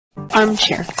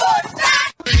Armchair.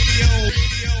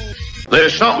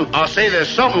 There's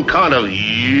something kind of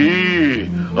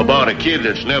about a kid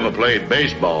that's never played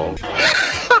baseball.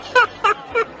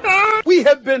 We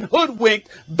have been hoodwinked,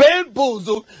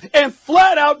 bamboozled, and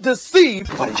flat out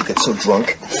deceived. Why did you get so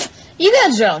drunk? You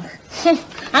got drunk.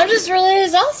 I'm just really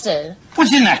exhausted.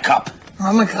 What's in that cup?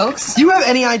 Rum and Cokes? Do you have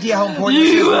any idea how important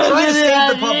this is? We're trying to save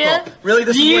the pub. Really?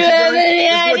 This is what you're doing?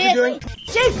 This is what you're doing?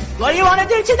 Chief, what do you want to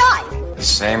do tonight? The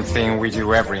same thing we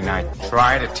do every night.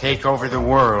 Try to take over the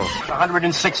world.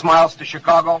 106 miles to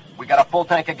Chicago. We got a full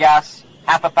tank of gas,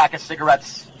 half a pack of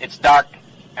cigarettes. It's dark,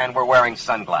 and we're wearing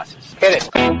sunglasses. Hit it.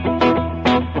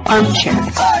 Armchair.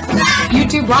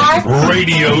 YouTube Live?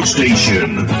 Radio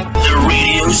station. The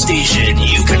radio station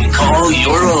you can call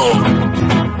your own.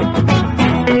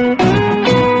 Do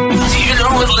you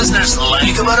know what listeners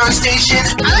like about our station?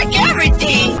 I like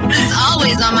everything. It's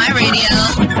always on my radio.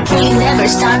 We never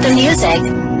stop the music,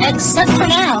 except for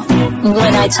now,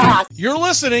 when I talk. You're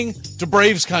listening to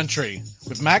Braves Country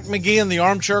with Mac McGee and the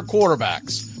Armchair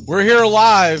Quarterbacks. We're here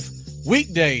live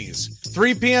weekdays,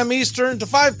 3 p.m. Eastern to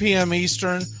 5 p.m.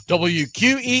 Eastern,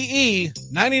 WQEE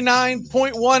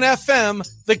 99.1 FM,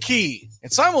 The Key.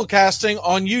 And simulcasting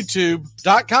on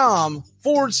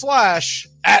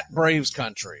YouTube.com/@Braves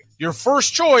Country. Your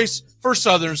first choice for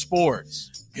Southern sports.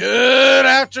 Good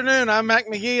afternoon. I'm Mac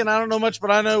McGee, and I don't know much,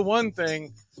 but I know one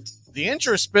thing. The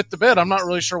interest bit the bit. I'm not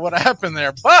really sure what happened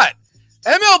there, but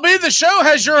MLB The Show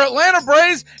has your Atlanta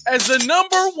Braves as the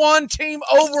 #1 team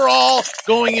overall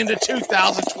going into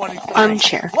 2023.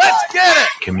 Armchair. Let's get it.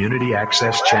 Community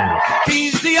Access Channel.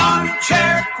 He's the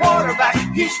armchair quarterback.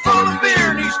 He's full of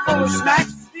beer and he's full of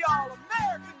snacks. The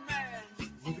all-American man.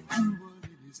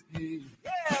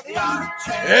 Yeah, the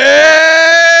armchair.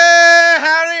 Hey,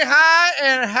 howdy, hi,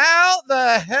 and how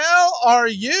the hell are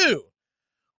you?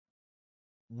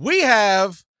 We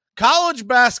have college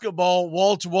basketball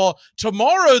wall to wall.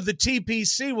 Tomorrow, the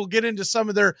TPC will get into some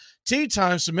of their tee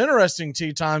times, some interesting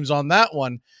tee times on that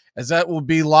one, as that will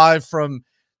be live from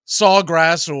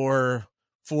Sawgrass, or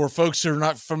for folks who are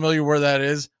not familiar where that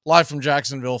is, live from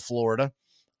Jacksonville, Florida.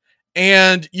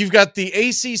 And you've got the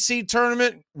ACC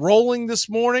tournament rolling this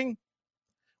morning.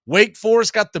 Wake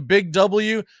Forest got the big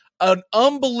W, an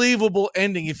unbelievable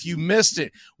ending. If you missed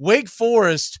it, Wake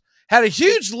Forest had a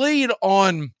huge lead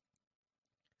on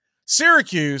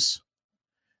Syracuse,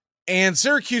 and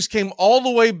Syracuse came all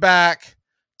the way back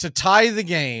to tie the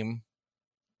game.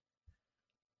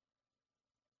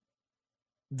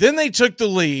 Then they took the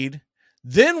lead.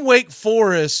 Then Wake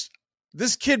Forest,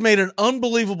 this kid made an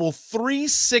unbelievable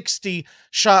 360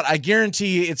 shot. I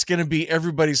guarantee you it's going to be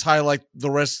everybody's highlight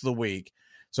the rest of the week.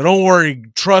 So don't worry.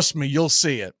 Trust me, you'll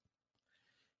see it.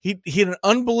 He had an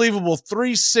unbelievable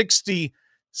 360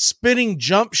 spinning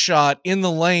jump shot in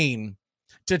the lane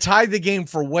to tie the game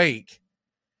for Wake.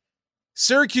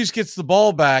 Syracuse gets the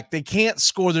ball back. They can't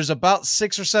score. There's about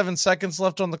 6 or 7 seconds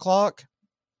left on the clock.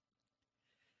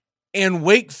 And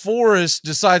Wake Forest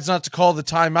decides not to call the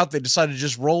timeout. They decide to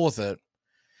just roll with it.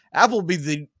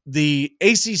 Appleby, the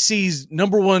ACC's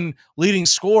 #1 leading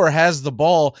scorer, has the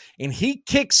ball, and he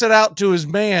kicks it out to his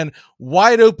man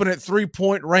wide open at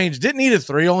 3-point range. Didn't need a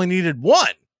 3, only needed 1.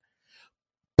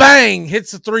 Bang!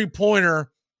 Hits the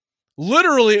 3-pointer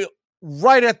literally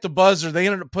right at the buzzer. They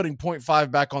ended up putting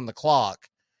 0.5 back on the clock,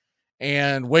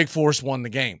 and Wake Forest won the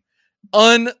game.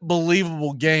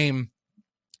 Unbelievable game.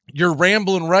 Your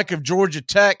Ramblin' Wreck of Georgia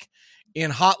Tech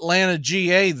in Hotlanta,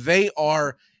 GA, they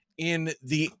are in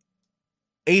the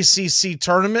ACC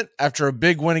tournament after a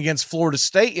big win against Florida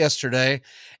State yesterday,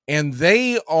 and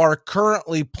they are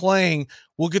currently playing.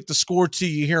 We'll get the score to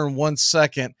you here in 1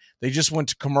 second. They just went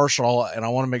to commercial, and I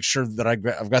want to make sure that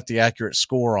I've got the accurate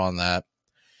score on that.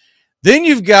 Then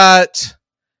you've got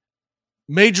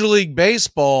Major League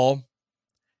Baseball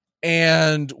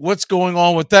and what's going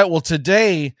on with that. Well,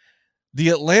 today, the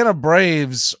Atlanta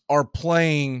Braves are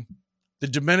playing the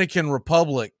Dominican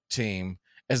Republic team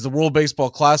as the World Baseball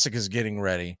Classic is getting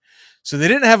ready. So they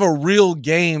didn't have a real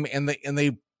game, and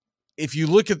they if you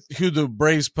look at who the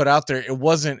Braves put out there, it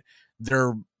wasn't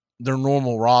their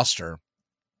normal roster.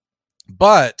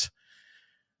 But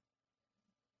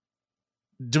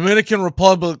Dominican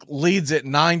Republic leads at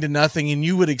 9-0, and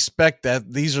you would expect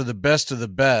that these are the best of the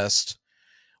best.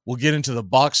 We'll get into the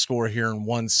box score here in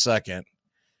 1 second.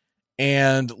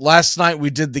 And last night we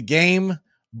did the game,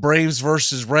 Braves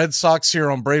versus Red Sox,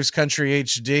 here on Braves Country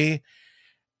HD.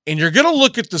 And you're going to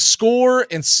look at the score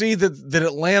and see that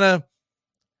Atlanta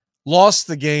lost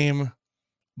the game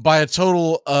by a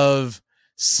total of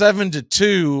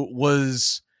 7-2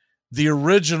 was the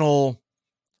original,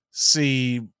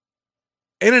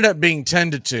 ended up being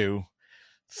 10-2.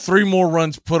 3 more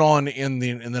runs put on in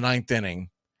the 9th inning.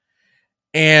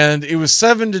 And it was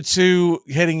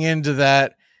 7-2 heading into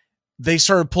that. They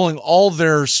started pulling all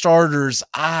their starters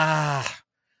around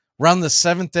the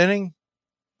 7th inning.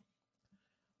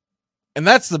 And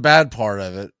that's the bad part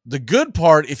of it. The good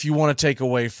part, if you want to take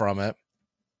away from it,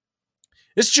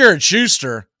 it's Jared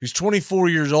Schuster, who's 24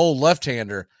 years old,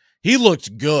 left-hander. He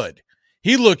looked good.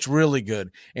 He looked really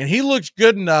good. And he looked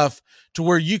good enough to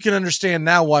where you can understand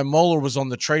now why Mueller was on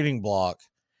the trading block,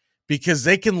 because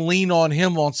they can lean on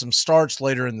him on some starts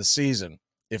later in the season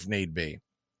if need be.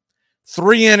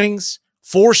 3 innings,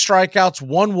 4 strikeouts,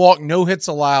 1 walk, no hits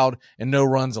allowed, and no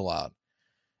runs allowed.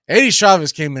 Eddie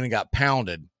Chavez came in and got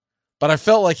pounded, but I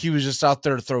felt like he was just out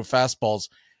there to throw fastballs.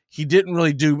 He didn't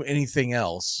really do anything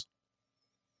else.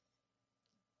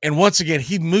 And once again,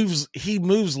 he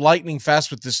moves lightning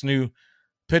fast with this new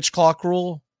pitch clock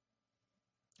rule.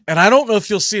 And I don't know if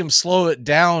you'll see him slow it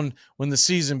down when the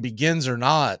season begins or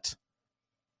not.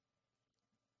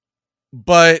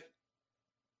 But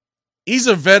he's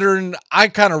a veteran. I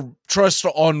kind of trust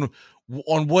on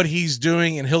what he's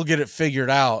doing, and he'll get it figured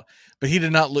out. But he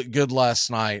did not look good last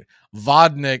night.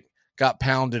 Vodnik got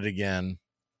pounded again.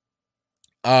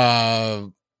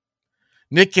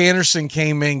 Nick Anderson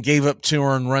came in, gave up 2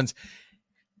 earned runs.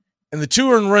 And the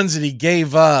 2 earned runs that he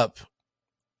gave up,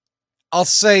 I'll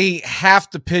say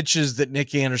half the pitches that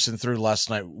Nick Anderson threw last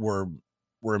night were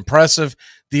impressive.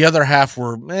 The other half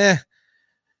were,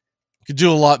 could do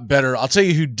a lot better. I'll tell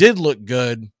you who did look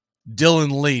good,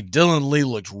 Dylan Lee. Dylan Lee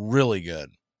looked really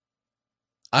good.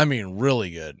 I mean,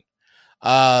 really good.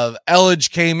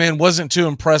 Elledge came in, wasn't too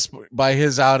impressed by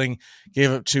his outing,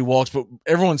 gave up 2 walks, but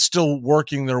everyone's still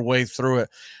working their way through it.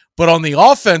 But on the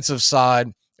offensive side,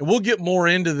 and we'll get more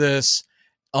into this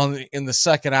in the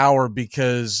second hour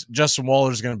because Justin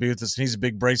Waller is going to be with us, and he's a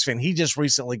big Braves fan. He just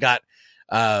recently got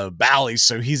Bally,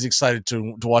 so he's excited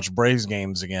to watch Braves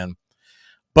games again.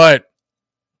 But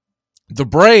the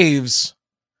Braves,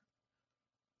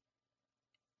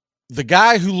 the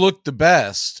guy who looked the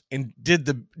best and did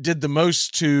the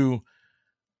most to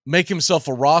make himself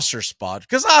a roster spot,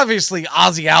 because obviously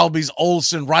Ozzie Albies,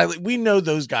 Olsen, Riley, we know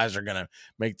those guys are going to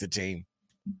make the team.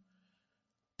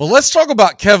 But let's talk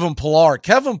about Kevin Pillar.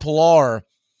 Kevin Pillar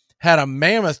had a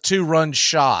mammoth 2-run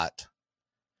shot.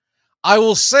 I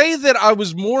will say that I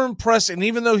was more impressed, and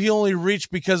even though he only reached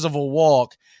because of a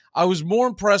walk, I was more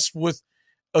impressed with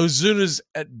Ozuna's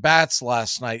at-bats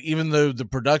last night, even though the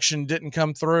production didn't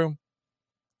come through.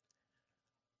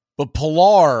 But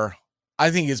Pillar,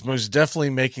 I think, is most definitely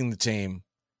making the team.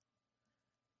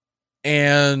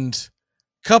 And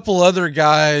a couple other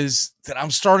guys that I'm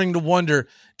starting to wonder.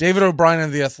 David O'Brien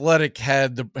of The Athletic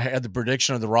had the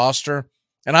prediction of the roster,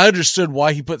 and I understood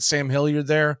why he put Sam Hilliard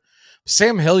there.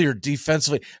 Sam Hilliard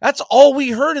defensively, that's all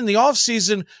we heard in the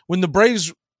offseason when the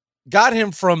Braves got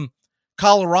him from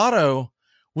Colorado,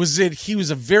 was that he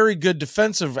was a very good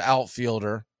defensive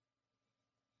outfielder.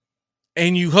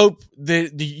 And you hope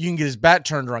that you can get his bat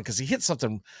turned around, because he hit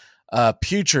something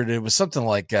putrid. It was something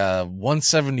like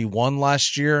 171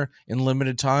 last year in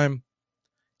limited time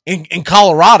in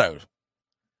Colorado.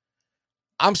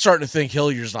 I'm starting to think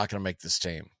Hilliard's not going to make this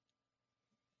team,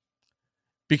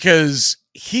 because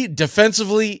he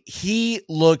defensively, he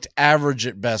looked average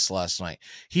at best last night.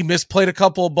 He misplayed a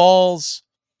couple of balls.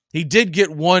 He did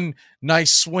get one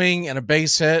nice swing and a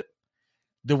base hit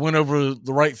that went over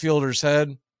the right fielder's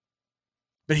head,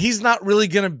 but he's not really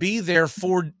going to be there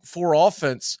for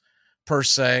offense per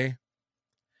se,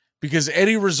 because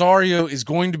Eddie Rosario is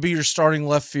going to be your starting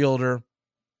left fielder.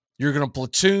 You're going to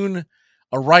platoon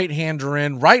a right-hander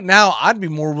in. Right now, I'd be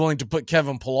more willing to put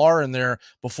Kevin Pillar in there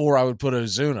before I would put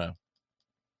Ozuna.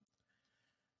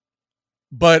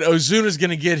 But Ozuna's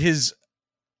going to get his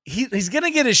he's going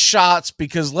to get his shots,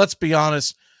 because let's be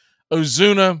honest,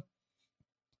 Ozuna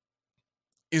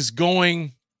is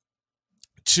going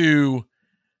to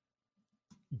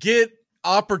get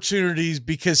opportunities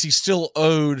because he's still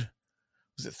owed,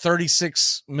 was it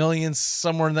 $36 million,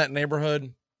 somewhere in that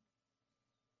neighborhood?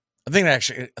 I think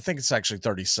it's actually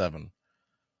 37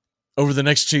 over the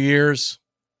next 2 years.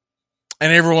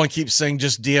 And everyone keeps saying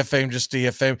just DFA him, just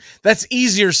DFA him. That's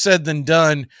easier said than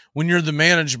done when you're the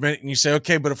management and you say,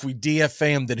 okay, but if we DFA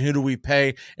him, then who do we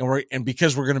pay? And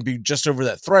because we're going to be just over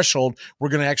that threshold, we're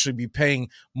going to actually be paying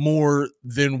more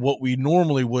than what we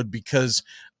normally would because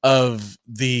of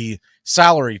the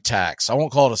salary tax. I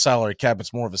won't call it a salary cap.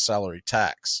 It's more of a salary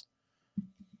tax.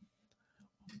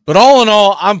 But all in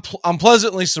all, I'm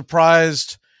pleasantly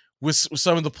surprised with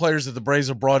some of the players that the Braves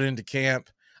have brought into camp.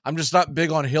 I'm just not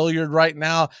big on Hilliard right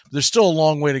now. There's still a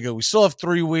long way to go. We still have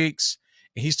 3 weeks,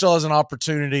 and he still has an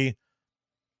opportunity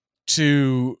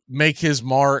to make his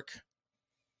mark.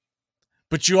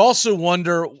 But you also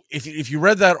wonder, if you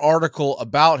read that article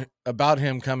about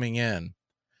him coming in,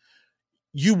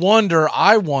 I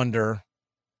wonder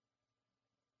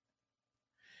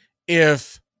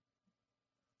if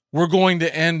we're going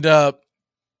to end up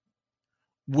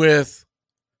with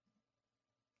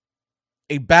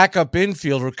a backup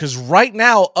infielder, because right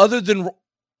now, other than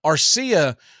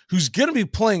Arcia, who's going to be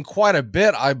playing quite a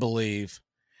bit, I believe,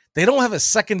 they don't have a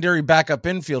secondary backup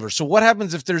infielder. So what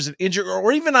happens if there's an injury,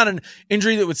 or even not an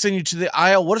injury that would send you to the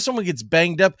IL? What if someone gets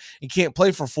banged up and can't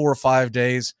play for 4 or 5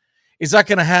 days? Is that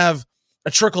going to have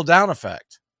a trickle-down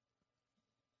effect?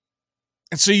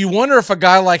 And so you wonder if a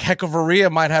guy like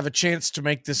Hechavarria might have a chance to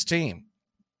make this team.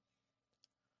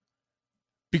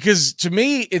 Because to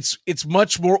me, it's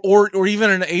much more, or even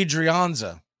an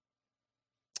Adrianza.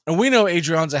 And we know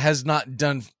Adrianza has not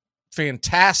done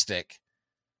fantastic.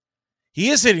 He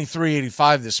is hitting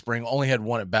 .385 this spring, only had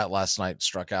 1 at bat last night,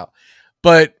 struck out.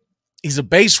 But he's a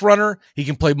base runner. He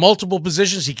can play multiple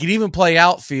positions. He can even play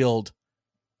outfield.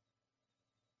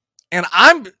 And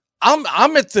I'm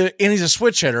and he's a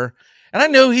switch hitter. And I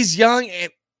know he's young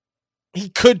and he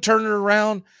could turn it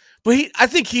around, but I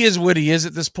think he is what he is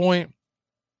at this point.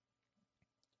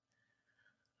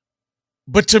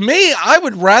 But to me, I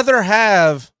would rather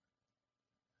have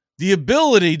the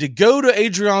ability to go to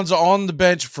Adrianza on the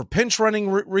bench for pinch running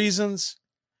reasons,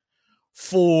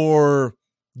 for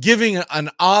giving an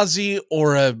Ozzie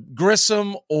or a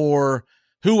Grissom or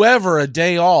whoever a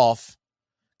day off,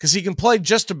 because he can play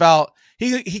just about,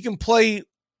 he can play.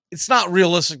 It's not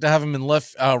realistic to have him in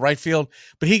right field,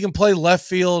 but he can play left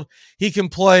field. He can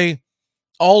play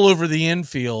all over the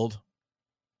infield.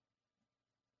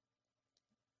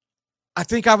 I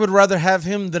think I would rather have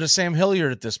him than a Sam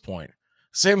Hilliard at this point.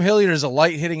 Sam Hilliard is a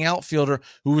light-hitting outfielder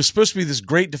who was supposed to be this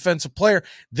great defensive player.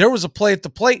 There was a play at the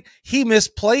plate. He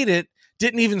misplayed it,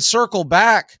 didn't even circle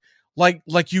back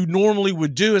like you normally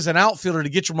would do as an outfielder to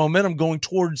get your momentum going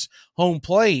towards home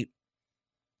plate.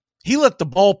 He let the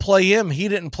ball play him. He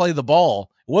didn't play the ball.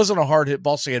 It wasn't a hard hit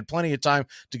ball, so he had plenty of time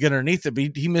to get underneath it,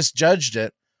 but he misjudged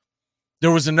it.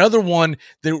 There was another one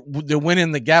that went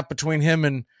in the gap between him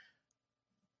and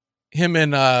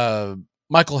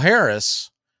Michael Harris,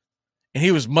 and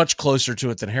he was much closer to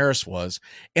it than Harris was.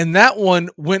 And that one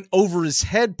went over his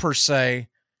head, per se,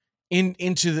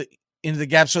 into the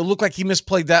gap. So it looked like he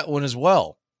misplayed that one as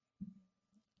well.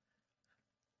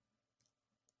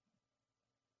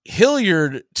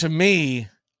 Hilliard, to me,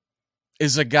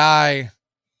 is a guy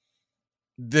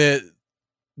that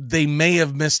they may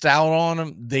have missed out on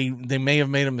him. They may have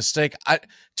made a mistake.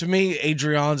 To me,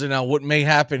 Adrianza, now what may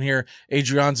happen here,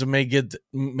 Adrianza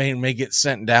may get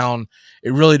sent down.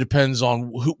 It really depends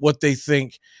on what they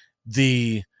think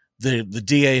the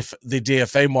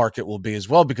DFA market will be as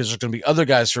well, because there's going to be other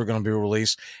guys who are going to be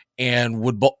released. And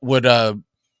would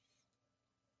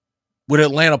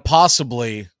Atlanta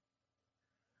possibly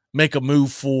make a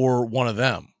move for one of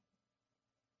them?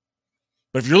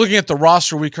 But if you're looking at the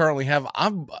roster we currently have,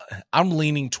 I'm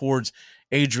leaning towards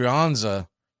Adrianza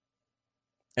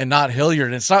and not Hilliard.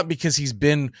 And it's not because he's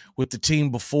been with the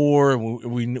team before and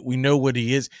we know what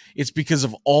he is. It's because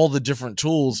of all the different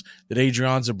tools that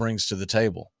Adrianza brings to the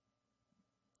table.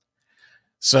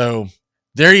 So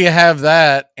there you have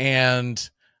that. And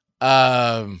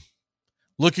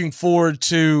looking forward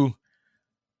to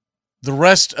the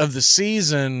rest of the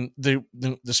season, the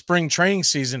spring training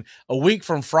season. A week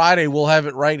from Friday, we'll have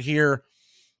it right here,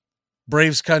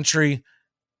 Braves Country.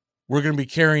 We're going to be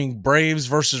carrying Braves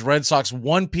versus Red Sox,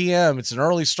 1 p.m. It's an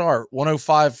early start,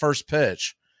 1:05 first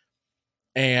pitch.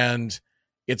 And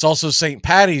it's also St.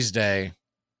 Patty's Day.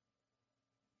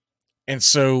 And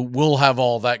so we'll have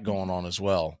all that going on as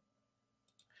well.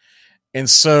 And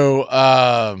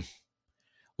so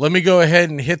let me go ahead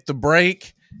and hit the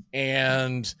break,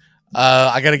 and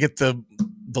I got to get the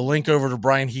link over to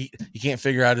Brian. He can't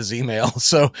figure out his email.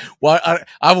 So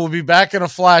I will be back in a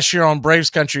flash here on Braves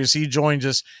Country as he joins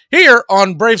us here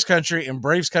on Braves Country and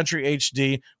Braves Country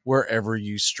HD, wherever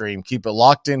you stream. Keep it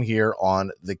locked in here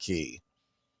on The Key.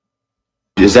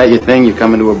 Is that your thing? You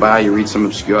come into a bar, you read some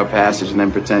obscure passage, and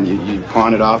then pretend you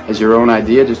pawn it off as your own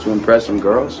idea just to impress some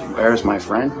girls? Embarrass my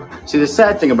friend? See, the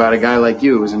sad thing about a guy like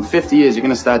you is in 50 years, you're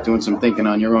going to start doing some thinking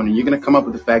on your own, and you're going to come up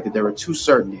with the fact that there are 2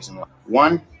 certainties in life.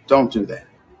 1, don't do that.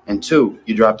 And 2,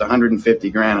 you dropped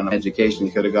 $150 grand on an education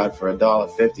you could have got for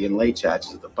 $1.50 in late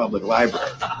charges at the public library.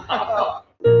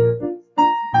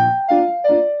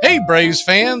 Hey, Braves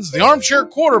fans, the Armchair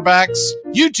Quarterbacks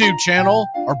YouTube channel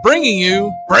are bringing you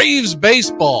Braves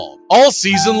baseball all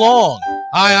season long.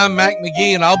 Hi, I'm Mac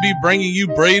McGee, and I'll be bringing you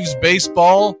Braves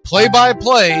baseball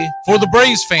play-by-play for the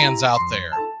Braves fans out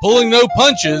there. Pulling no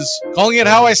punches, calling it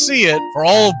how I see it for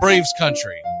all of Braves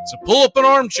country. So pull up an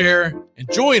armchair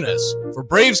and join us for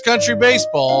Braves country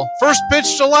baseball, first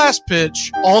pitch to last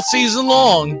pitch, all season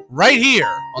long, right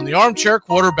here on the Armchair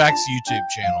Quarterbacks YouTube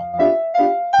channel.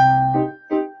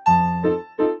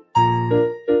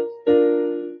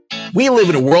 We live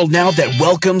in a world now that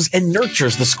welcomes and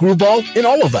nurtures the screwball in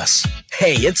all of us.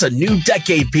 Hey, it's a new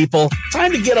decade, people.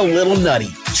 Time to get a little nutty.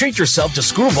 Treat yourself to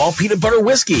Screwball Peanut Butter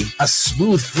Whiskey, a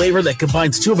smooth flavor that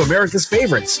combines two of America's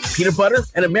favorites, peanut butter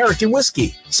and American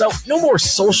whiskey. So no more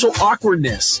social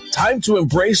awkwardness. Time to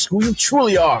embrace who you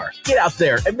truly are. Get out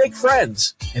there and make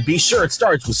friends. And be sure it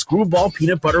starts with Screwball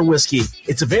Peanut Butter Whiskey.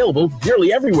 It's available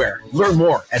nearly everywhere. Learn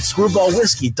more at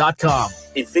screwballwhiskey.com.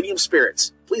 Infinium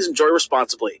Spirits. Please enjoy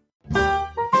responsibly.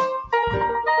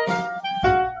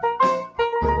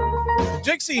 The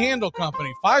Dixie Handle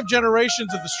Company, 5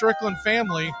 generations of the Strickland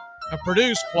family, have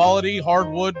produced quality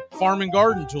hardwood farm and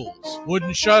garden tools,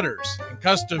 wooden shutters, and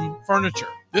custom furniture.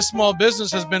 This small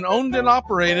business has been owned and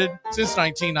operated since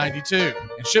 1992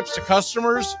 and ships to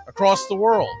customers across the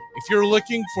world. If you're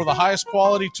looking for the highest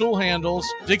quality tool handles,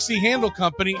 Dixie Handle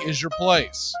Company is your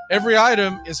place. Every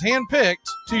item is hand-picked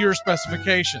to your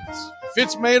specifications. If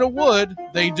it's made of wood,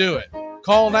 they do it.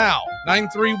 Call now,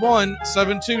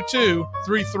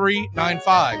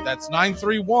 931-722-3395. That's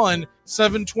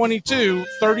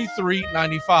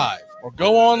 931-722-3395. Or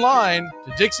go online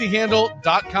to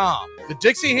DixieHandle.com. The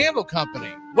Dixie Handle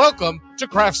Company. Welcome to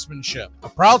Craftsmanship, a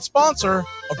proud sponsor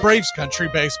of Braves Country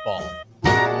Baseball.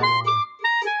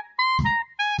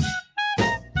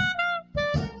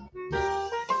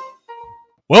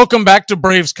 Welcome back to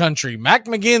Braves Country. Mac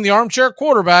McGee and the Armchair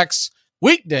Quarterbacks.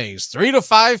 Weekdays, 3 to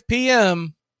 5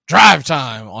 p.m. Drive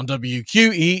time on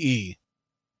WQEE.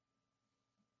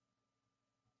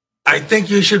 I think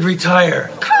you should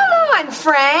retire. Come on,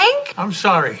 Frank. I'm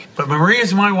sorry, but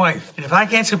Maria's my wife. And if I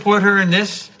can't support her in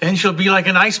this, then she'll be like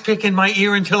an ice pick in my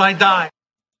ear until I die.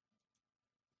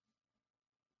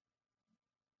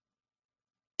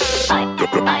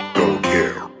 I don't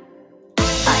care.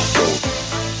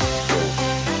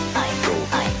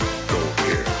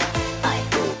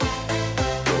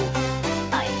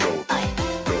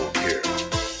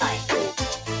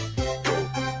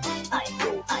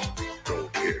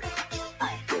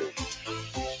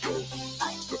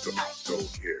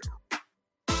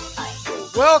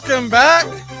 Welcome back,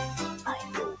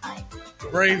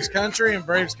 Braves Country and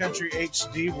Braves Country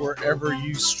HD, wherever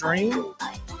you stream.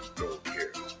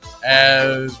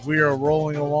 As we are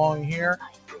rolling along here,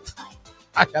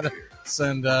 I gotta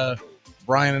send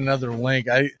Brian another link.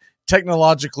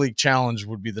 Technologically challenged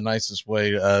would be the nicest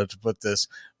way to put this,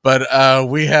 but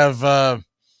we've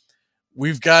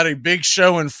got a big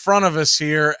show in front of us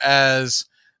here as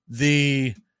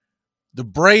the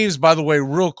Braves. By the way,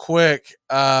 real quick.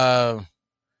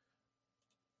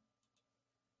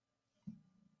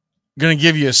 Going to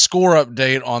give you a score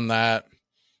update on that.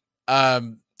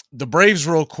 The Braves,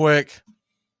 real quick,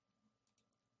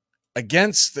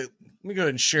 against the. Let me go ahead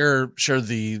and share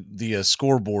the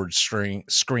scoreboard screen.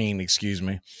 Excuse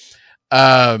me.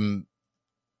 Playing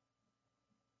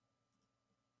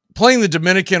the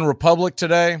Dominican Republic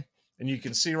today, and you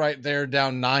can see right there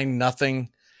down 9-0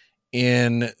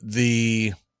 in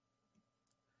the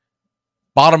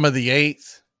bottom of the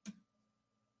 8th.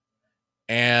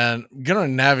 And I'm going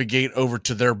to navigate over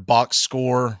to their box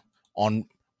score on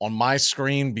my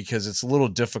screen because it's a little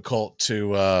difficult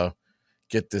to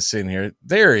get this in here.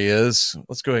 There he is.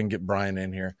 Let's go ahead and get Brian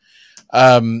in here.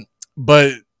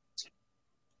 But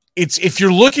if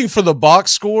you're looking for the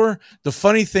box score, the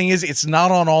funny thing is it's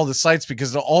not on all the sites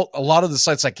because a lot of the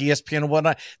sites like ESPN and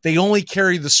whatnot, they only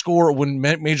carry the score when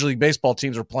Major League Baseball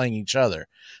teams are playing each other.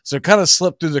 So it kind of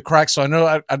slipped through the cracks. So I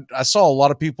know I saw a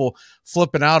lot of people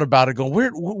flipping out about it, going,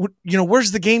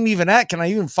 where's the game even at? Can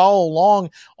I even follow along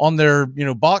on their,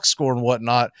 box score and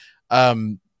whatnot?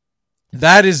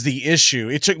 That is the issue.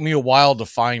 It took me a while to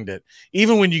find it.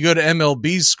 Even when you go to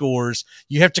MLB scores,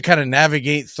 you have to kind of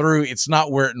navigate through. It's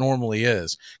not where it normally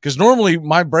is. Because normally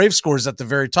my Brave score is at the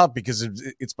very top because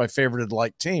it's my favorite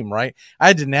team, right? I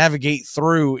had to navigate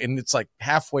through, and it's like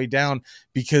halfway down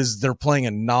because they're playing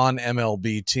a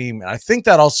non-MLB team. And I think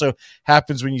that also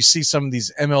happens when you see some of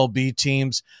these MLB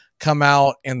teams come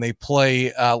out and they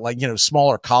play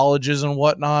smaller colleges and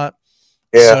whatnot.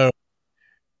 Yeah.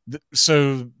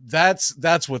 So that's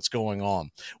what's going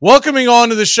on. Welcoming on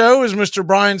to the show is Mr.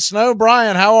 Brian Snow.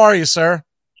 Brian, how are you, sir?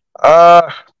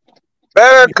 Better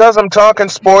because I'm talking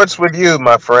sports with you,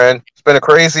 my friend. It's been a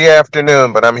crazy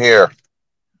afternoon, but I'm here.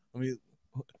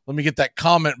 Let Let me get that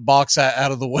comment box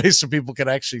out of the way so people can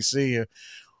actually see you.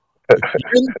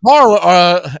 You're in the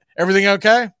car, everything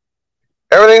okay?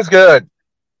 Everything's good.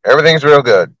 Everything's real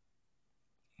good.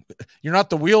 You're not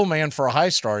the wheel man for a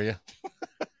heist, are you?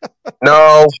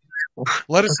 No.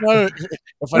 Let us know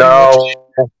if I No.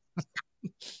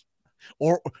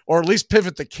 or at least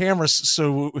pivot the camera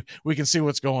so we can see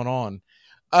what's going on.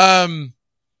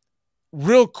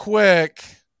 Real quick,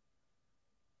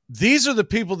 these are the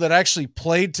people that actually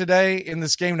played today in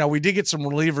this game. Now, we did get some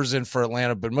relievers in for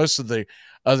Atlanta, but most of the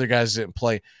other guys didn't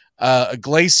play.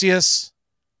 Iglesias,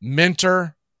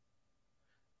 Minter,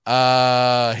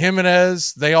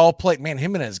 Jimenez, they all played. Man,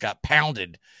 Jimenez got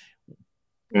pounded.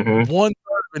 Mm-hmm. 1/3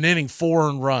 of an inning, 4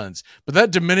 earned runs. But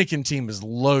that Dominican team is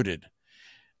loaded.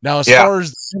 Now, as far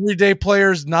as the everyday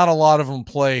players, not a lot of them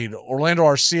played. Orlando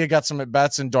Arcia got some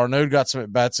at-bats, and Darno got some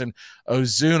at-bats, and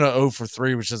Ozuna 0 for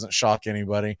 3, which doesn't shock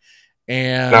anybody.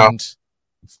 And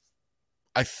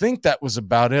I think that was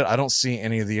about it. I don't see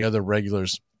any of the other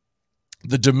regulars.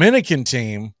 The Dominican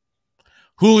team,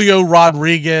 Julio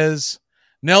Rodriguez,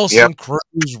 Nelson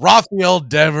Cruz, Rafael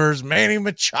Devers, Manny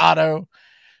Machado,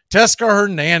 Teoscar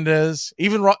Hernandez,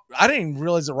 even I didn't even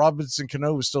realize that Robinson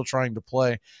Cano was still trying to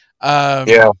play.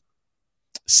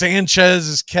 Sanchez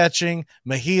is catching.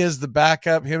 Mejia's the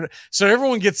backup. So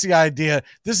everyone gets the idea.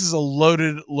 This is a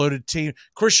loaded team.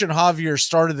 Christian Javier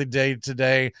started the day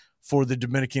today for the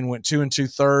Dominican, went 2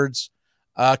 2/3.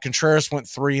 Contreras went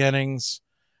 3 innings,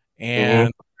 and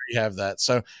there you have that.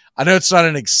 So I know it's not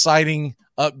an exciting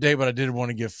update, but I did want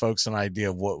to give folks an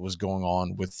idea of what was going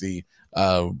on with the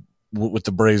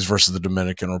Braves versus the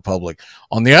Dominican Republic.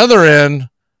 On the other end,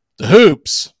 the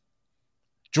Hoops,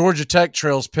 Georgia Tech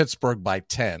trails Pittsburgh by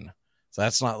 10. So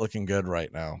that's not looking good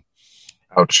right now.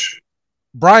 Ouch.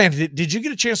 Brian, did you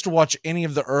get a chance to watch any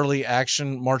of the early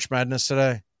action March Madness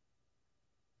today?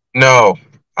 No,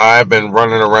 I've been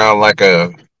running around like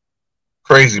a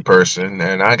crazy person,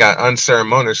 and I got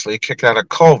unceremoniously kicked out of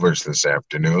Culver's this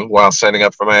afternoon while setting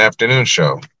up for my afternoon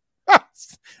show.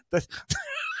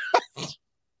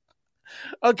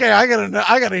 Okay, I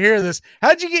gotta hear this.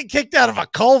 How'd you get kicked out of a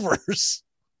Culver's?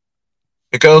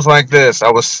 It goes like this. I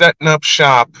was setting up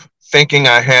shop thinking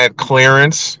I had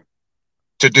clearance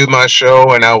to do my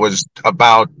show, and I was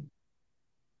about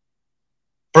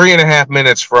 3.5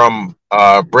 minutes from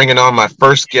bringing on my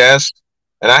first guest,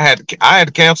 and I had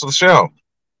to cancel the show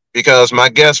because my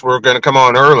guests were going to come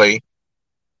on early.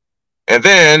 And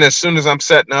then as soon as I'm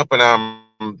setting up and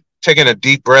I'm taking a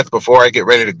deep breath before I get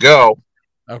ready to go,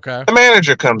 okay, the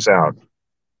manager comes out.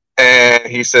 And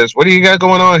he says, "What do you got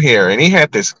going on here?" And he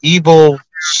had this evil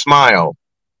smile.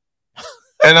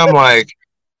 And I'm like,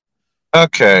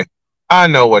 okay, I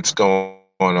know what's going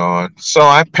on. So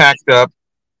I packed up,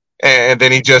 and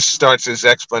then he just starts his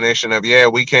explanation of,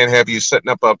 we can't have you setting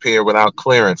up here without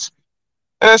clearance.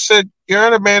 And I said, your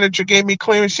other manager gave me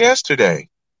clearance yesterday.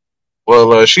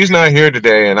 Well, she's not here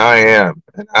today, and I am.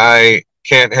 And I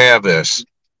can't have this.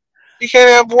 You can't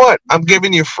have what? I'm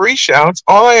giving you free shouts.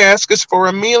 All I ask is for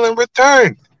a meal in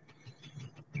return.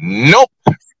 Nope.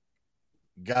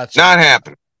 Gotcha. Not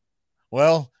happening.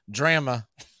 Well, drama.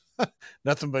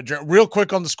 Nothing but drama. Real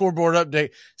quick on the scoreboard update.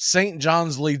 St.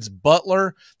 John's leads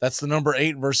Butler. That's the number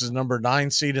 8 versus number 9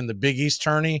 seed in the Big East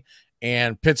tourney.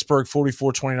 And Pittsburgh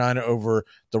 44-29 over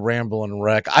the Ramblin'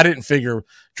 Wreck. I didn't figure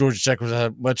Georgia Tech was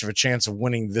have much of a chance of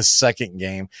winning this second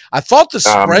game. I thought the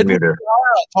spread would be higher.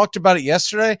 I talked about it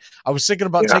yesterday. I was thinking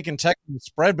about taking Tech in the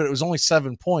spread, but it was only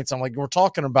 7 points. I'm like, we're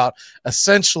talking about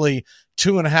essentially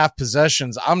 2.5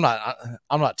 possessions. I'm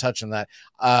not touching that.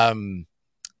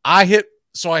 I hit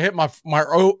my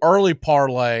early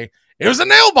parlay. It was a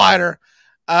nail biter,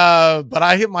 but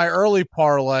I hit my early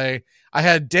parlay. I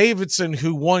had Davidson,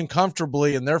 who won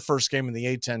comfortably in their first game in the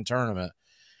A10 tournament.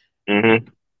 Mm-hmm.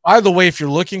 By the way, if you're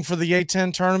looking for the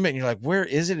A10 tournament and you're like, where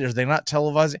is it? Are they not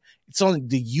televising? It's on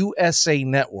the USA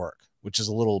Network, which is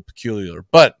a little peculiar.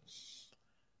 But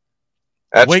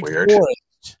that's Wake weird.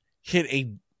 Forest hit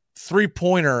a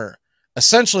 3-pointer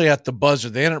essentially at the buzzer.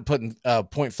 They ended up putting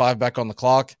 0.5 back on the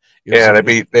clock.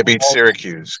 They beat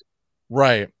Syracuse.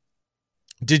 Right.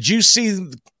 Did you see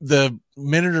the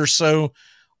minute or so,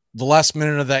 the last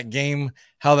minute of that game,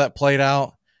 how that played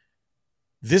out?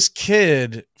 This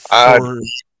kid for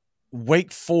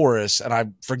Wake Forest,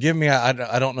 and forgive me,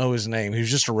 I don't know his name. He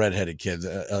was just a redheaded kid.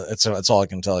 That's all I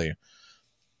can tell you.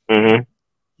 Mm-hmm.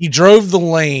 He drove the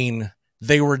lane.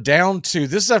 They were down to,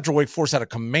 this is after Wake Forest had a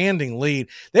commanding lead.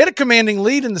 They had a commanding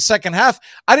lead in the second half.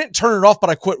 I didn't turn it off, but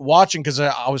I quit watching because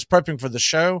I was prepping for the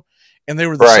show, and they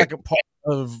were the second part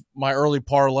of my early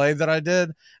parlay that I did.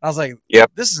 And I was like,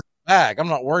 this is a bag. I'm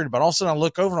not worried about it. All of a sudden I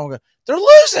look over and I'm going, they're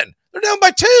losing. They're down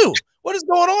by 2. What is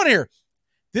going on here?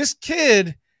 This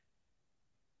kid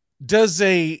does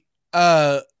a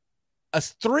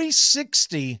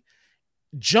 360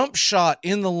 jump shot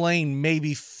in the lane,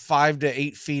 maybe 5 to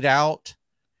 8 feet out.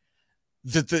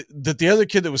 That the other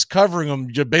kid that was covering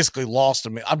him just basically lost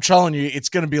him. I'm telling you, it's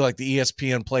going to be like the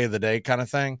ESPN play of the day kind of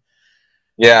thing.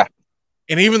 Yeah.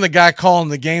 And even the guy calling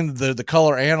the game, the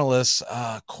color analyst,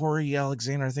 Corey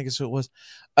Alexander, I think is who it was.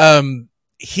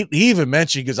 He even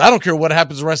mentioned, he goes, I don't care what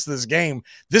happens the rest of this game.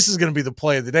 This is going to be the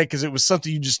play of the day because it was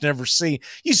something you just never see.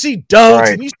 You see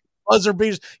dunks and you see buzzer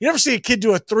beaters. You never see a kid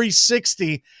do a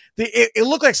 360. It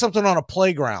looked like something on a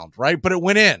playground, right? But it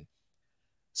went in.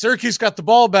 Syracuse got the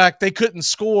ball back. They couldn't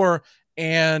score.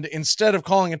 And instead of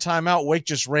calling a timeout, Wake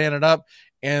just ran it up.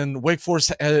 And Wake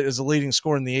Forest is a leading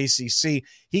scorer in the ACC.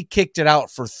 He kicked it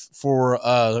out for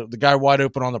the guy wide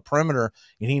open on the perimeter,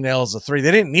 and he nails a 3.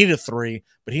 They didn't need a 3,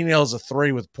 but he nails a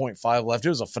 3 with 0.5 left. It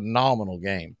was a phenomenal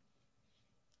game.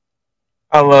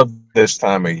 I love this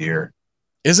time of year.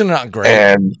 Isn't that great?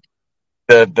 And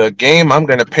the game I'm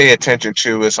going to pay attention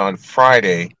to is on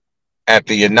Friday at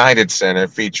the United Center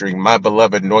featuring my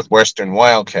beloved Northwestern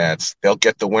Wildcats. They'll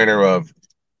get the winner of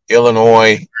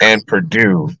Illinois and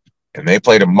Purdue, and they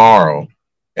play tomorrow.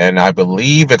 And I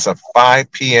believe it's a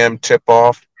 5 p.m.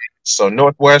 tip-off. So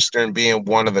Northwestern, being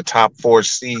one of the top 4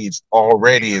 seeds,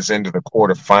 already is into the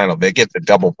quarterfinal. They get the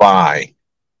double bye.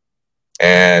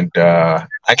 And I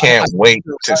can't wait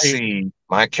to see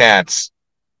my Cats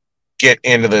get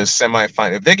into the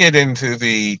semifinal. If they get into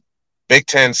the Big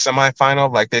Ten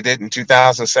semifinal like they did in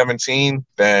 2017,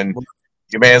 then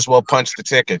you may as well punch the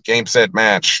ticket. Game, set,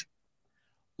 match.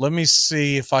 Let me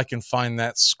see if I can find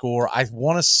that score. I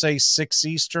want to say 6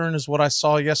 Eastern is what I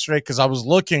saw yesterday because I was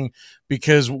looking,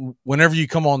 because whenever you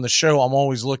come on the show, I'm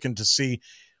always looking to see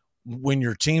when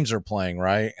your teams are playing,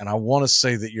 right? And I want to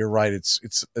say that you're right.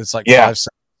 It's like 5,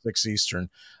 6 Eastern.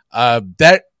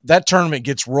 That tournament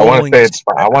gets rolling. I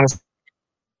want to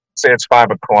say it's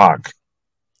 5 o'clock.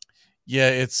 Yeah,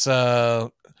 it's are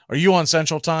you on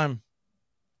Central Time?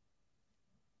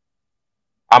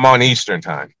 I'm on Eastern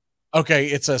Time. Okay,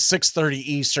 it's a 6:30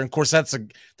 Eastern. Of course, that's a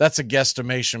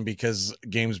guesstimation because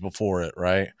games before it,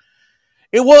 right?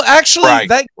 It will actually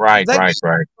right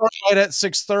at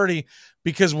 6:30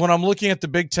 because when I'm looking at the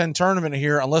Big Ten tournament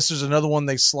here, unless there's another one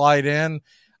they slide in,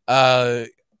 it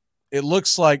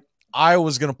looks like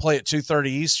Iowa's going to play at 2:30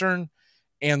 Eastern,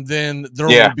 and then there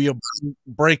will be a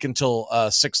break until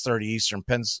 6:30 Eastern.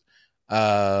 Wait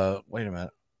a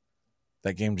minute,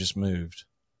 that game just moved.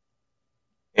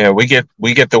 Yeah, we get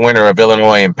the winner of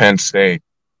Illinois and Penn State.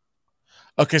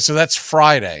 Okay, so that's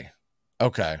Friday.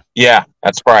 Okay. Yeah,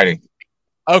 that's Friday.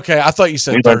 Okay, I thought you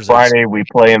said Thursday. Friday, we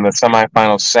play in the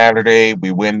semifinals Saturday.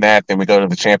 We win that, then we go to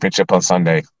the championship on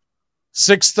Sunday.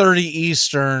 6:30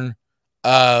 Eastern,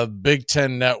 Big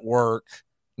Ten Network,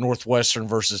 Northwestern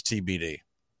versus TBD.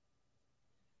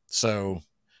 So,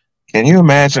 can you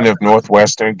imagine if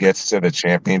Northwestern gets to the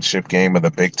championship game of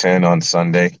the Big Ten on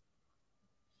Sunday?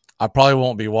 I probably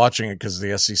won't be watching it because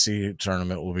the SEC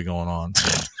tournament will be going on.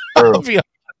 I'll be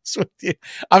honest with you.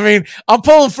 I mean, I'm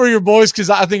pulling for your boys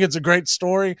because I think it's a great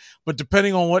story, but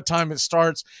depending on what time it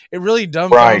starts, it really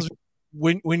dumbfounds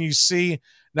when you see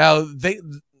now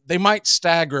they might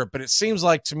stagger it, but it seems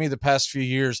like to me the past few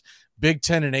years, Big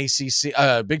Ten and SEC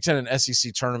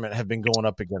tournament have been going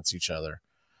up against each other.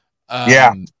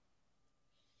 Yeah.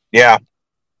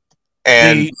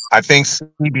 And I think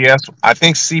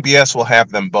CBS will have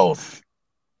them both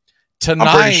tonight.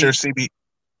 I'm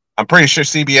pretty sure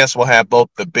CBS will have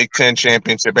both the Big Ten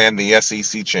championship and the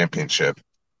SEC championship.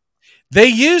 They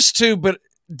used to, but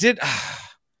the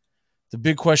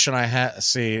big question I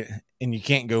see, and you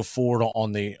can't go forward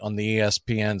on the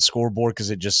ESPN scoreboard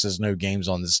because it just says no games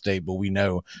on this date, but we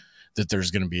know that there's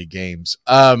going to be games.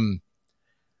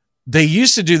 They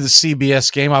used to do the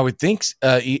CBS game. I would think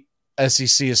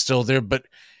SEC is still there, but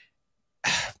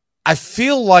I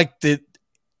feel like that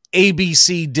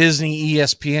ABC, Disney,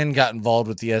 ESPN got involved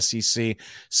with the SEC,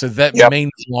 so that may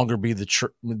no longer be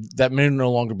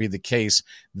the case.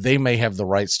 They may have the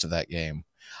rights to that game.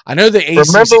 I know the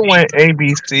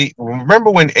ACC. Remember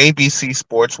when ABC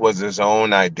Sports was its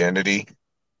own identity?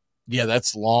 Yeah,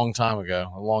 that's a long time ago.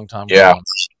 Ago.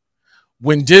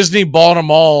 When Disney bought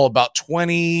them all about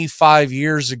 25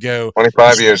 years ago.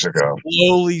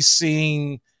 Slowly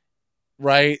seeing,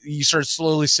 right? You start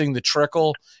slowly seeing the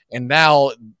trickle, and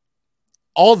now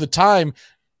all the time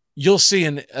you'll see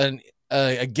a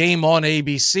game on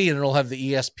ABC, and it'll have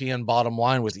the ESPN bottom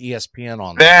line with ESPN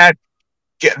on that.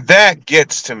 That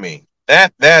gets to me.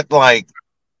 That like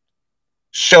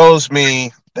shows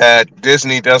me that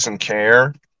Disney doesn't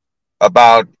care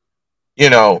about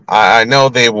I know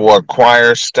they will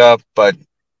acquire stuff, but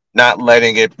not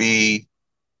letting it be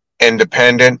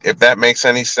independent, if that makes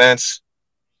any sense.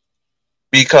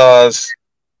 Because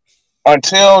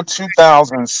until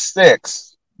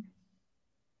 2006,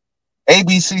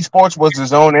 ABC Sports was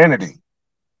its own entity.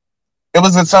 It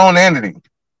was its own entity.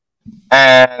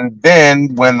 And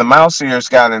then when the mouse ears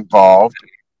got involved,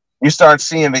 you start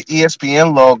seeing the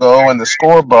ESPN logo and the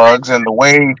score bugs and the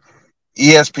way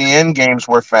ESPN games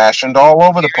were fashioned all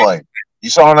over the place. You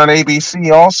saw it on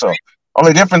ABC also.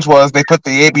 Only difference was they put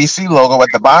the ABC logo at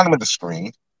the bottom of the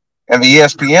screen and the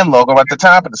ESPN logo at the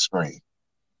top of the screen.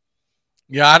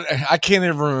 Yeah, I can't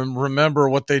even remember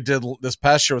what they did this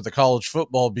past year with the college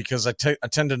football because I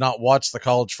tend to not watch the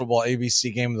college football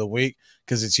ABC game of the week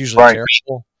because it's usually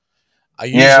terrible.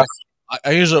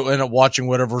 I usually end up watching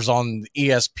whatever's on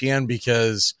ESPN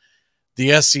because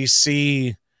the SEC,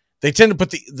 they tend to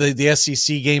put the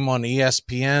SEC game on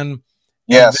ESPN.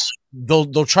 Yes. They'll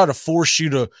try to force you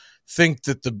to think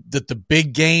that the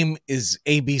big game is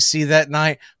ABC that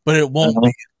night, but it won't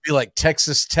be like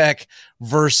Texas Tech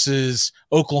versus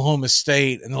Oklahoma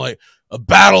State, and they're like a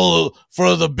battle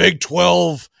for the Big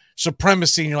 12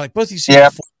 supremacy, and you're like, both these teams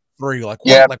are 4-3. You're like,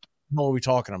 what? Like, what are we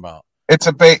talking about? It's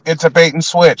a bait and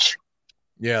switch.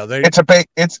 Yeah, it's a bait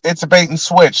and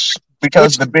switch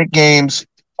because the big games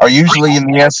are usually in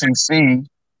the SEC,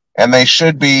 and they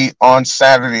should be on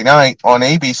Saturday night on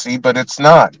ABC, but it's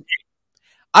not.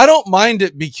 I don't mind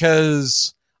it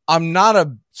because I'm not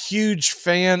a huge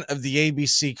fan of the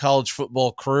ABC college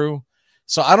football crew,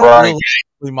 so I don't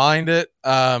really mind it.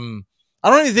 I don't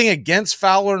have anything against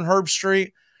Fowler and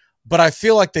Herbstreit, but I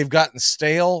feel like they've gotten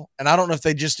stale, and I don't know if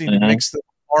they just need to mix them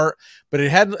apart. But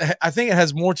I think it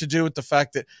has more to do with the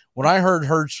fact that when I heard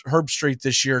Herbstreit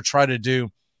this year try to do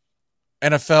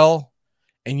NFL,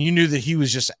 and you knew that he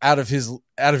was just out of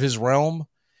his realm,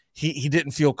 he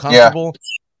didn't feel comfortable. Yeah.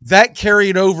 That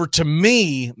carried over to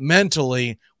me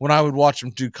mentally when I would watch him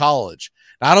do college.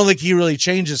 Now, I don't think he really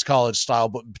changed his college style,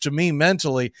 but to me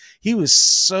mentally, he was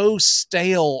so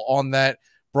stale on that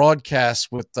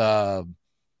broadcast with Al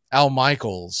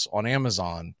Michaels on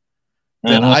Amazon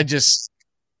that I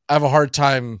have a hard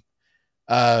time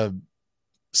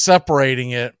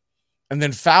separating it. And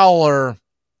then Fowler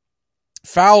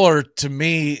to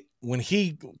me, when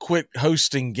he quit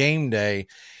hosting Game Day,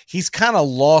 he's kind of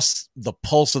lost the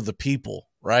pulse of the people,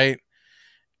 right?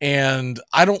 And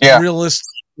I don't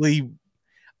realistically,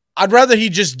 I'd rather he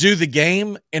just do the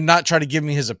game and not try to give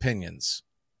me his opinions,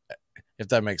 if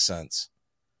that makes sense.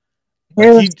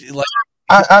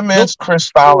 I miss Chris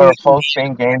Fowler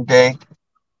hosting Game Day.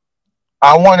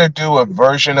 I want to do a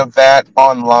version of that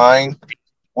online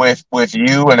with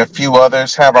you and a few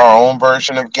others, have our own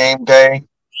version of Game Day,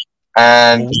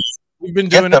 and we've been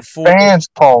doing it for fans'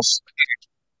 pulse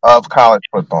of college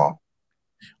football.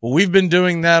 Well, we've been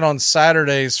doing that on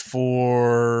Saturdays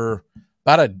for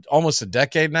about almost a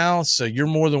decade now. So you're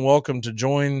more than welcome to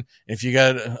join. If you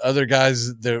got other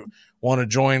guys that want to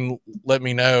join, let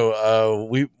me know.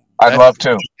 I'd love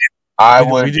to. I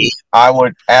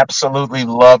would absolutely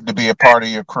love to be a part of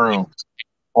your crew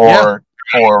for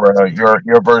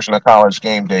your version of College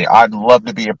Game Day. I'd love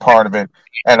to be a part of it,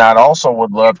 and I'd also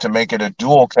would love to make it a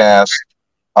dual cast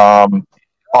on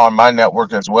my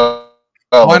network as well.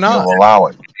 Why not? You'll allow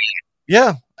it.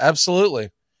 Yeah,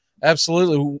 absolutely.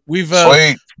 We've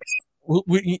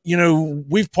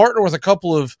we've partnered with a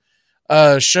couple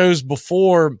of shows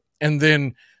before, and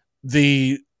then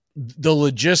the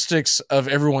logistics of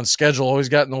everyone's schedule always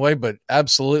got in the way. But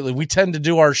absolutely, we tend to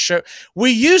do our show.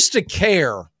 We used to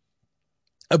care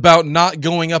about not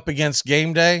going up against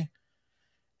Game Day,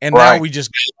 and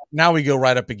now we go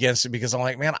right up against it because I'm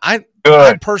like, man, I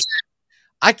personally,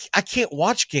 I can't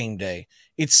watch Game Day.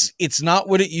 It's not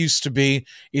what it used to be.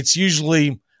 It's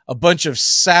usually a bunch of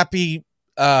sappy,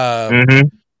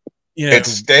 it's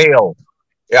stale.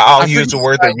 Yeah, I'll use the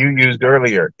word that you used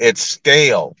earlier. It's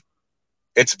stale.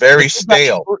 It's very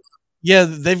stale. Yeah,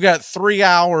 they've got 3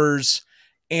 hours,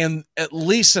 and at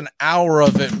least an hour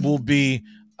of it will be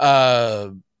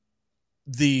the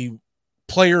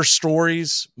player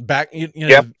stories back.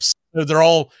 So they're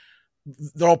all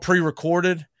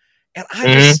pre-recorded, and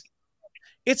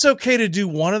it's okay to do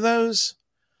one of those,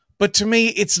 but to me,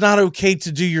 it's not okay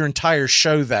to do your entire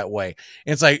show that way.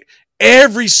 It's like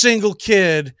every single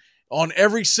kid on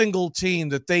every single team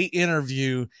that they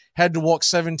interview had to walk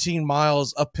 17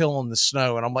 miles uphill in the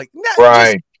snow. And I'm like, nah,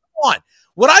 just, come on.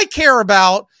 What I care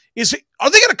about is,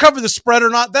 are they going to cover the spread or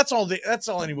not? That's all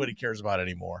anybody cares about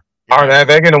anymore. Are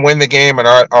they going to win the game, and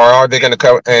are they going to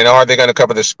cover? And are they going to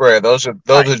cover the spread? Those are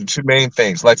the two main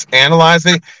things. Let's analyze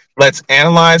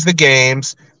the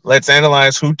games. Let's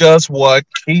analyze who does what,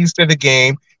 keys to the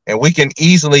game, and we can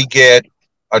easily get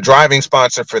a driving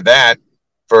sponsor for that,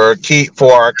 for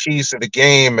our keys to the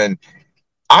game. And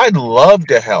I'd love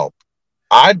to help.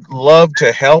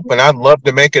 And I'd love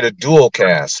to make it a dual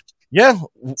cast. Yeah,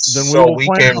 then so we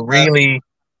can really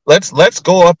let's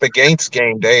go up against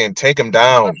game day and take them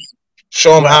down.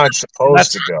 Show them how it's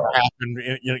supposed to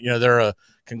go. They're a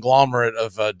conglomerate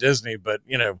of Disney, but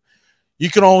you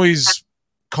can always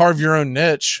carve your own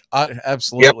niche.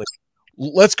 Absolutely.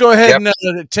 Yep. Let's go ahead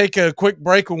and take a quick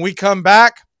break. When we come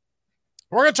back,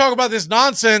 we're going to talk about this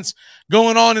nonsense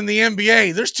going on in the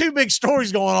NBA. There's two big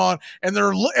stories going on, and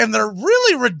they're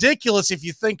really ridiculous if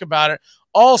you think about it.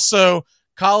 Also,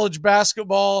 college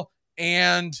basketball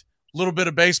and a little bit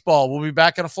of baseball. We'll be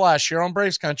back in a flash here on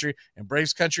Braves Country and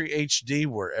Braves Country HD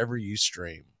wherever you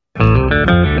stream.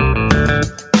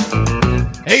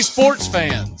 Hey, sports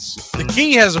fans. The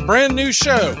Key has a brand new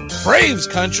show. Braves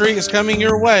Country is coming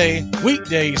your way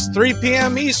weekdays 3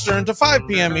 p.m. Eastern to 5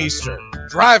 p.m. Eastern.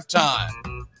 Drive time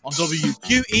on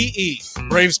WQEE.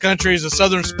 Braves Country is a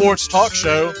Southern sports talk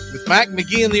show with Mac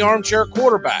McGee and the Armchair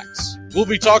Quarterbacks. We'll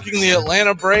be talking the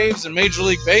Atlanta Braves and Major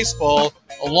League Baseball,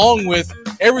 along with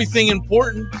everything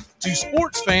important to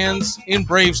sports fans in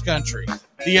Braves Country.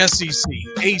 The SEC,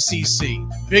 ACC,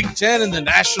 Big Ten, and the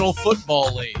National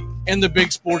Football League, and the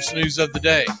big sports news of the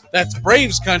day. That's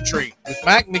Braves Country with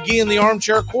Mac McGee and the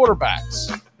Armchair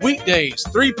Quarterbacks. Weekdays,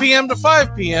 3 p.m. to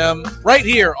 5 p.m. right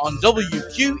here on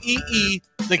WQEE,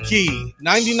 The Key,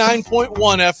 99.1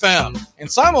 FM, and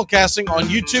simulcasting on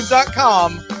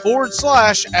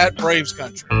youtube.com/@Braves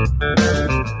Country.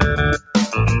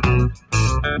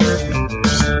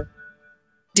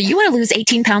 Do you want to lose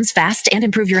 18 pounds fast and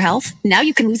improve your health? Now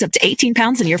you can lose up to 18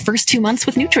 pounds in your first 2 months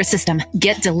with Nutrisystem.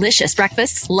 Get delicious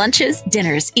breakfasts, lunches,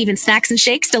 dinners, even snacks and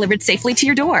shakes delivered safely to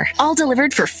your door. All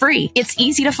delivered for free. It's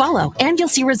easy to follow, and you'll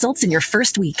see results in your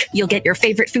first week. You'll get your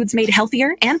favorite foods made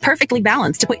healthier and perfectly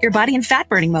balanced to put your body in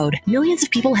fat-burning mode. Millions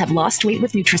of people have lost weight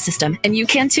with Nutrisystem, and you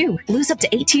can too. Lose up to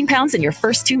 18 pounds in your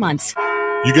first 2 months.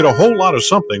 You get a whole lot of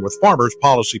something with Farmers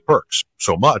Policy Perks.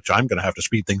 So much, I'm going to have to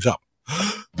speed things up.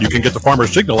 You can get the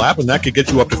Farmers Signal app, and that could get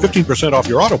you up to 15% off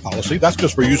your auto policy. That's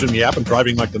just for using the app and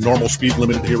driving like the normal speed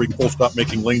limited hearing, full stop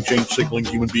making lane change signaling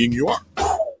human being you are.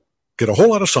 Get a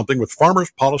whole lot of something with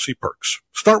Farmers Policy Perks.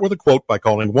 Start with a quote by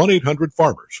calling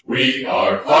 1-800-FARMERS. We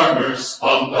are farmers.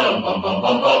 Bum, bum, bum, bum,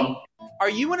 bum, bum. Are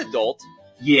you an adult?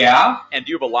 Yeah. And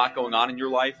do you have a lot going on in your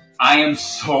life? I am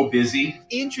so busy.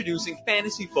 Introducing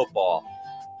fantasy football.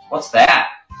 What's that?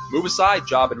 Move aside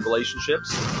job and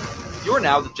relationships. You're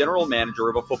now the general manager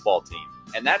of a football team,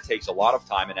 and that takes a lot of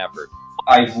time and effort.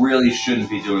 I really shouldn't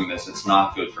be doing this. It's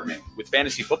not good for me. With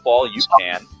fantasy football, you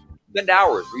can spend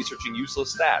hours researching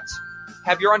useless stats,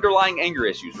 have your underlying anger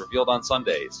issues revealed on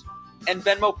Sundays, and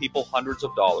Venmo people hundreds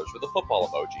of dollars with a football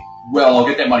emoji. Well, I'll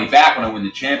get that money back when I win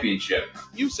the championship.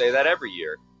 You say that every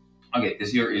year. Okay,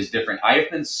 this year is different. I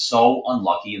have been so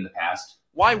unlucky in the past.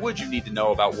 Why would you need to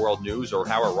know about world news or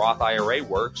how a Roth IRA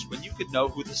works when you could know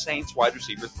who the Saints wide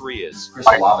receiver 3 is? Chris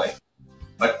Olave.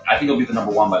 But I think he'll be the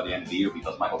number 1 by the end of the year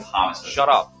because Michael Thomas. Shut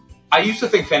up. I used to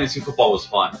think fantasy football was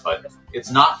fun, but it's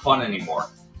not fun anymore.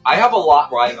 I have a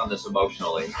lot riding on this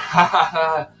emotionally.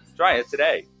 Try it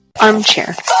today.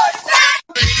 Armchair.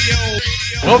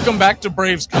 Welcome back to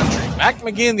Braves Country. Mac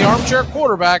McGee and the Armchair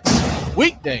Quarterbacks.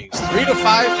 Weekdays, 3 to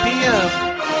 5 p.m.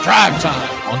 Drive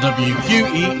time on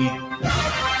WQEE.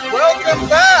 Welcome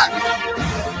back.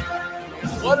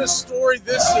 What a story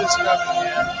this is coming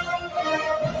in.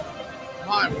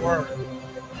 My word.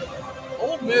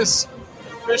 Ole Miss,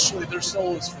 officially, their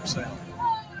soul is for sale.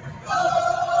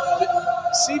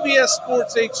 CBS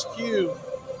Sports HQ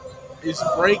is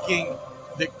breaking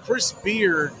that Chris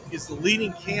Beard is the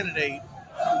leading candidate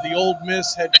for the Ole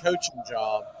Miss head coaching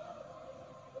job.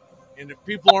 And if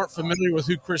people aren't familiar with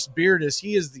who Chris Beard is,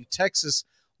 he is the Texas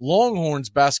Longhorns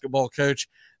basketball coach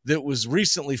that was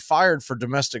recently fired for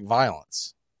domestic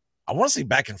violence. I want to say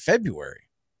back in February.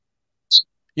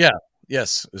 Yeah,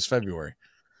 yes, it was February.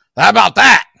 How about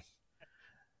that?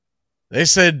 They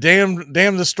said, damn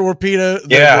the torpedo.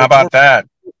 Yeah, how about that?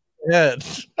 Yeah.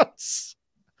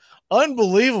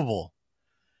 Unbelievable.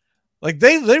 Like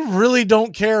they really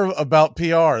don't care about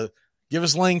PR. Give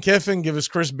us Lane Kiffin, give us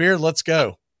Chris Beard, let's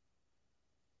go.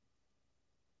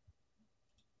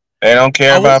 They don't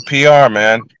care about PR,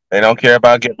 man. They don't care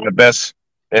about getting the best.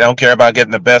 They don't care about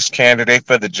getting the best candidate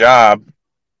for the job,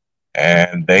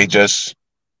 and they just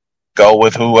go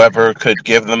with whoever could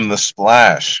give them the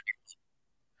splash.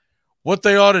 What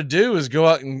they ought to do is go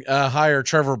out and hire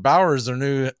Trevor Bauer as their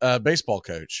new baseball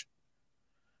coach.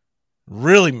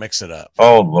 Really mix it up.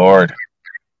 Oh, Lord.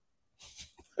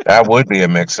 That would be a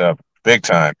mix-up, big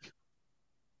time.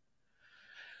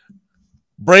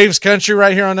 Braves Country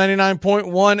right here on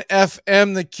 99.1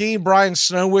 FM. The Key. Brian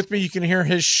Snow with me. You can hear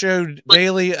his show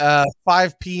daily,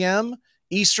 5 p.m.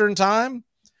 Eastern time.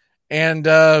 And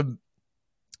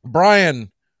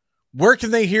Brian, where can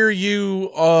they hear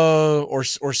you or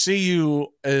see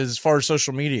you as far as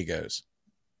social media goes?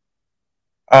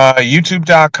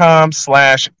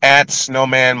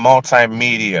 YouTube.com/@Snowman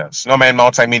Multimedia. Snowman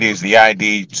Multimedia is the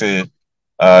ID to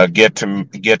get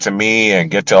to me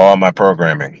and get to all my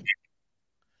programming.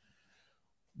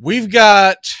 We've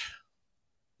got,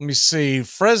 let me see,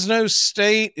 Fresno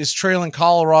State is trailing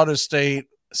Colorado State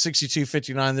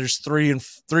 62-59. There's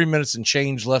 3 minutes and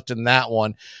change left in that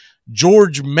one.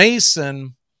 George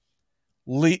Mason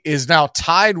is now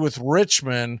tied with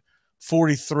Richmond,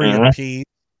 43 apiece.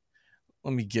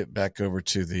 Let me get back over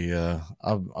to the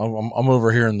I'm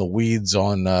over here in the weeds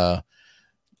on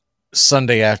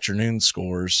Sunday afternoon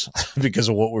scores because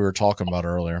of what we were talking about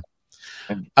earlier.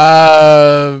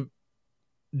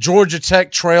 Georgia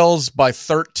Tech trails by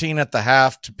 13 at the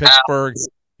half to Pittsburgh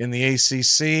in the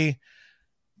ACC.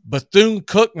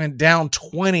 Bethune-Cookman down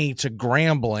 20 to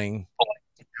Grambling.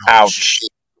 Ouch.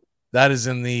 That is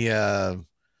in the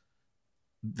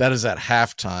that is at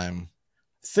halftime.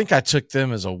 I think I took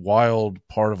them as a wild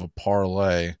part of a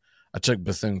parlay. I took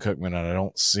Bethune-Cookman, and I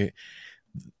don't see.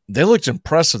 They looked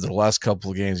impressive the last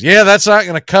couple of games. Yeah, that's not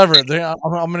going to cover it. I'm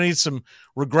going to need some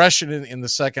regression in the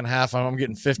second half. I'm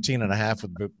getting 15.5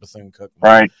 with Bethune-Cookman.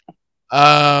 Right.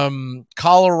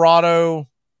 Colorado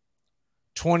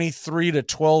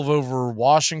 23-12 over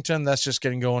Washington. That's just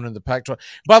getting going in the Pac-12.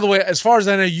 By the way, as far as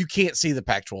I know, you can't see the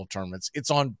Pac-12 tournaments.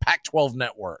 It's on Pac-12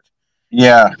 Network.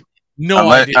 Yeah. No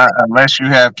idea. Unless you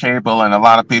have cable, and a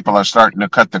lot of people are starting to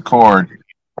cut the cord.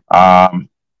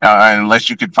 Unless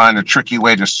you could find a tricky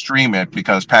way to stream it,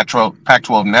 because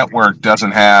Pac-12 Network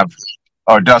doesn't have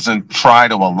or doesn't try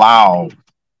to allow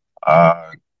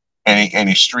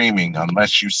any streaming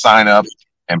unless you sign up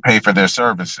and pay for their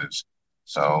services.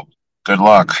 So good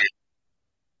luck.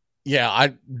 Yeah,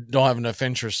 I don't have enough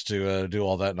interest to do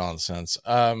all that nonsense.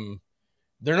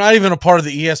 They're not even a part of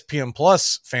the ESPN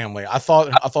Plus family. I thought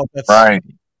that's right.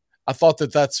 I thought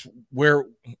that's where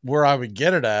I would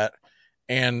get it at.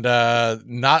 And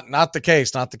not the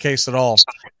case, not the case at all.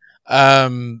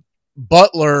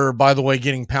 Butler, by the way,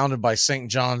 getting pounded by St.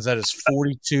 John's. That is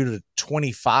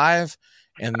 42-25,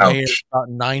 and they are about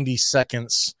 90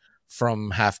 seconds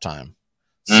from halftime.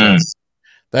 So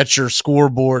that's your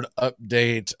scoreboard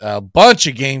update. A bunch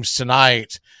of games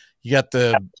tonight. You got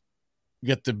the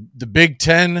Big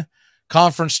Ten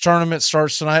conference tournament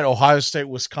starts tonight. Ohio State,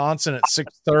 Wisconsin at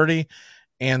 6:30.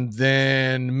 And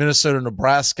then Minnesota,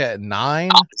 Nebraska at 9.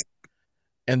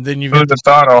 And then you've Who'd have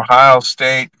thought Ohio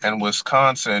State and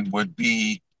Wisconsin would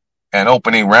be an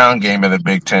opening round game of the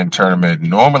Big Ten tournament?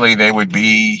 Normally they would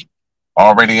be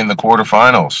already in the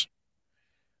quarterfinals.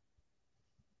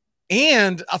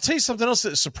 And I'll tell you something else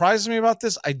that surprises me about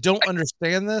this. I don't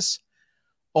understand this.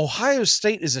 Ohio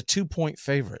State is a 2-point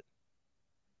favorite.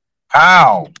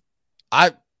 How?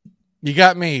 You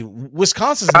got me.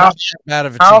 Wisconsin's not that bad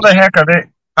of a team. How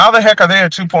the heck are they a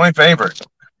 2-point favorite?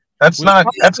 That's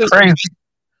crazy.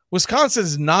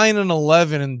 Wisconsin's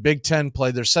 9-11 in Big Ten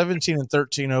play. They're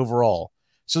 17-13 overall.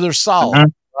 So they're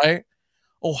solid, right?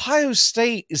 Ohio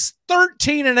State is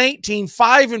 13-18,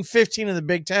 5-15 in the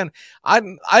Big Ten. I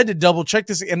had to double check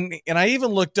this, and I even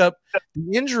looked up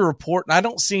the injury report, and I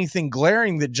don't see anything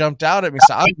glaring that jumped out at me.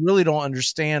 So I really don't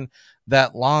understand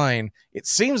that line. It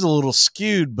seems a little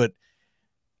skewed, but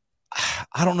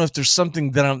I don't know if there's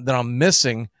something that I'm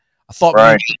missing. I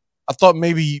thought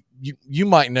maybe you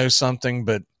might know something,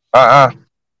 but I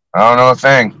don't know a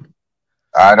thing.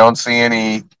 I don't see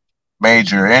any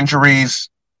major injuries.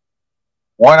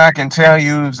 What I can tell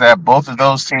you is that both of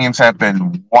those teams have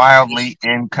been wildly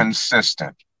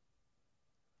inconsistent.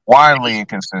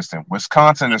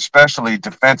 Wisconsin, especially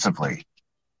defensively,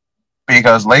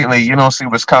 because lately you don't see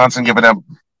Wisconsin giving up.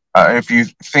 If you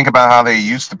think about how they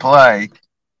used to play,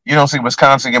 you don't see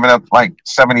Wisconsin giving up like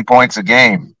 70 points a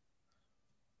game.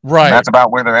 Right. And that's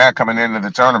about where they're at coming into the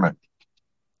tournament.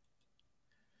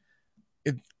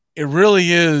 It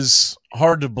really is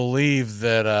hard to believe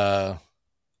that.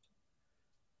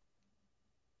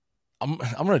 I'm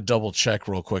going to double check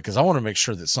real quick because I want to make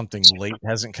sure that something late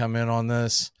hasn't come in on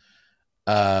this.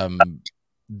 Let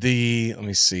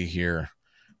me see here.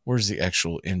 Where's the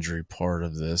actual injury part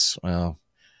of this? Well,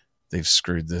 they've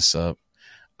screwed this up.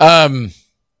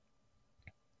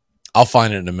 I'll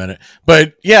find it in a minute.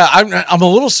 But yeah, I'm a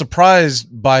little surprised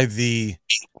by the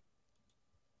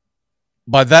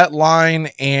by that line.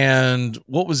 And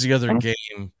what was the other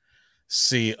game?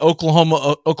 See,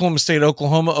 Oklahoma State.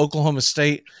 Oklahoma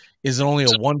State is only a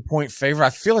 1-point favorite. I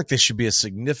feel like they should be a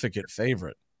significant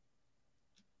favorite.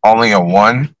 Only a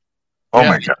 1? Oh,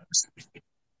 my God.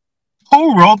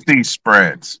 Who wrote these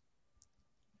spreads?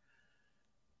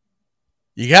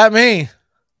 You got me.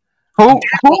 Who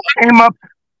came up?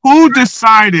 Who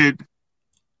decided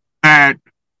that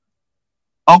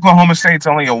Oklahoma State's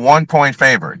only a 1-point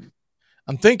favorite?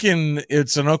 I'm thinking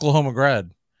it's an Oklahoma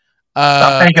grad.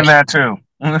 I'm thinking that too.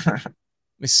 Let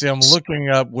me see. I'm looking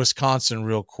up Wisconsin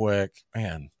real quick.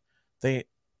 Man, I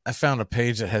found a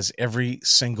page that has every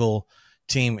single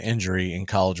team injury in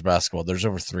college basketball. There's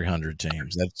over 300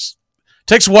 teams.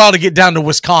 Takes a while to get down to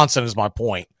Wisconsin. Is my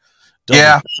point.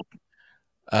 Yeah.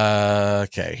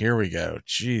 Okay, here we go.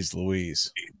 Jeez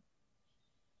Louise.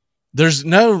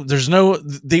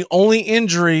 The only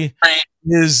injury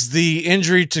is the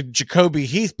injury to Jacoby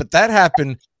Heath, but that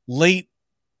happened late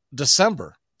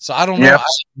December. So I don't know. Yep. I have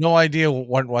no idea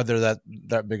why they're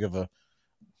that big of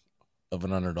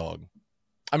an underdog.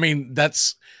 I mean,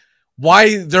 that's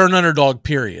why they're an underdog,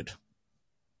 period.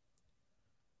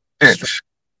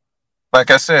 Like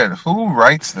I said, who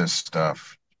writes this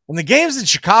stuff? When the game's in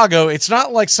Chicago, it's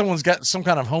not like someone's got some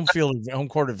kind of home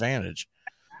court advantage.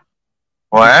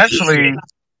 Well, actually,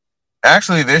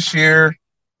 this year,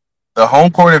 the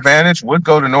home court advantage would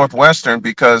go to Northwestern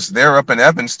because they're up in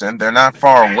Evanston. They're not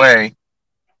far away.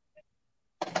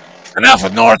 Enough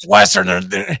with Northwestern.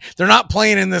 They're not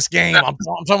playing in this game. I'm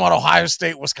talking about Ohio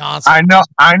State, Wisconsin. I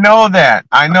know that.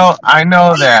 But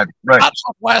not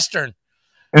Northwestern.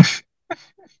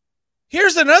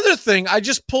 Here's another thing. I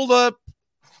just pulled up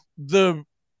the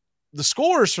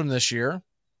scores from this year.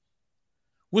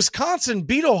 Wisconsin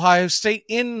beat Ohio State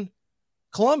in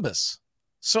Columbus.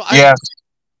 So yes.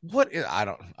 I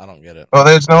don't get it. Well,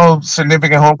 there's no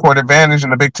significant home court advantage in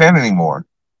the Big Ten anymore.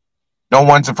 No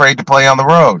one's afraid to play on the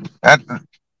road.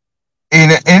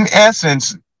 In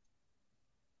essence,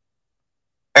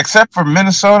 except for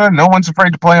Minnesota, no one's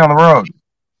afraid to play on the road.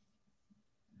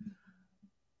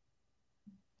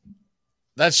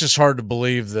 That's just hard to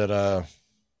believe that.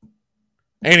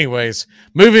 Anyways,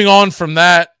 moving on from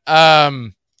that,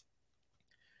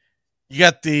 you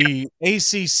got the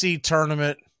ACC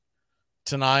tournament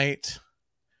tonight.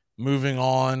 Moving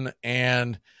on,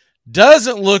 and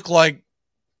doesn't look like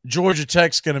Georgia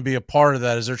Tech's going to be a part of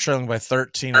that as they're trailing by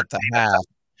 13 at the half.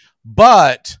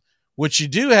 But what you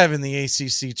do have in the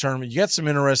ACC tournament, you got some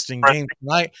interesting games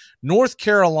tonight. North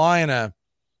Carolina,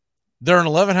 they're an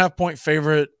 11.5 point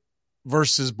favorite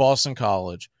versus Boston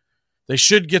College. They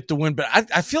should get the win, but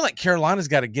I feel like Carolina's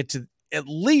got to at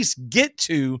least get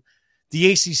to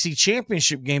the ACC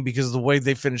championship game because of the way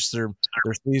they finished their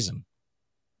season.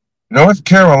 North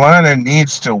Carolina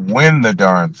needs to win the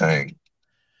darn thing.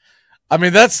 I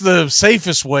mean, that's the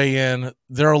safest way in.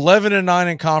 They're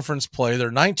 11-9 in conference play.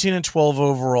 They're 19-12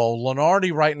 overall.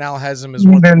 Lenardi right now has them as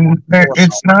one.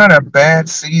 It's not a bad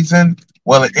season.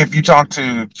 Well, if you talk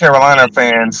to Carolina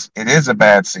fans, it is a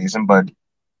bad season, but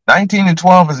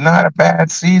 19-12 is not a bad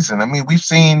season. I mean, we've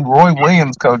seen Roy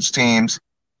Williams coach teams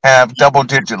have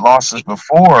double-digit losses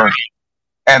before,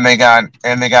 and they got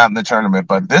in the tournament.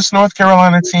 But this North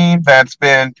Carolina team that's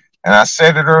been, and I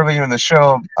said it earlier in the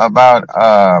show about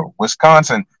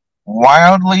Wisconsin,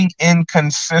 wildly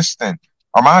inconsistent.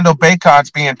 Armando Bacot's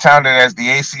being touted as the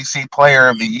ACC Player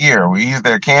of the Year. He's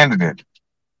their candidate.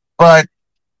 But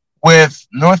with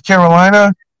North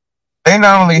Carolina, they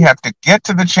not only have to get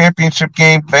to the championship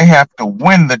game, they have to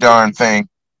win the darn thing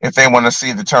if they want to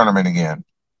see the tournament again.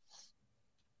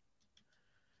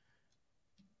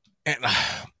 And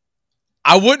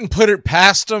I wouldn't put it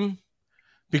past them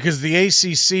because the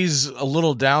ACC's a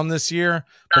little down this year,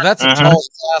 but that's a tall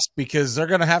task because they're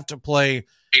going to have to play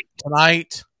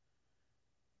tonight,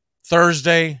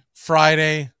 Thursday,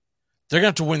 Friday. They're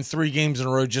going to have to win 3 games in a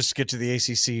row just to get to the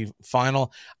ACC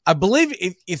final. I believe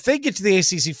if they get to the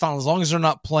ACC final, as long as they're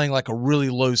not playing like a really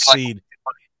low seed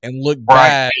and look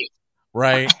bad,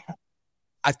 right?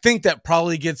 I think that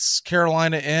probably gets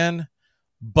Carolina in,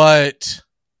 but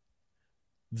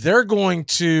they're going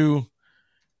to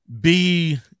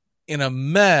be in a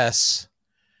mess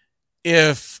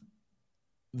if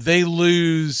they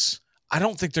lose. I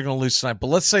don't think they're going to lose tonight, but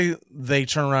let's say they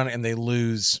turn around and they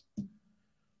lose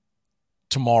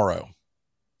tomorrow.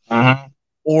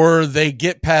 Or they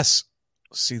get past,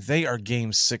 they are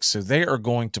game 6, so they are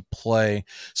going to play.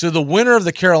 So the winner of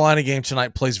the Carolina game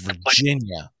tonight plays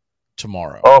Virginia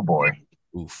tomorrow. Oh, boy.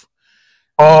 Oof.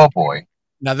 Oh, boy.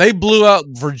 Now, they blew out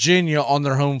Virginia on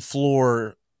their home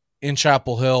floor in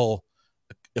Chapel Hill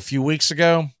a few weeks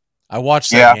ago. I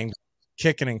watched that game.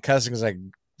 kicking and cussing like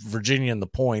Virginia in the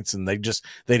points, and they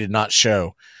did not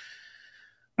show.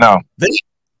 No.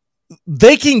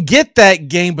 They can get that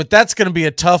game, but that's going to be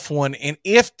a tough one. And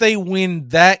if they win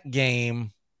that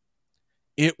game,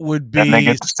 it would be then they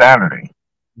get to Saturday.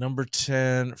 Number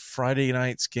 10. Friday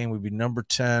night's game would be number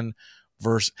 10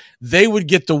 versus. They would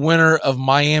get the winner of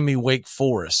Miami Wake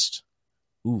Forest.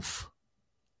 Oof.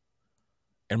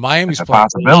 And Miami's it's a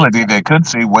possibility they could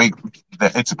see Wake.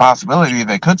 It's a possibility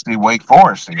they could see Wake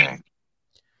Forest again.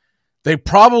 They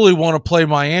probably want to play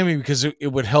Miami because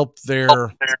it would help their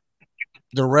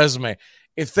resume.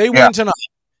 If they win tonight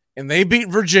and they beat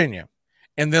Virginia,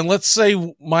 and then let's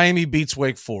say Miami beats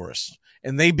Wake Forest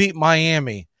and they beat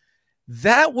Miami,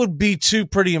 that would be two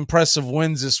pretty impressive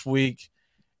wins this week.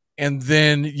 And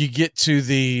then you get to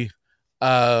the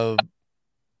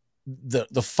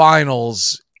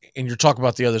finals, and you're talking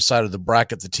about the other side of the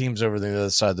bracket, the teams over the other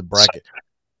side of the bracket.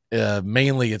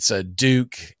 Mainly it's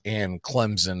Duke and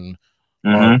Clemson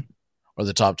are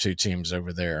the top two teams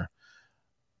over there.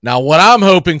 Now, what I'm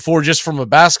hoping for, just from a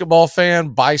basketball fan,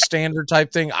 bystander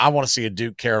type thing, I want to see a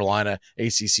Duke Carolina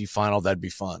ACC final. That'd be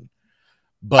fun.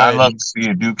 But I'd love to see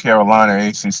a Duke Carolina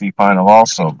ACC final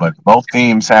also, but both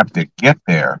teams have to get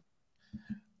there.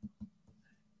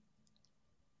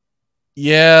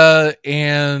 Yeah,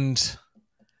 and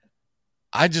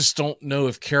I just don't know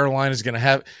if Carolina's going to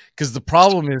have, because the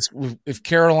problem is if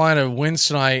Carolina wins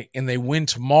tonight and they win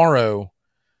tomorrow,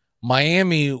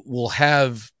 Miami will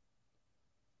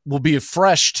be a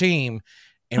fresh team.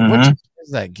 And what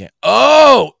is that game?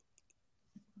 Oh,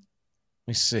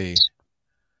 let me see.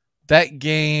 That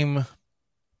game.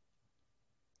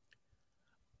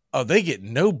 Oh, they get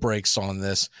no breaks on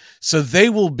this. So they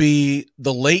will be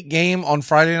the late game on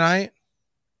Friday night.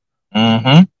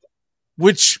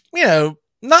 Which,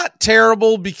 not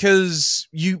terrible because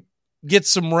you get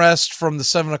some rest from the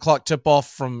 7:00 tip-off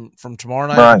from tomorrow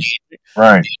night.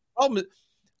 Right.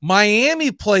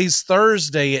 Miami plays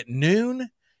Thursday at noon,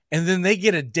 and then they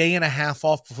get a day and a half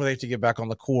off before they have to get back on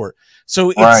the court.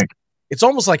 So it's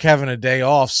almost like having a day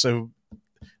off. So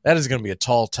that is going to be a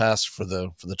tall task for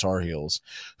the Tar Heels.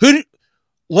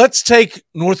 Let's take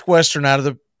Northwestern out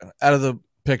of the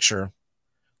picture.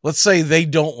 Let's say they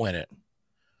don't win it.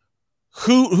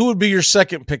 Who would be your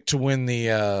second pick to win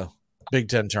the Big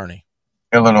Ten tourney?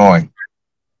 Illinois.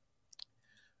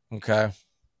 Okay.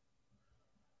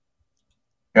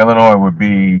 Illinois would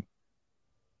be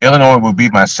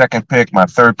my second pick. My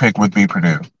third pick would be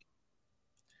Purdue.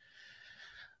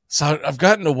 So I've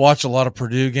gotten to watch a lot of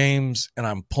Purdue games, and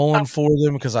I'm pulling for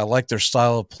them because I like their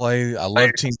style of play. I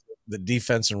love teams, the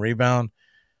defense and rebound.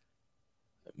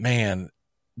 Man,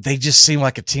 they just seem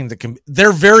like a team that can –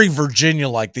 they're very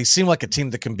Virginia-like. They seem like a team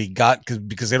that can be got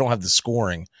because they don't have the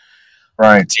scoring.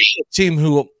 Right. A team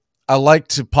who I like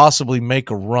to possibly make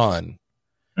a run.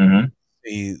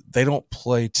 They don't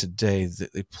play today.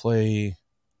 They play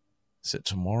 – is it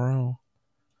tomorrow?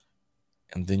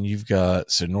 And then you've got,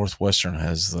 so Northwestern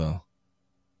has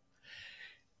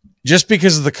just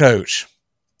because of the coach,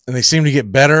 and they seem to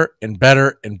get better and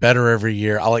better and better every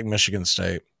year. I like Michigan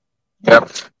State.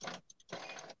 Yep.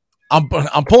 I'm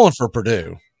pulling for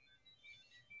Purdue.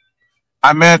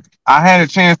 I had a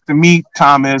chance to meet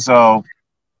Tom Izzo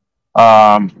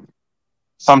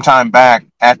sometime back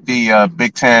at the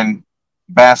Big Ten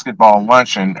basketball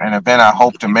luncheon, an event I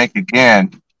hope to make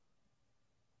again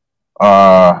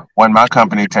when my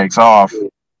company takes off.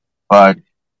 But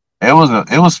it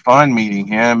was fun meeting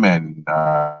him and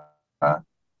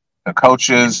the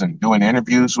coaches and doing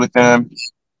interviews with them.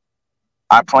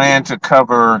 I plan to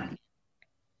cover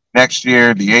next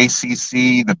year the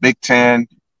ACC, the Big Ten,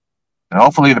 and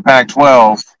hopefully the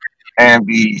Pac-12 and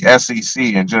the SEC,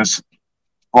 and just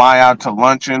fly out to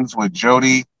luncheons with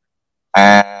Jody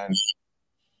and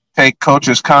take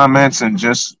coaches' comments and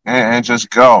just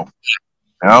go.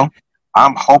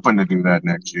 I'm hoping to do that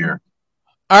next year.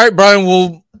 All right,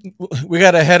 Brian, we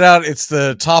got to head out. It's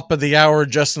the top of the hour.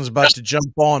 Justin's about to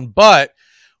jump on, but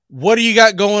what do you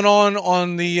got going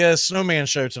on the Snowman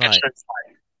Show tonight?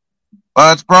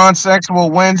 Well, it's Bronze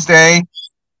Sexual Wednesday.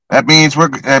 That means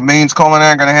Cole and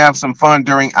I are going to have some fun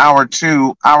during hour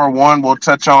 2. Hour 1, we'll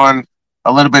touch on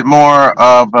a little bit more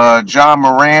of John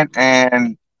Morant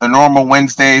and the normal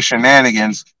Wednesday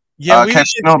shenanigans. Yeah, we catch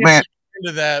Snowman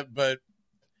into that, but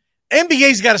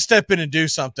NBA's got to step in and do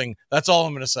something. That's all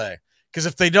I'm going to say. Because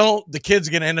if they don't, the kid's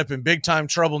going to end up in big time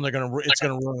trouble, and it's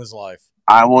going to ruin his life.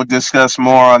 I will discuss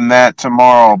more on that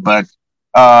tomorrow, but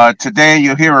today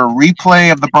you'll hear a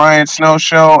replay of the Brian Snow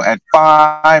Show at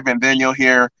 5, and then you'll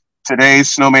hear today's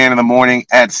Snowman in the Morning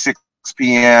at 6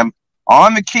 p.m.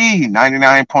 on the Key,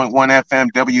 99.1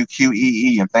 FM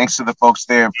WQEE. And thanks to the folks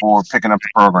there for picking up the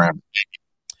program.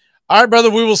 All right, brother.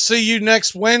 We will see you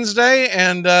next Wednesday,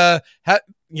 and try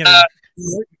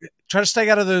to stay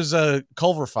out of those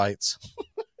Culver fights.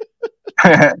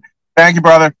 Thank you,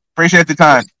 brother. Appreciate the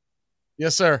time.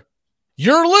 Yes, sir.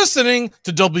 You're listening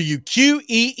to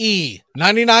WQEE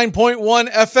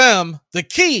 99.1 FM, The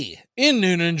Key in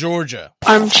Noonan, Georgia.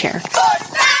 Armchair.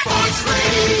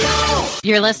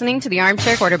 You're listening to the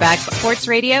Armchair Quarterback Sports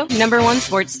Radio, #1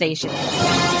 sports station.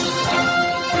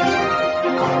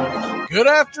 Good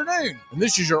afternoon, and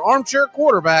this is your Armchair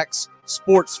Quarterbacks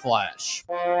Sports Flash.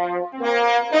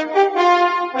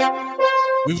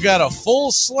 We've got a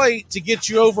full slate to get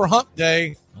you over Hump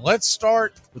Day. Let's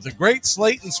start with a great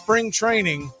slate in spring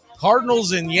training.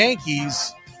 Cardinals and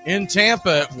Yankees in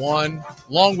Tampa at 1,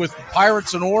 along with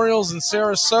Pirates and Orioles in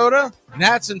Sarasota,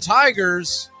 Nats and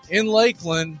Tigers in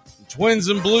Lakeland, Twins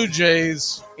and Blue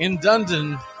Jays in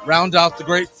Dundon round out the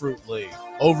Grapefruit League.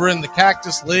 Over in the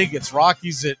Cactus League, it's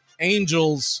Rockies at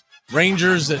Angels,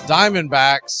 Rangers at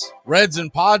Diamondbacks, Reds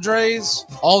and Padres,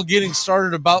 all getting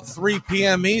started about 3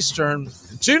 p.m. Eastern,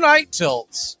 and 2 night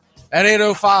tilts at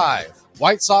 8:05.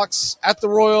 White Sox at the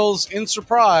Royals in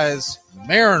Surprise,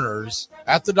 Mariners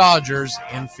at the Dodgers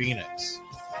in Phoenix.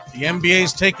 The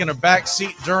NBA's taken a back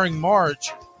seat during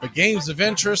March, but games of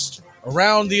interest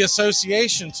around the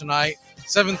association tonight,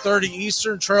 7:30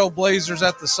 Eastern, Trailblazers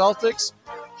at the Celtics,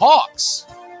 Hawks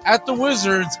at the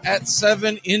Wizards at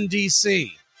 7 in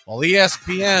D.C., while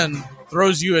ESPN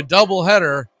throws you a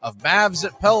doubleheader of Mavs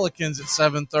at Pelicans at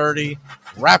 7:30,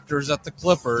 Raptors at the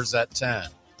Clippers at 10.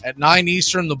 At 9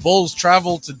 Eastern, the Bulls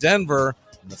travel to Denver,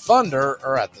 and the Thunder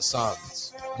are at the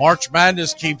Suns. March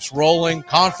Madness keeps rolling.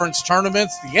 Conference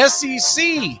tournaments, the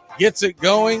SEC gets it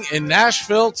going in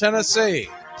Nashville, Tennessee.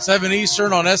 7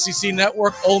 Eastern on SEC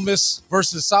Network, Ole Miss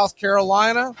versus South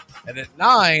Carolina. And at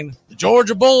 9, the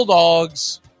Georgia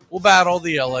Bulldogs will battle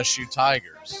the LSU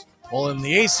Tigers. Well, in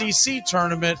the ACC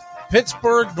tournament,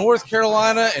 Pittsburgh, North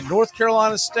Carolina, and North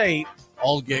Carolina State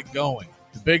all get going.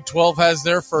 The Big 12 has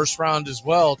their first round as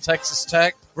well. Texas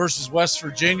Tech versus West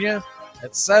Virginia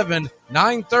at 7.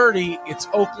 9:30, it's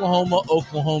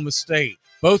Oklahoma State.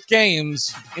 Both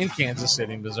games in Kansas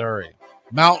City, Missouri.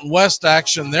 Mountain West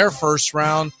action, their first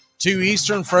round. 2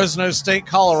 Eastern, Fresno State,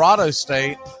 Colorado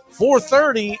State.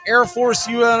 4:30, Air Force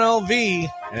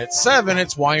UNLV. And at 7,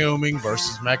 it's Wyoming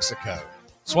versus Mexico.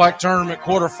 SWAC tournament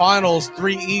quarterfinals,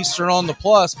 3 Eastern on the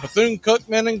plus,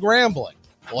 Bethune-Cookman and Grambling.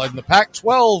 Well, in the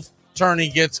Pac-12 tourney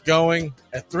gets going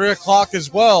at 3 o'clock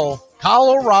as well,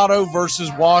 Colorado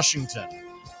versus Washington.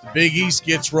 The Big East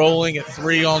gets rolling at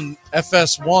 3 on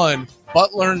FS1,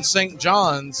 Butler and St.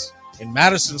 John's in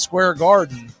Madison Square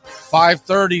Garden.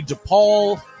 5:30,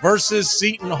 DePaul versus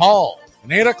Seton Hall.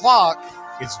 And 8 o'clock,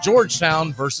 it's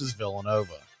Georgetown versus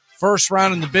Villanova. First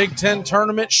round in the Big Ten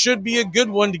tournament should be a good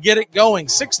one to get it going.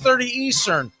 6:30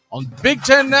 Eastern on Big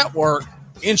Ten Network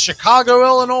in Chicago,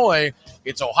 Illinois.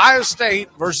 It's Ohio State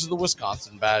versus the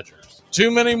Wisconsin Badgers.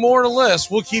 Too many more to list.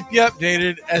 We'll keep you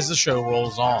updated as the show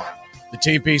rolls on. The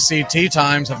TPC tee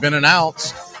times have been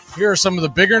announced. Here are some of the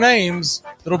bigger names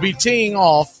that'll be teeing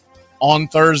off on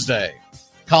Thursday.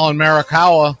 Colin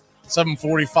Morikawa,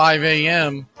 7:45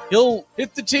 a.m. He'll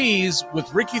hit the tees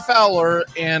with Ricky Fowler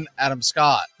and Adam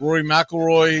Scott. Rory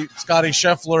McIlroy, Scotty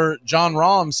Scheffler, John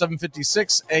Rahm,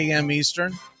 7:56 a.m.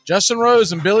 Eastern. Justin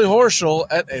Rose and Billy Horschel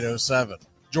at 8:07.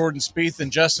 Jordan Spieth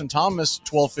and Justin Thomas,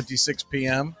 12:56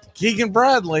 p.m. Keegan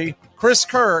Bradley, Chris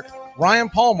Kirk, Ryan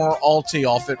Palmer all tee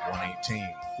off at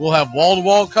 1:18. We'll have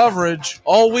wall-to-wall coverage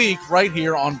all week right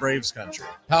here on Braves Country.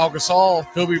 Pau Gasol,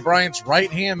 Kobe Bryant's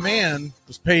right-hand man,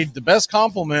 was paid the best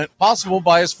compliment possible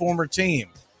by his former team.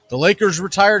 The Lakers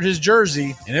retired his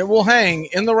jersey, and it will hang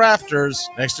in the rafters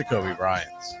next to Kobe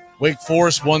Bryant's. Wake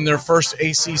Forest won their first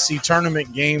ACC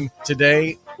tournament game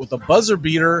today with a buzzer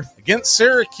beater against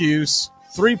Syracuse,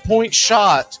 3-point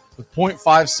shot with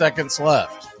 0.5 seconds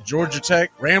left. Georgia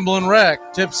Tech Ramblin'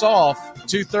 Wreck tips off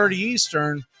 2:30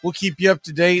 Eastern. We'll keep you up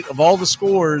to date of all the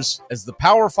scores as the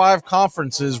Power 5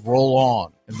 conferences roll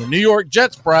on. And the New York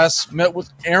Jets brass met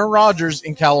with Aaron Rodgers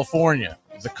in California.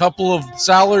 With a couple of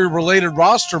salary-related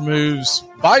roster moves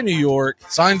by New York,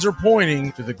 signs are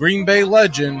pointing to the Green Bay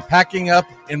legend packing up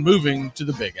and moving to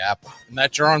the Big Apple. And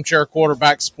that's your Armchair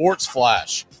Quarterback Sports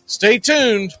Flash. Stay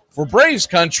tuned for Braves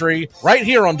Country right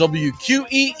here on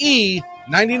WQEE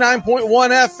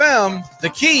 99.1 FM, The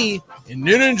Key in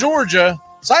Noonan, Georgia,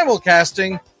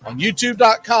 simulcasting on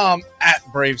youtube.com at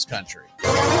Braves Country.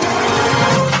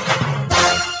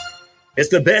 It's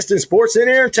the best in sports and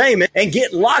entertainment, and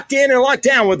get locked in and locked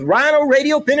down with Rhino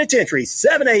Radio Penitentiary,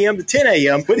 7 a.m. to 10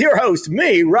 a.m. with your host,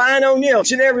 me, Ryan O'Neal,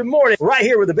 each and every morning, right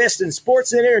here with the best in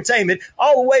sports and entertainment,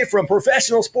 all the way from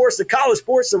professional sports to college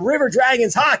sports to River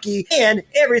Dragons hockey and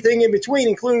everything in between,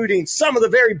 including some of the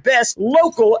very best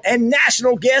local and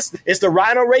national guests. It's the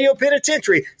Rhino Radio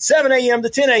Penitentiary, 7 a.m. to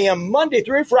 10 a.m. Monday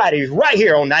through Fridays, right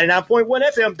here on 99.1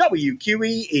 FM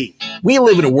WQEE. We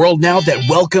live in a world now that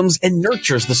welcomes and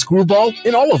nurtures the screwball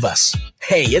in all of us.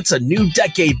 Hey, it's a new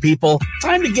decade, people.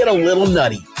 Time to get a little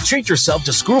nutty. Treat yourself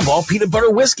to Screwball Peanut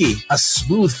Butter Whiskey, a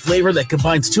smooth flavor that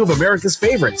combines two of America's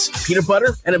favorites, peanut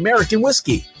butter and American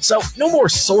whiskey. So no more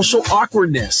social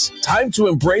awkwardness. Time to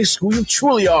embrace who you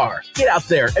truly are. Get out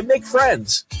there and make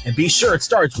friends. And be sure it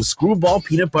starts with Screwball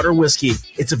Peanut Butter Whiskey.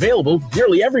 It's available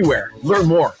nearly everywhere. Learn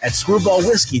more at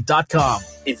screwballwhiskey.com.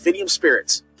 Infinium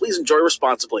Spirits. Please enjoy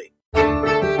responsibly.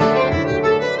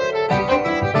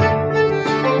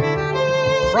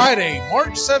 Friday,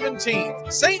 March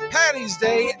 17th, St. Patty's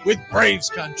Day with Braves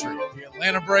Country. The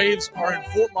Atlanta Braves are in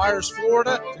Fort Myers,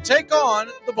 Florida to take on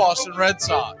the Boston Red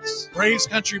Sox. Braves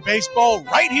Country Baseball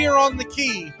right here on the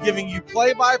Key, giving you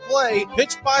play-by-play,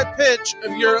 pitch-by-pitch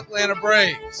of your Atlanta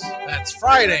Braves. That's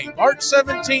Friday, March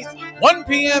 17th, 1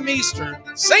 p.m. Eastern,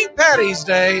 St. Patty's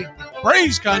Day,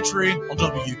 Braves Country on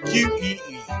WQEE.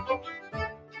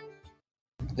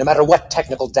 No matter what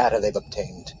technical data they've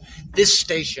obtained, this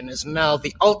station is now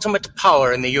the ultimate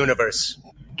power in the universe.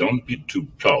 Don't be too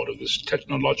proud of this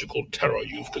technological terror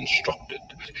you've constructed.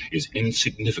 It is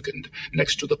insignificant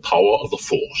next to the power of the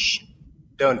Force.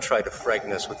 Don't try to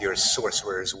frighten us with your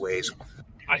sorcerer's ways.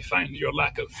 I find your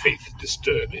lack of faith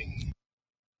disturbing.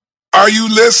 Are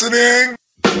you listening?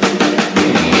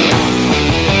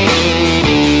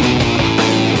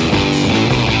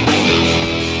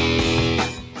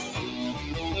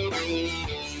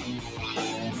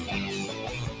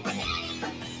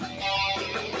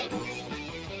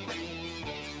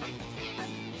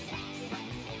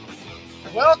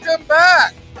 Welcome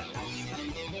back.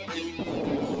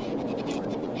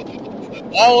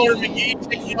 Waller McGee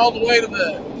taking you all the way to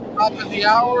the top of the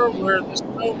hour where the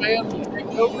snowman will take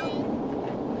over.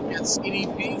 And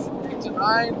CDP from 8 to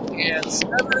 9 and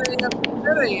 7 a.m. to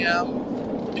 10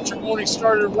 a.m. Get your morning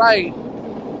started right.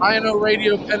 Rhino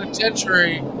Radio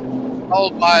Penitentiary,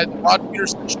 followed by the Rod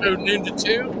Peterson Show noon to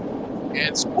 2.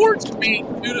 And Sports Beat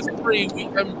 2 to 3. We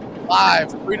come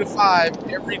live 3 to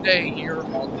 5 every day here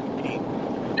on the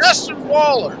Justin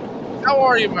Waller, how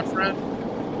are you, my friend?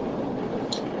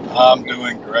 I'm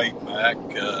doing great, Mac.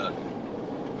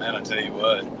 Man, I tell you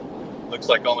what, looks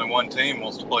like only one team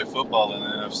wants to play football in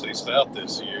the NFC South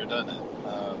this year, doesn't it?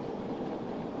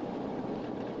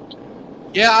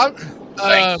 Yeah,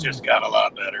 Saints just got a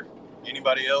lot better.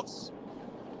 Anybody else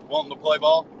wanting to play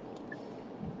ball?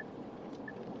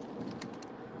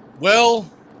 Well,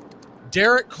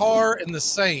 Derek Carr and the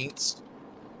Saints,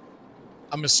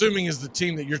 I'm assuming, is the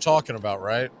team that you're talking about,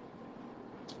 right?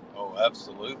 Oh,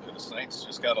 absolutely. The Saints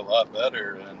just got a lot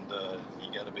better, and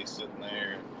you got to be sitting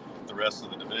there, the rest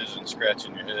of the division,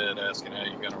 scratching your head, asking how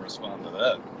you're going to respond to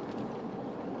that.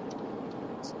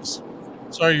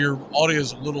 Sorry, your audio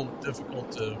is a little difficult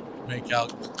to make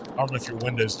out. I don't know if your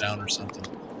window's down or something.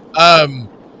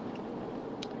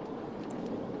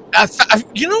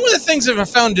 You know, one of the things that I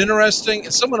found interesting,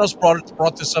 and someone else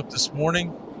brought this up this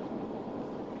morning,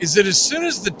 is that as soon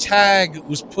as the tag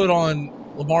was put on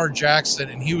Lamar Jackson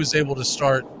and he was able to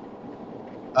start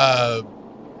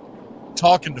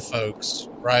talking to folks,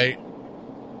 right?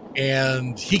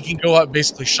 And he can go out and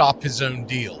basically shop his own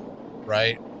deal,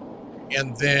 right?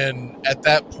 And then at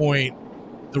that point,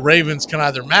 the Ravens can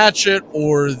either match it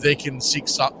or they can seek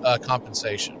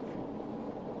compensation.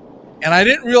 And I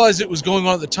didn't realize it was going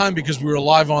on at the time because we were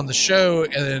live on the show,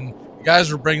 and then the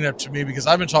guys were bringing it up to me because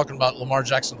I've been talking about Lamar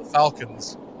Jackson and the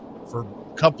Falcons for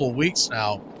a couple of weeks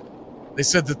now. They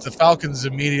said that the Falcons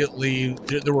immediately,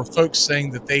 there were folks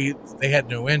saying that they had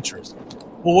no interest.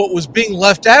 Well, what was being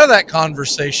left out of that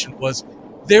conversation was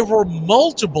there were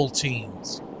multiple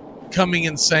teams coming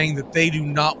and saying that they do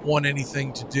not want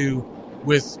anything to do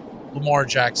with Lamar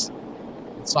Jackson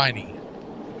and signing him.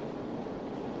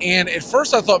 And at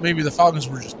first I thought maybe the Falcons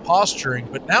were just posturing,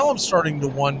 but now I'm starting to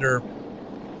wonder,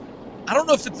 I don't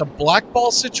know if it's a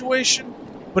blackball situation,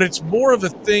 but it's more of a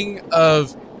thing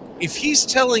of if he's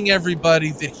telling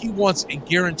everybody that he wants a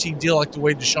guaranteed deal like the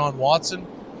way Deshaun Watson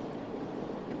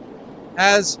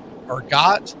has or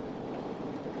got,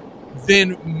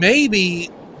 then maybe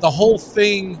the whole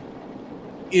thing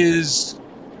is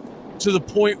to the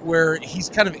point where he's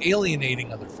kind of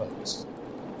alienating other folks.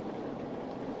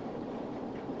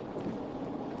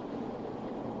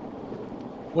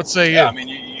 What say Yeah, you? I mean,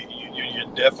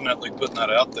 you're definitely putting that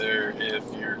out there. If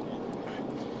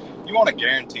you want a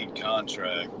guaranteed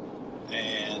contract,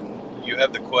 and you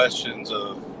have the questions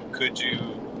of could you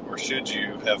or should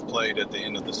you have played at the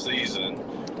end of the season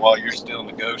while you're still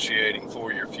negotiating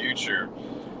for your future,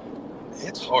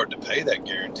 it's hard to pay that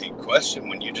guaranteed question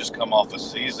when you just come off a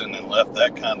season and left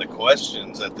that kind of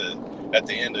questions at the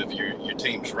end of your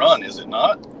team's run, is it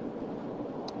not?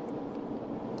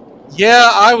 Yeah,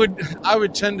 I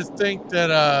would tend to think that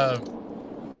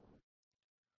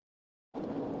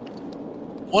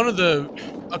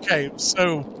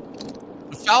so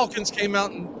the Falcons came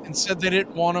out and said they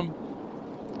didn't want him.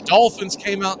 Dolphins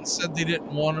came out and said they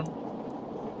didn't want him.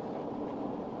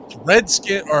 The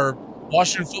Redskins or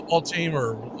Washington football team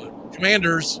or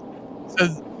Commanders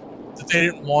said that they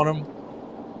didn't want him.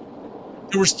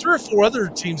 There was 3 or 4 other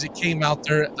teams that came out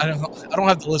there. I don't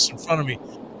have the list in front of me.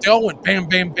 They all went bam,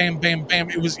 bam, bam, bam, bam.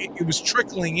 It was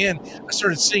trickling in. I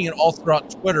started seeing it all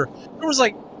throughout Twitter. There was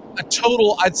like a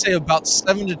total, I'd say about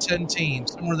 7 to 10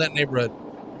 teams, somewhere in that neighborhood,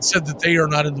 said that they are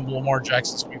not in the Lamar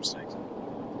Jackson sweepstakes.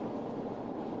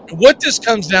 And what this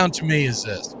comes down to me is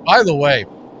this. By the way,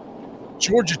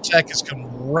 Georgia Tech has come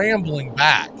rambling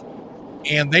back,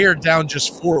 and they are down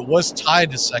just 4. It was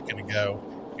tied a second ago,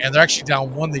 and they're actually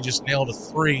down 1. They just nailed a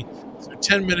 3. So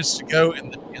 10 minutes to go,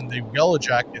 and the Yellow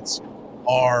Jackets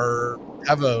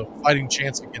have a fighting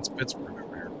chance against Pittsburgh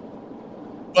over here.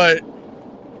 But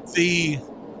the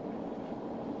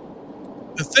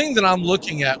thing that I'm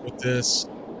looking at with this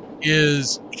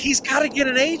is he's got to get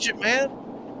an agent, man.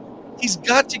 He's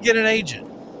got to get an agent.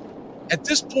 At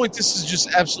this point, this is just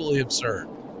absolutely absurd.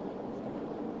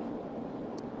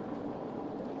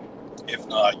 If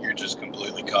not, you're just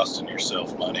completely costing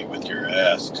yourself money with your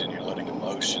asks, and you're letting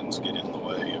emotions get in the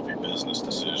way of your business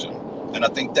decision. And I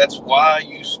think that's why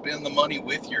you spend the money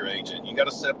with your agent. You got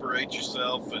to separate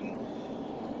yourself, and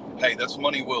hey, that's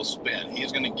money well spent.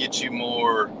 He's going to get you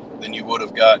more than you would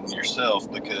have gotten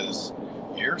yourself, because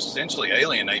you're essentially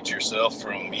alienate yourself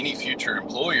from any future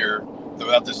employer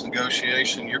throughout this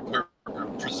negotiation you're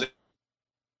presenting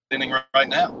right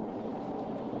now.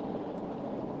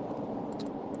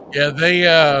 Yeah,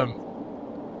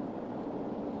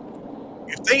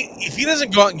 if he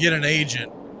doesn't go out and get an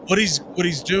agent, what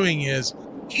he's doing is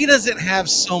he doesn't have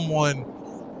someone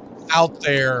out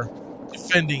there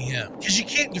defending him, because you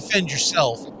can't defend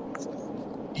yourself.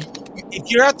 If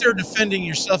you're out there defending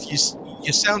yourself, you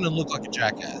sound and look like a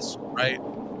jackass, right?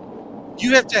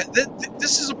 You have to.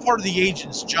 This is a part of the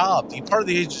agent's job. The part of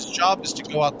the agent's job is to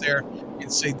go out there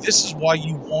and say, "This is why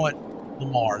you want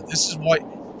Lamar. This is why."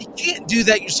 You can't do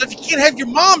that yourself. You can't have your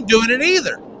mom doing it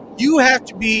either. You have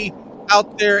to be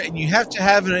out there, and you have to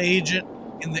have an agent,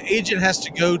 and the agent has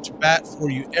to go to bat for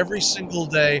you every single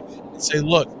day and say,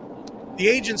 "Look." The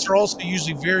agents are also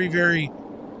usually very, very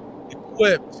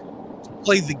equipped to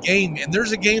play the game, and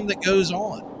there's a game that goes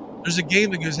on. There's a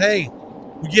game that goes, "Hey,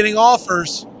 we're getting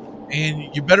offers,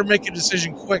 and you better make a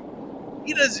decision quick."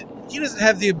 He doesn't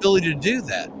have the ability to do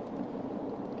that.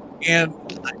 And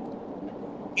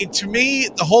to me,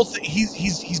 the whole thing,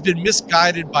 he's been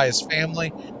misguided by his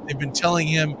family. They've been telling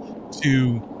him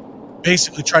to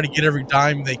basically try to get every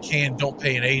dime they can. Don't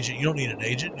pay an agent. You don't need an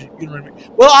agent. You know what I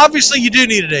mean? Well, obviously you do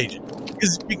need an agent,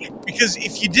 because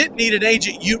if you didn't need an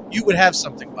agent, you would have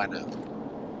something by now.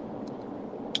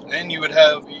 And you would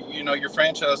have, your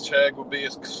franchise tag would be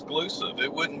exclusive.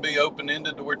 It wouldn't be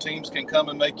open-ended to where teams can come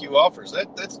and make you offers.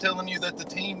 That's telling you that the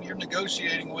team you're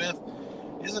negotiating with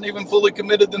isn't even fully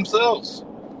committed themselves.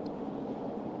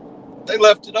 They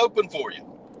left it open for you.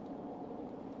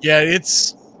 Yeah,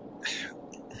 it's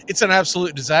an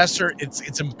absolute disaster.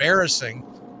 It's embarrassing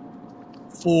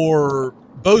for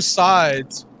both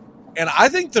sides, and I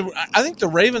think the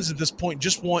Ravens at this point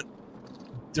just want.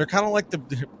 They're kind of like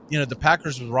the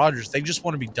Packers with Rodgers. They just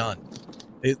want to be done.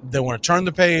 They want to turn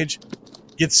the page,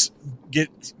 get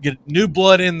new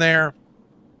blood in there.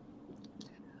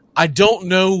 I don't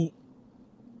know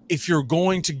if you're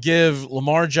going to give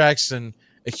Lamar Jackson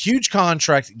a huge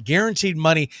contract, guaranteed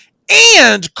money,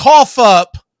 and cough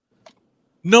up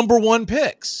number 1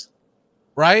 picks,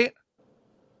 right?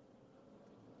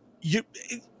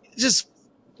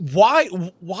 Why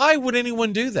would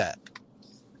anyone do that?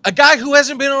 A guy who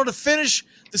hasn't been able to finish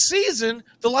the season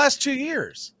the last 2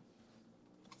 years.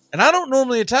 And I don't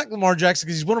normally attack Lamar Jackson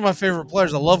because he's one of my favorite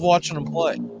players. I love watching him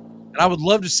play. And I would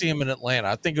love to see him in Atlanta.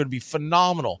 I think it would be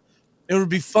phenomenal. It would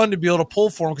be fun to be able to pull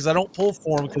for him, because I don't pull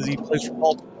for him because he plays for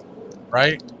Baltimore,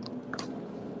 right?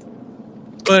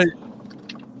 But,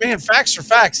 man, facts are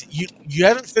facts. You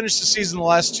haven't finished the season the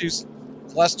last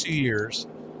two years.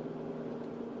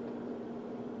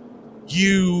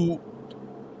 You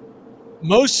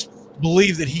most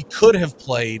believe that he could have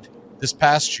played this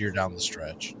past year down the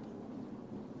stretch.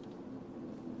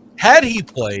 Had he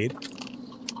played,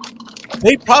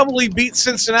 they'd probably beat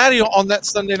Cincinnati on that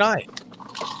Sunday night.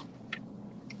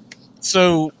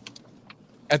 So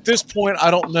at this point,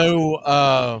 I don't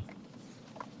know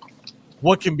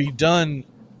what can be done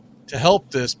to help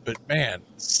this, but man,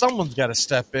 someone's got to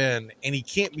step in, and he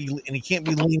can't be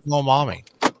leaning on mommy.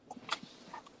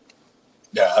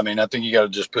 Yeah, I mean, I think you got to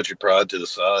just put your pride to the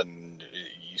side, and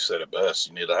you said it best.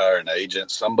 You need to hire an agent.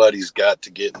 Somebody's got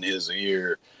to get in his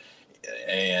ear,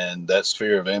 and that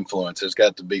sphere of influence has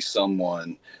got to be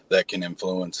someone that can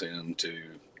influence him to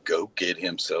go get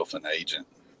himself an agent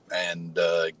and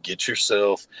get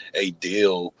yourself a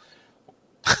deal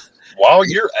while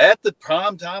you're at the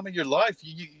prime time of your life.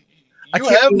 You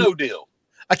have no deal.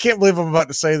 I can't believe I'm about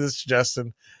to say this,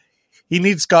 Justin. He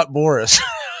needs Scott Boras.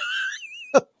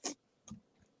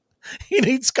 He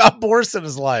needs Scott Boras in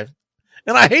his life.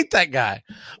 And I hate that guy.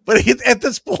 But at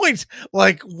this point,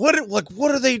 what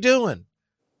are they doing?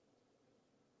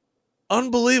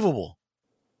 Unbelievable.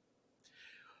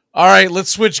 All right, let's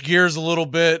switch gears a little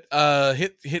bit.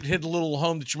 Hit a little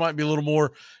home that you might be a little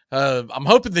more. I'm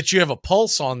hoping that you have a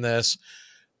pulse on this.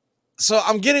 So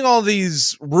I'm getting all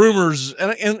these rumors,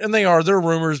 and they're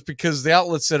rumors because the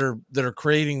outlets that are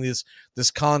creating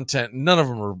this content, none of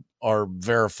them are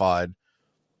verified.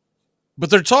 But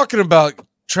they're talking about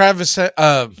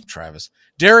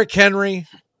Derrick Henry,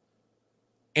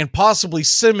 and possibly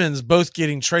Simmons both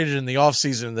getting traded in the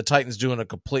offseason and the Titans doing a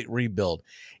complete rebuild.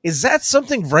 Is that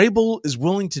something Vrabel is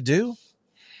willing to do?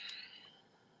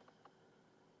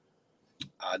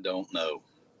 I don't know.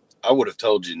 I would have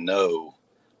told you no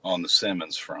on the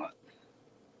Simmons front.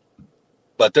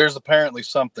 But there's apparently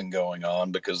something going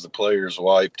on because the players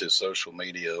wiped his social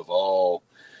media of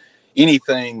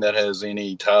anything that has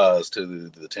any ties to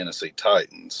the Tennessee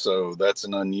Titans. So that's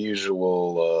an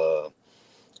unusual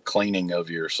cleaning of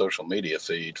your social media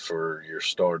feed for your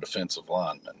star defensive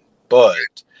lineman.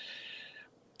 But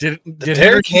did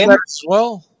Derrick Henry as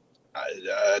well?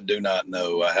 I do not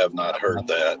know. I have not heard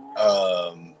that.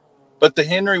 But the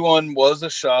Henry one was a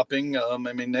shopping. I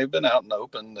mean, they've been out and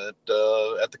open at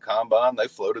the combine. They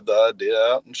floated the idea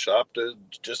out and shopped it,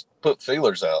 just put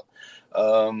feelers out.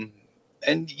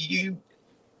 And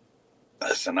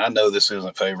listen, I know this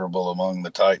isn't favorable among the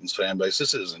Titans fan base.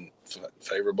 This isn't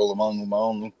favorable among my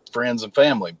own friends and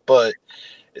family, but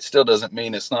it still doesn't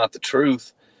mean it's not the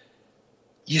truth.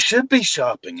 You should be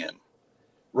shopping him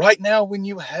right now when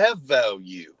you have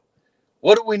value.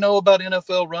 What do we know about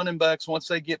NFL running backs once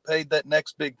they get paid that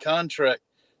next big contract?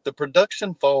 The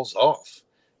production falls off.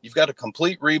 You've got a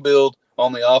complete rebuild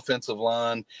on the offensive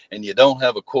line, and you don't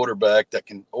have a quarterback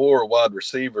or a wide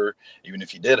receiver, even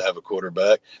if you did have a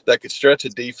quarterback, that could stretch a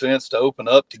defense to open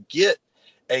up to get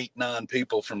 8-9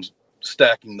 people from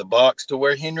stacking the box to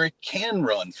where Henry can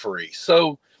run free.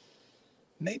 So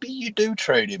maybe you do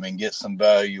trade him and get some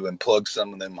value and plug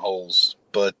some of them holes.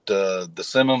 But the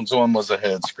Simmons one was a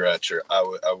head scratcher.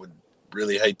 I would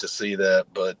really hate to see that,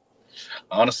 but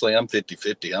honestly, I'm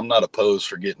 50-50. I'm not opposed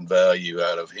for getting value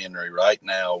out of Henry right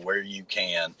now where you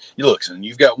can.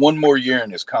 You've got one more year in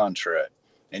his contract,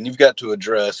 and you've got to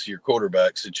address your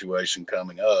quarterback situation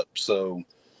coming up. So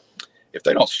if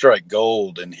they don't strike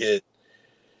gold and hit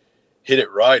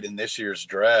it right in this year's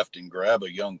draft and grab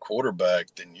a young quarterback,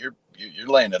 then you're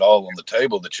laying it all on the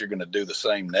table that you're going to do the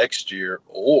same next year,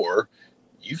 or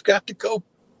you've got to go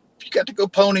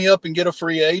pony up and get a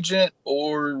free agent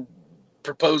or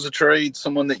propose a trade,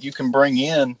 someone that you can bring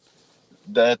in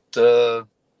that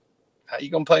how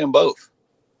you going to pay them both?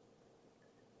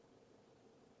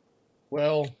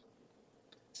 Well,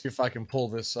 see if I can pull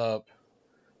this up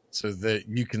so that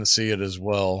you can see it as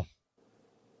well.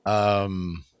 Are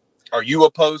you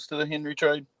opposed to the Henry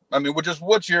trade? I mean,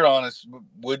 what's your honest?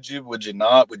 Would you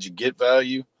not? Would you get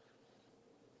value?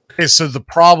 Okay, so the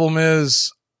problem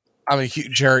is I'm a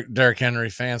huge Derrick Henry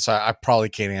fan, so I probably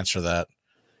can't answer that,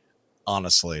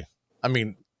 honestly. I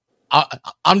mean,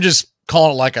 I'm just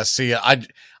calling it like I see it.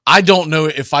 I don't know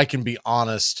if I can be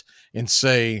honest and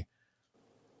say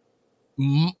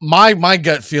my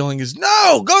gut feeling is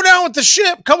no, go down with the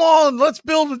ship. Come on, let's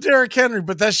build with Derrick Henry.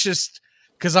 But that's just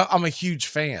because I'm a huge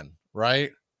fan,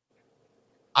 right?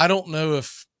 I don't know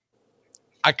if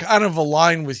I kind of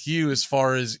align with you as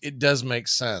far as it does make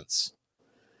sense.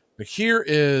 But here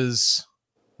is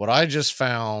what I just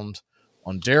found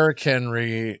on Derrick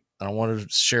Henry. And I wanted to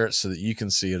share it so that you can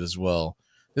see it as well.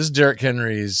 This is Derrick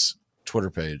Henry's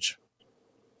Twitter page.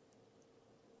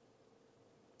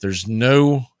 There's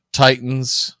no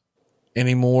Titans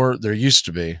anymore. There used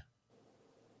to be.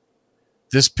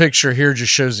 This picture here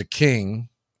just shows a king,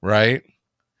 right?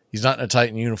 He's not in a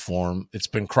Titan uniform. It's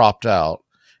been cropped out.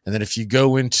 And then if you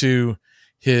go into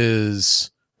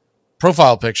his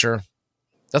profile picture,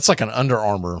 that's like an Under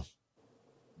Armour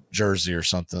jersey or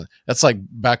something. That's like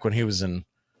back when he was in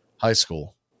high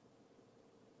school.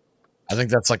 I think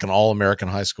that's like an all-American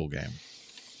high school game.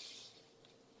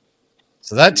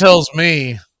 So that tells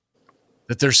me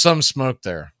that there's some smoke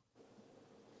there.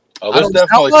 Oh, there's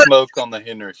definitely smoke on the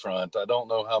Henry front. I don't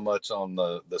know how much on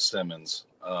the Simmons.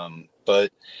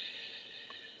 But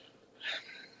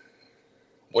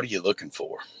what are you looking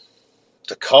for?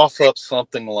 To cough up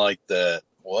something like that,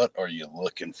 what are you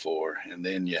looking for? And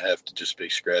then you have to just be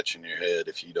scratching your head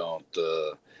if you don't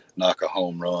knock a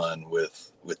home run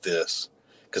with this.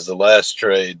 Because the last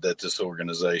trade that this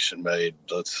organization made,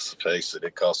 let's face it,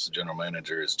 it cost the general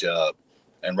manager his job,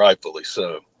 and rightfully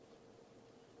so.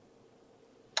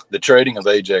 The trading of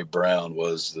A.J. Brown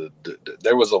was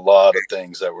there was a lot of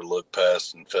things that were looked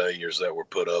past and failures that were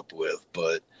put up with.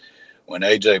 But when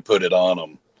A.J. put it on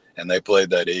them and they played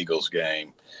that Eagles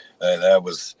game, that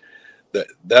was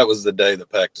the day that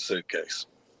packed the suitcase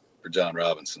for John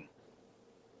Robinson.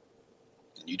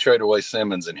 You trade away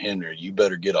Simmons and Henry, you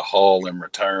better get a haul in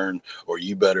return, or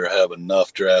you better have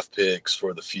enough draft picks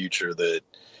for the future that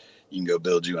you can go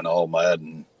build you an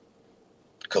all-Madden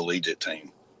collegiate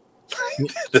team.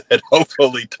 That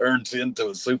hopefully turns into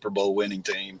a Super Bowl winning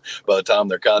team by the time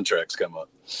their contracts come up.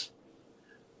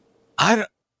 I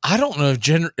don't know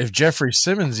if Jeffrey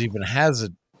Simmons even has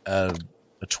a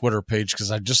Twitter page,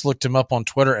 because I just looked him up on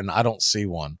Twitter and I don't see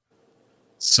one.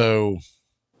 So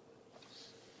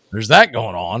there's that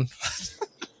going on.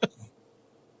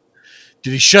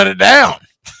 Did he shut it down?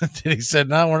 Did he said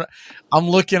no? We're not. I'm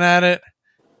looking at it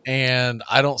and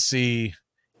I don't see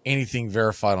anything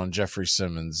verified on Jeffrey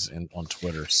Simmons on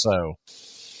Twitter. So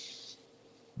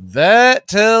that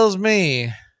tells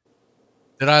me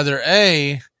that either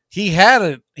A, he had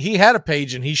a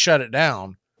page and he shut it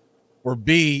down, or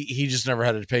B, he just never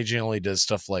had a page. He only does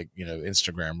stuff like,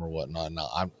 Instagram or whatnot. No,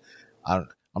 I'm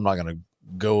not going to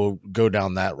go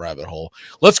down that rabbit hole.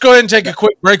 Let's go ahead and take a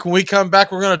quick break. When we come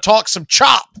back, we're going to talk some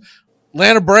chop.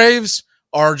 Atlanta Braves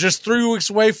are just 3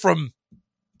 weeks away from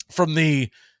the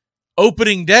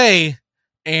opening day,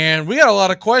 and we got a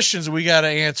lot of questions that we got to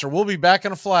answer. We'll be back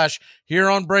in a flash here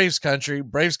on Braves Country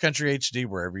HD,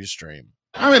 wherever you stream.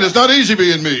 I mean, it's not easy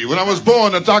being me. When I was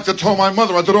born, the doctor told my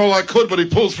mother I did all I could, but he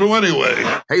pulled through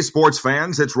anyway. Hey, sports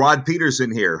fans, it's Rod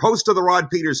Peterson here, host of The Rod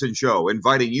Peterson Show,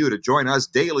 inviting you to join us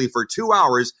daily for 2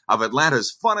 hours of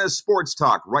Atlanta's funnest sports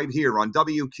talk right here on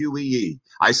WQEE.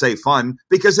 I say fun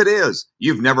because it is.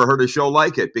 You've never heard a show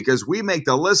like it because we make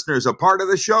the listeners a part of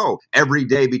the show every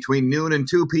day between noon and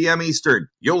 2 p.m. Eastern.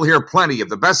 You'll hear plenty of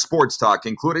the best sports talk,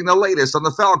 including the latest on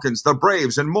the Falcons, the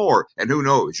Braves, and more. And who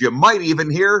knows, you might even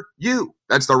hear you.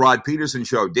 That's the Rod Peterson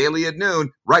Show, daily at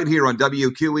noon, right here on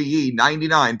WQEE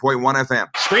 99.1 FM.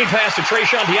 Screen pass to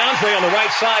Trayshawn DeAndre on the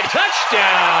right side.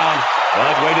 Touchdown!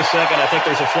 But wait a second. I think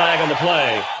there's a flag on the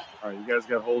play. All right, you guys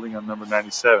got holding on number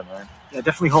 97, right? Yeah,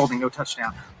 definitely holding. No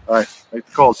touchdown. All right, make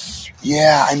the call.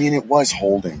 Yeah, I mean, it was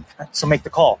holding. So make the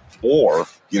call. Or,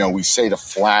 we say the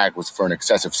flag was for an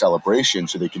excessive celebration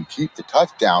so they can keep the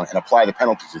touchdown and apply the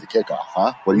penalty to the kickoff,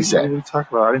 huh? What do you say? What are you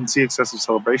talking about? I didn't see excessive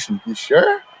celebration. You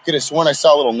sure? Could have sworn I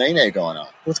saw a little nay-nay going on.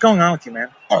 What's going on with you, man?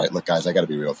 All right, look, guys, I got to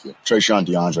be real with you. Trayshawn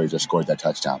DeAndre just scored that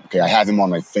touchdown. Okay, I have him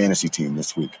on my fantasy team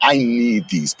this week. I need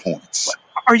these points. What?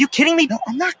 Are you kidding me? No,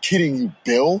 I'm not kidding you,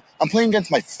 Bill. I'm playing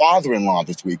against my father-in-law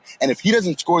this week, and if he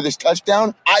doesn't score this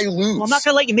touchdown, I lose. Well, I'm not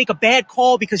going to let you make a bad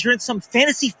call because you're in some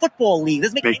fantasy football league.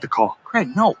 Make the call. Craig,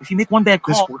 no. If you make one bad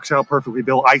call... This works out perfectly,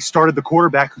 Bill. I started the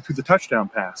quarterback who threw the touchdown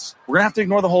pass. We're going to have to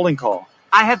ignore the holding call.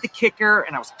 I have the kicker,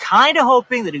 and I was kind of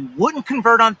hoping that he wouldn't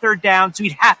convert on third down, so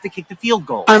he'd have to kick the field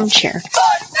goal. Armchair.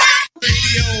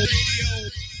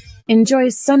 Enjoy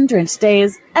sun-drenched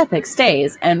days, epic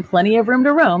stays, and plenty of room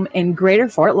to roam in Greater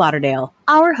Fort Lauderdale.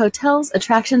 Our hotels,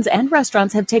 attractions, and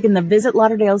restaurants have taken the Visit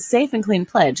Lauderdale's Safe and Clean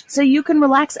pledge, so you can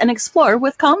relax and explore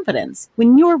with confidence.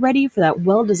 When you're ready for that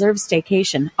well-deserved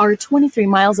staycation, our 23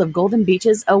 miles of golden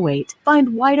beaches await.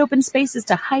 Find wide-open spaces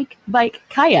to hike, bike,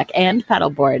 kayak, and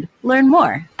paddleboard. Learn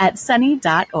more at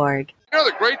sunny.org.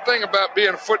 The great thing about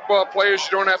being a football player is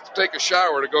you don't have to take a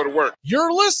shower to go to work.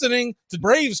 You're listening to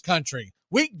Braves Country.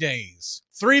 Weekdays,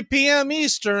 3 p.m.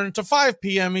 Eastern to 5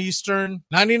 p.m. Eastern,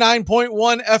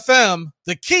 99.1 FM,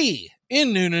 The Key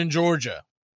in Noonan, Georgia.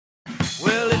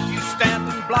 Well, if you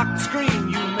stand and block the screen,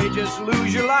 you may just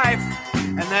lose your life.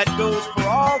 And that goes for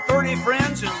all 30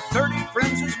 friends and 30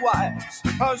 friends' wives.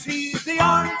 Because he's the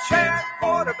armchair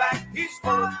quarterback. He's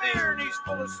full of beer and he's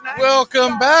full of snacks.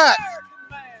 Welcome back.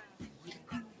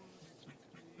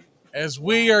 as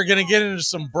we are going to get into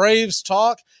some Braves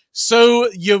talk. So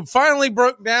you finally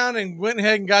broke down and went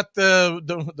ahead and got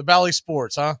the Bally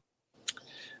Sports, huh?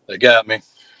 They got me.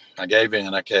 I gave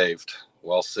in. I caved.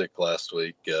 While sick last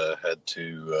week, had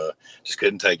to just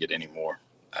couldn't take it anymore.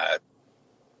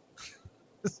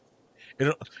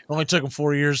 It only took them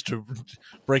 4 years to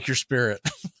break your spirit.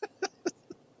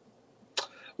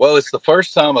 Well, it's the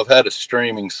first time I've had a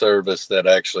streaming service that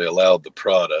actually allowed the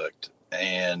product.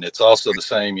 And it's also the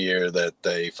same year that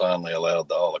they finally allowed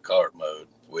the a la carte mode,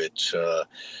 which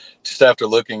just after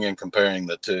looking and comparing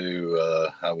the two,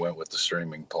 I went with the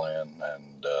streaming plan.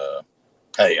 And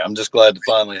hey, I'm just glad to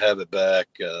finally have it back.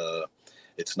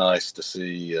 It's nice to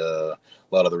see a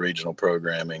lot of the regional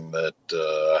programming that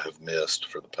I have missed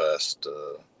for the past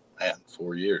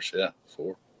 4 years. Yeah,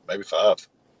 4, maybe 5.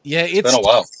 Yeah, it's been a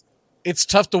while. It's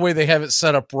tough the way they have it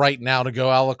set up right now to go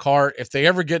a la carte. If they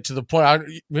ever get to the point,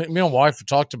 me and my wife have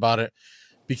talked about it,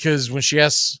 because when she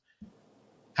asks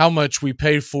how much we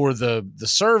pay for the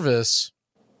service,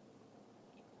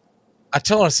 I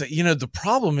tell her, I say, the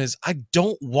problem is I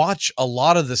don't watch a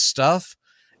lot of the stuff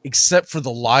except for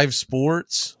the live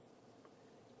sports.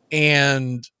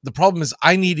 And the problem is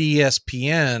I need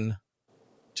ESPN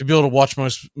to be able to watch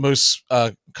most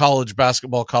college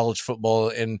basketball, college football,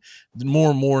 and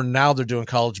more and more now they're doing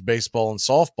college baseball and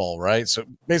softball, right? So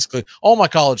basically all my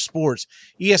college sports,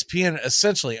 ESPN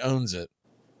essentially owns it.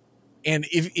 And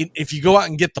if you go out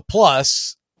and get the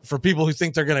plus, for people who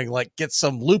think they're going to like get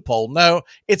some loophole, no,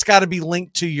 it's got to be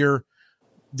linked to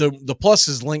the plus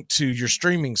is linked to your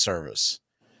streaming service.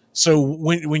 So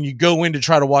when you go in to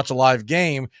try to watch a live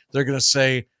game, they're going to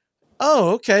say,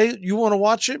 oh, okay, you want to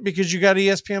watch it because you got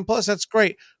ESPN Plus? That's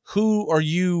great. Who are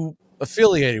you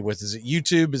affiliated with? Is it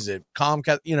YouTube? Is it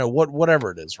Comcast?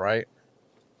 Whatever it is, right?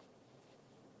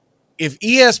 If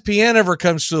ESPN ever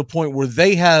comes to the point where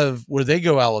they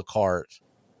go a la carte,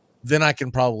 then I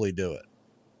can probably do it.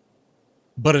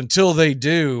 But until they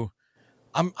do,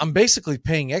 I'm basically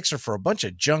paying extra for a bunch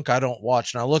of junk I don't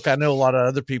watch. Now, look, I know a lot of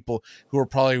other people who are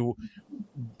probably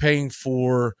paying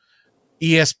for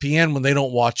ESPN when they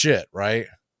don't watch it, right?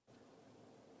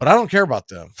 But I don't care about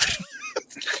them.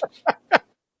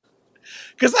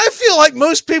 Because I feel like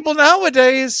most people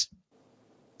nowadays,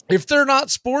 if they're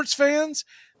not sports fans,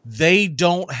 they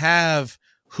don't have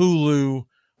Hulu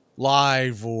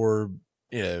Live or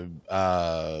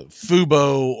Fubo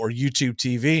or YouTube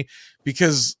TV,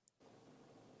 because,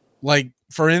 like,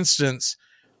 for instance,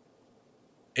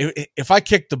 if I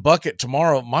kick the bucket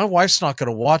tomorrow, my wife's not going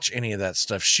to watch any of that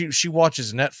stuff. She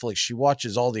watches Netflix. She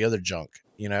watches all the other junk,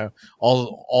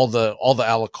 all the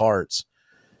a la cartes.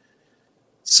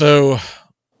 So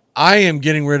I am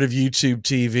getting rid of YouTube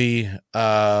TV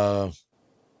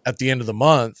at the end of the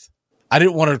month. I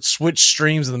didn't want to switch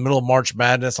streams in the middle of March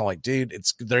Madness. I'm like, dude,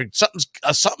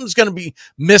 something's going to be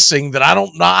missing that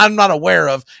I'm not aware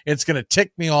of. It's going to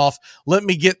tick me off. Let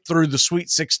me get through the Sweet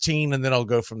 16, and then I'll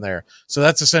go from there. So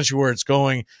that's essentially where it's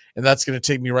going, and that's going to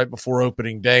take me right before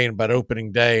opening day. And by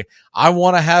opening day, I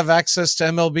want to have access to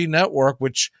MLB Network,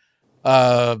 which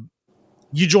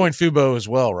you joined Fubo as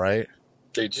well, right?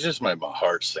 Dude, you just made my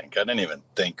heart sink. I didn't even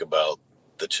think about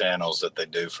the channels that they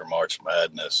do for March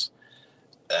Madness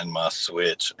and my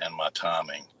switch and my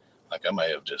timing. Like, I may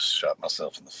have just shot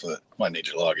myself in the foot. Might need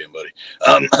your login, buddy.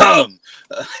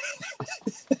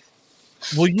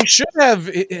 Well, you should have,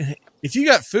 if you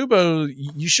got Fubo,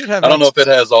 you should have. I don't know if it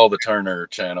has all the Turner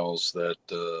channels that.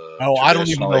 I don't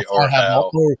even know if I have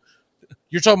all.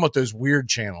 You're talking about those weird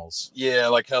channels. Yeah,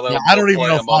 like how they. Yeah, I don't even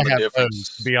know if I have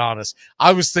those, to be honest.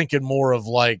 I was thinking more of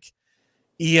like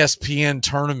ESPN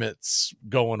tournaments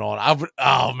going on.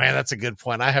 Oh man, that's a good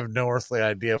point. I have no earthly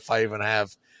idea if I even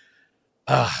have.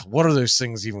 What are those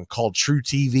things even called? True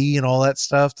TV and all that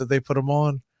stuff that they put them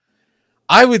on.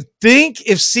 I would think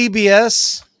if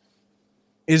CBS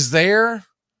is there,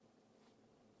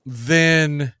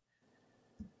 then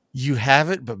you have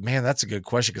it. But man, that's a good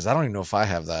question, because I don't even know if I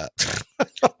have that.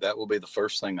 That will be the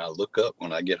first thing I look up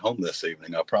when I get home this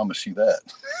evening. I promise you that.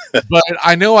 But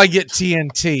I know I get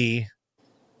TNT.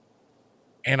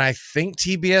 And I think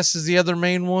TBS is the other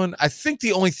main one. I think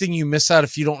the only thing you miss out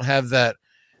if you don't have that,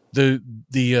 the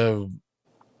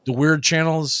weird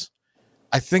channels,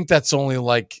 I think that's only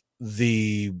like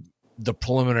the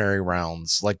preliminary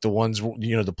rounds, like the ones,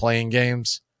 the playing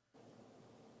games.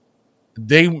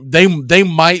 They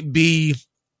might be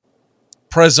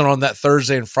present on that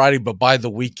Thursday and Friday, but by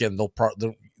the weekend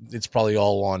it's probably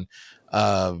all on.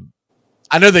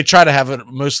 I know they try to have it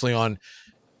mostly on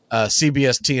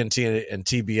CBS, TNT, and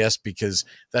TBS, because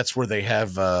that's where they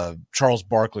have Charles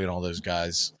Barkley and all those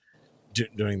guys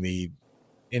doing the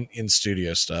in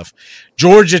studio stuff.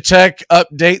 Georgia Tech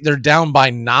update. They're down by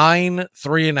 9,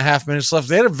 3.5 minutes left.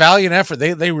 They had a valiant effort.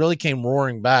 They really came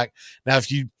roaring back. Now,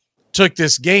 if you took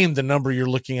this game, the number you're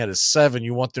looking at is 7.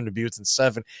 You want them to be within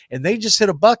 7. And they just hit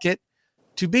a bucket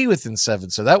to be within 7.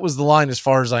 So that was the line as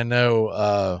far as I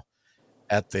know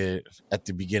at the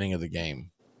beginning of the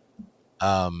game.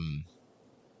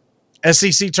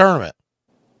 SEC tournament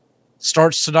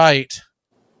starts tonight.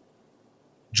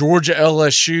 Georgia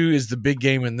LSU is the big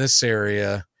game in this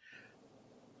area.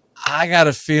 I got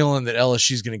a feeling that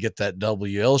LSU is going to get that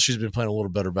W. LSU's been playing a little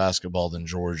better basketball than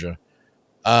Georgia.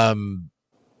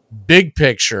 Big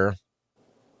picture,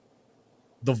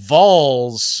 the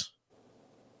Vols,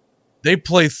 they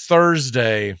play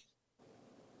Thursday.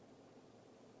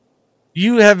 Do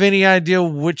you have any idea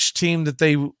which game that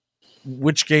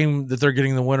they're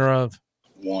getting the winner of?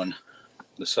 One.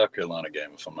 The South Carolina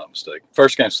game, if I'm not mistaken.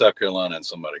 First game, South Carolina, and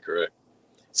somebody correct.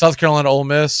 South Carolina, Ole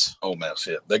Miss? Ole Miss,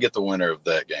 yeah. They get the winner of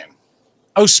that game.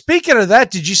 Oh, speaking of that,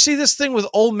 did you see this thing with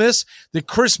Ole Miss that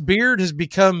Chris Beard has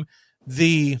become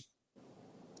the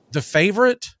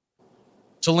favorite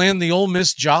to land the Ole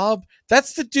Miss job?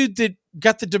 That's the dude that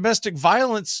got the domestic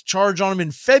violence charge on him in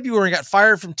February and got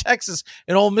fired from Texas,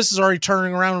 and Ole Miss is already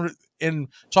turning around and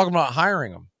talking about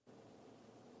hiring him.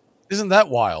 Isn't that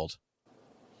wild?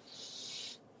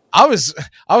 I was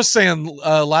saying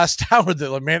last hour that,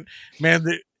 like, man,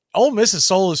 the Ole Miss's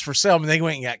soul is for sale. I mean, they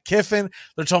went and got Kiffin.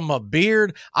 They're talking about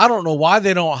Beard. I don't know why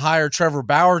they don't hire Trevor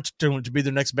Bauer to be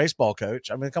their next baseball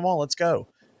coach. I mean, come on, let's go.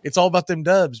 It's all about them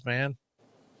dubs, man.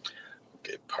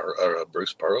 Get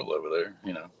Bruce Pearl over there,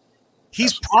 you know.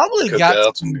 He's probably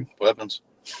got some weapons.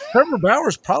 Trevor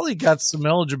Bauer's probably got some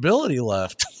eligibility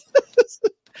left.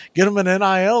 Get him an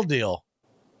NIL deal.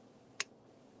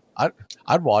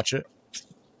 I'd watch it.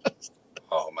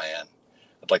 Oh, man.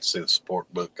 I'd like to see the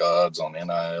sport book odds on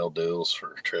NIL deals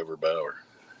for Trevor Bauer.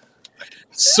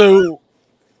 So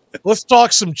let's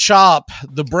talk some chop.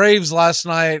 The Braves last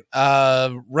night,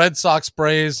 Red Sox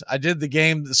Braves. I did the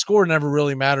game. The score never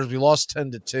really matters. We lost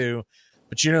 10-2,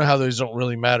 but you know how those don't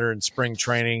really matter in spring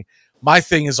training. My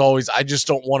thing is always, I just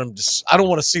don't want them to, I don't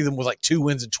want to see them with like 2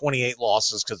 wins and 28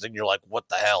 losses, because then you're like, what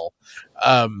the hell?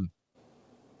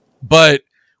 But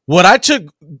what I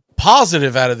took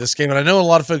positive out of this game, and I know a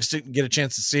lot of folks didn't get a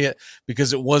chance to see it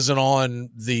because it wasn't on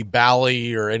the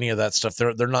Bally or any of that stuff.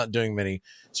 They're not doing many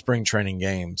spring training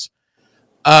games.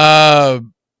 What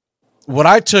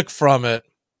I took from it,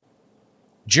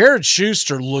 Jared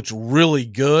Schuster looked really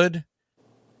good.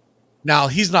 Now,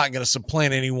 he's not going to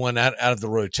supplant anyone out of the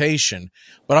rotation,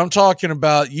 but I'm talking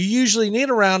about you usually need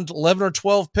around 11 or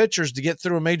 12 pitchers to get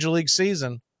through a major league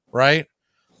season, right?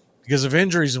 Because of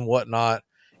injuries and whatnot.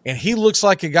 And he looks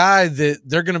like a guy that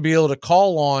they're going to be able to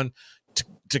call on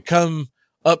to come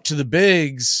up to the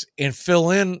bigs and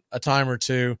fill in a time or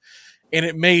two. And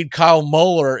it made Kyle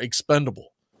Muller expendable.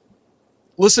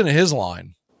 Listen to his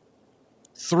line.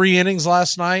 3 innings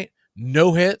last night,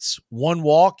 no hits, 1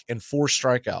 walk, and 4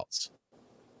 strikeouts.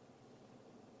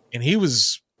 And it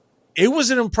was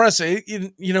an impressive.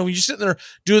 You know, when you're sitting there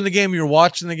doing the game, you're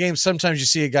watching the game, sometimes you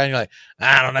see a guy and you're like,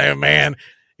 I don't know, man.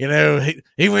 You know,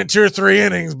 he went 2 or 3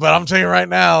 innings, but I'm telling you right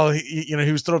now,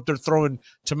 he was up there throwing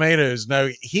tomatoes. No,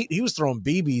 he was throwing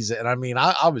BBs, and I mean,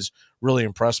 I was really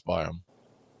impressed by him.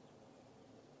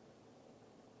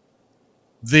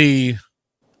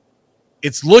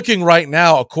 It's looking right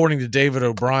now, according to David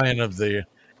O'Brien of The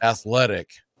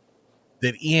Athletic,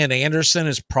 that Ian Anderson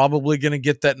is probably going to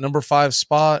get that number 5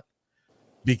 spot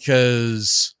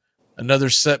because another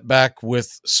setback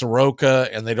with Soroka,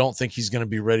 and they don't think he's going to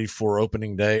be ready for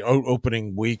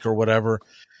opening week or whatever.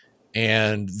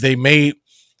 And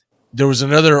there was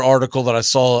another article that I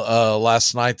saw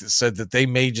last night that said that they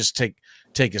may just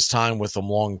take his time with him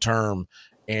long term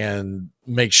and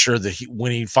make sure that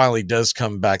when he finally does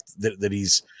come back, that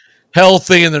he's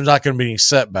healthy and there's not going to be any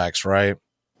setbacks, right?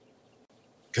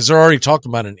 Because they're already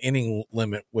talking about an inning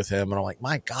limit with him, and I'm like,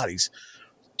 my God, he's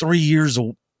 3 years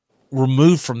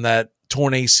removed from that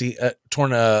torn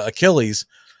Achilles.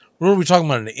 We're we talking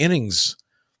about an innings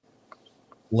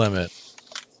limit?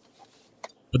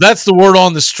 But that's the word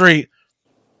on the street.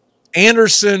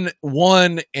 Anderson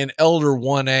 1 and Elder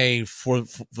 1A for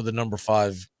the number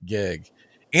 5 gig.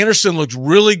 Anderson looked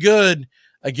really good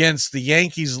against the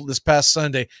Yankees this past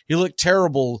Sunday. He looked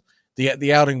terrible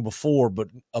the outing before, but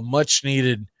a much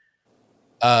needed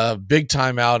big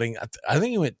time outing. I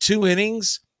think he went 2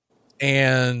 innings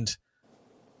and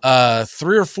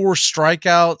 3 or 4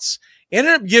 strikeouts.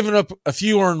 Ended up giving up a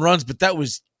few earned runs, but that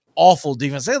was awful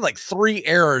defense. They had like 3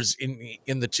 errors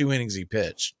in the 2 innings he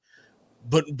pitched.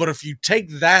 But if you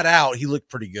take that out, he looked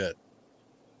pretty good.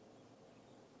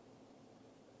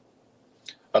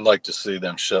 I'd like to see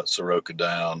them shut Soroka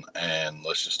down, and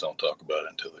let's just don't talk about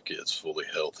it until the kid's fully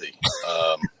healthy.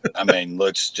 I mean,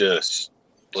 let's just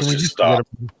stop.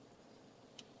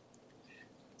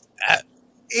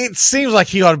 It seems like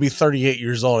he ought to be 38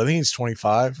 years old. I think he's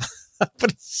 25.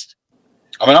 But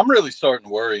I mean, I'm really starting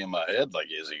to worry in my head, like,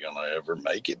 is he going to ever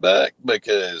make it back?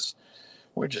 Because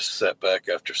we're just setback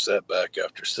after setback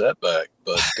after setback.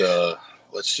 But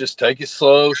let's just take it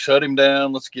slow, shut him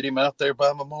down. Let's get him out there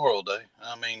by Memorial Day.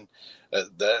 I mean,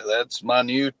 that's my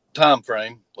new time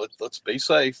frame. Let's be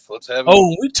safe. Let's have.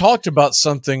 We talked about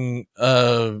something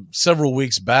several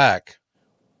weeks back.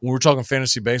 We were talking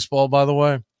fantasy baseball, by the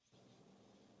way.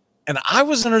 And I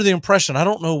was under the impression, I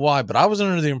don't know why, but I was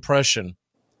under the impression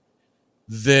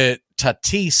that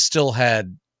Tatis still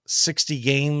had 60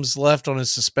 games left on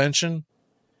his suspension.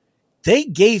 They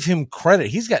gave him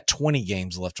credit. He's got 20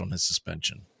 games left on his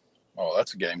suspension. Oh,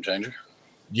 that's a game changer.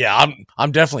 Yeah,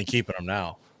 I'm definitely keeping him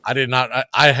now. I did not.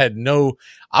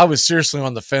 I was seriously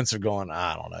on the fence of going,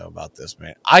 I don't know about this,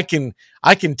 man. I can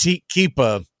keep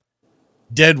a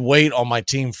dead weight on my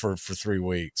team for 3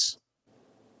 weeks.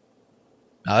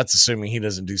 Now, that's assuming he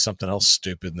doesn't do something else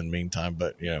stupid in the meantime.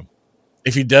 But,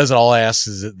 if he does it, all I ask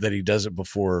is that he does it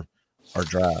before our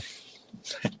draft.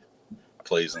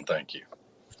 Please and thank you.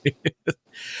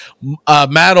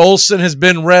 Matt Olson has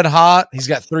been red hot. He's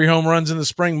got 3 home runs in the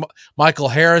spring. Michael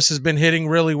Harris has been hitting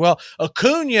really well.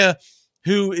 Acuna,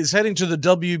 who is heading to the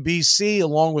WBC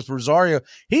along with Rosario,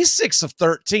 he's 6 of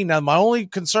 13. Now, my only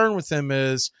concern with him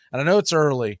is, and I know it's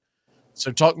early,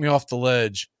 so talk me off the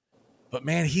ledge, but,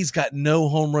 man, he's got no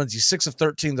home runs. He's 6 of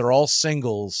 13. They're all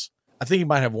singles. I think he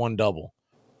might have 1 double.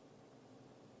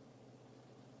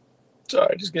 It's all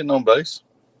right. Just getting on base.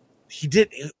 He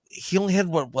only had,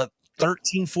 what,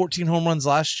 13, 14 home runs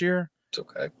last year? It's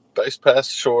okay. Base pass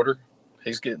shorter.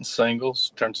 He's getting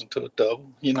singles. Turns into a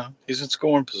double. He's in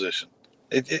scoring position.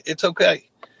 It's okay.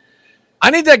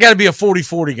 I need that guy to be a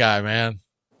 40-40 guy, man.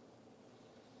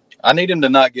 I need him to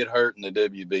not get hurt in the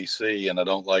WBC, and I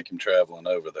don't like him traveling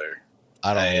over there.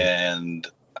 And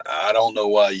I don't know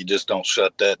why you just don't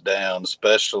shut that down,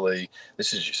 especially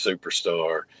this is your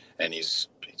superstar, and he's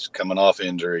coming off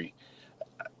injury.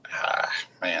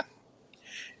 Man.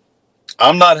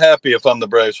 I'm not happy if I'm the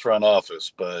Braves front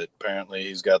office, but apparently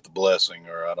he's got the blessing,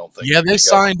 or I don't think. Yeah, they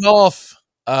signed off.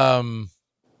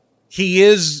 He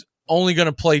is only going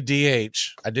to play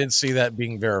DH. I didn't see that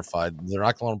being verified. They're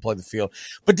not going to play the field.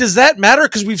 But does that matter?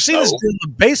 Because we've seen this dude in the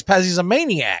base pass. He's a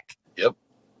maniac. Yep.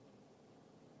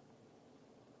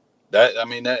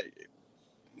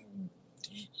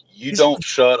 You don't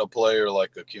shut a player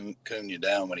like Acuna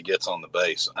down when he gets on the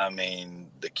base. I mean,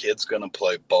 the kid's going to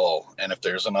play ball, and if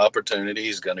there's an opportunity,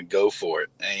 he's going to go for it.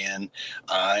 And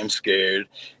I'm scared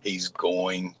he's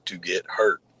going to get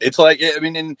hurt. It's like,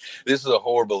 and this is a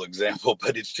horrible example,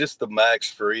 but it's just the Max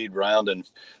Fried rounding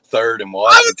third and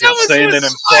Washington, sending him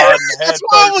sliding head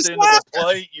first into the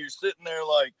plate. You're sitting there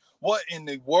like, what in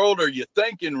the world are you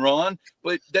thinking, Ron?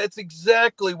 But that's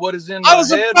exactly what is in my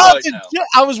head right now.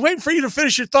 I was waiting for you to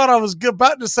finish your thought. I was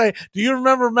about to say, do you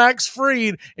remember Max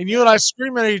Fried? And you and I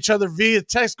screaming at each other via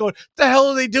text going, the hell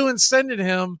are they doing sending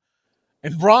him?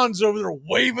 And Ron's over there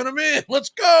waving him in. Let's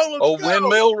go. Let's go.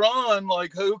 Windmill Ron.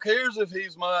 Like, who cares if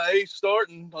he's my ace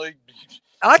starting? Like,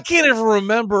 I can't even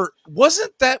remember.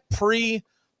 Wasn't that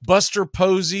pre-Buster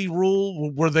Posey rule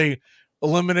where they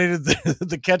eliminated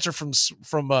the catcher from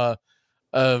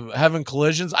having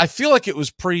collisions? I feel like it was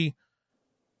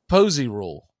pre-Posey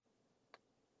rule.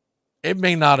 It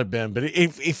may not have been, but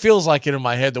it feels like it in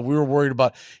my head that we were worried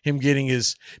about him getting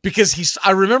because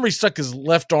I remember he stuck his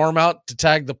left arm out to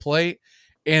tag the plate,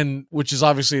 and which is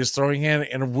obviously his throwing hand.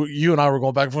 And you and I were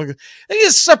going back and forth. He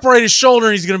just separated his shoulder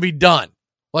and he's going to be done.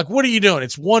 Like, what are you doing?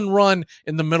 It's 1 run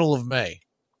in the middle of May.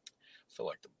 I feel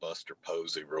like the Buster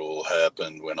Posey rule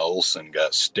happened when Olsen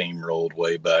got steamrolled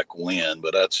way back when,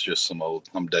 but that's just some old,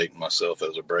 I'm dating myself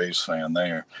as a Braves fan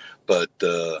there. But,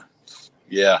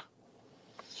 yeah.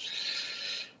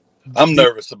 I'm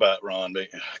nervous about Ron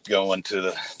going to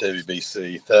the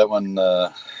WBC. That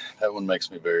one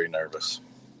makes me very nervous.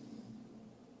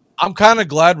 I'm kind of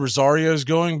glad Rosario's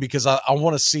going because I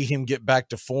want to see him get back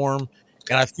to form,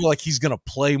 and I feel like he's going to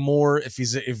play more if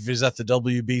he's at the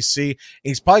WBC. And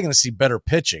he's probably going to see better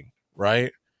pitching,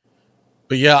 right?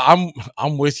 But yeah,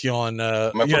 I'm with you on.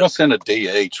 If we're going to send a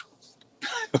DH,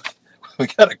 we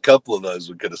got a couple of those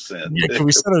we could have sent. Yeah, can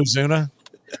we send Ozuna?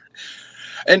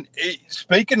 And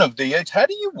speaking of DH, how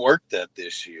do you work that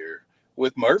this year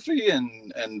with Murphy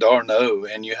and d'Arnaud?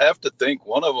 And you have to think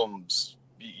one of them's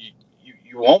you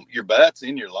you want your bats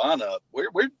in your lineup,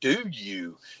 where do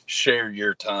you share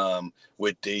your time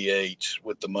with DH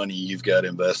with the money you've got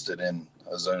invested in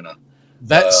Ozuna?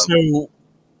 So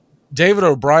David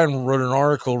O'Brien wrote an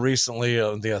article recently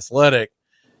on The Athletic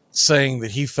saying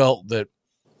that he felt that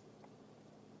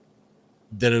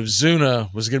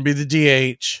Ozuna was going to be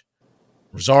the DH,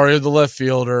 Rosario the left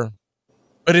fielder.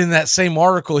 But in that same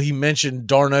article, he mentioned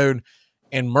d'Arnaud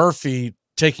and Murphy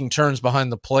taking turns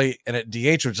behind the plate and at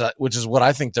DH, which is what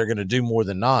I think they're going to do more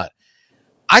than not.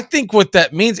 I think what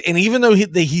that means, and even though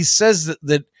he says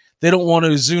that they don't want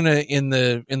Ozuna in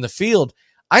the field,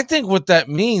 I think what that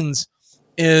means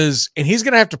is, and he's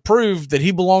going to have to prove that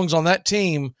he belongs on that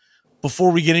team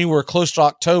before we get anywhere close to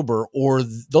October, or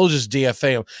they'll just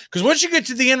DFA him. Because once you get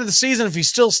to the end of the season, if he's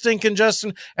still stinking,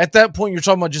 Justin, at that point you're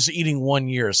talking about just eating 1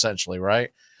 year essentially, right?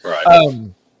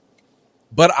 Right.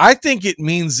 But I think it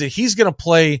means that he's going to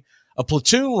play a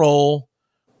platoon role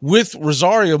with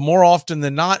Rosario more often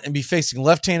than not and be facing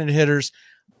left-handed hitters.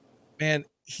 Man,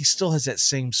 he still has that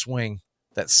same swing,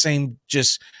 that same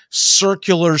just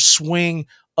circular swing,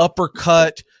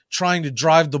 uppercut, trying to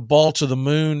drive the ball to the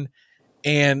moon.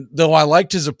 And though I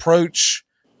liked his approach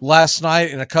last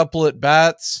night in a couple at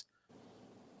bats,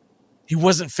 he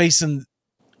wasn't facing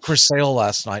Chris Sale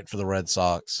last night for the Red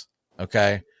Sox.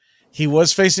 Okay. He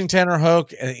was facing Tanner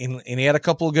Hoke, and he had a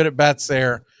couple of good at bats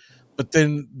there. But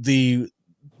then the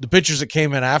pitchers that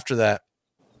came in after that,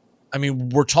 I mean,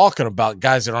 we're talking about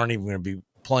guys that aren't even going to be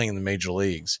playing in the major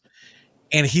leagues.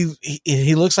 And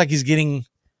he looks like he's getting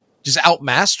just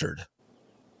outmastered.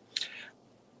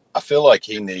 I feel like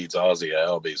he needs Ozzie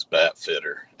Albies bat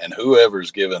fitter, and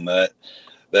whoever's given that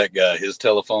guy his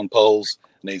telephone poles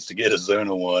needs to get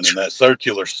Ozuna one, and that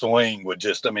circular swing would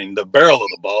just, I mean, the barrel of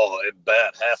the ball at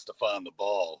bat has to find the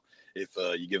ball if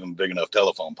you give him a big enough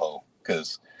telephone pole.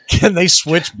 Because can they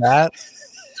switch bat?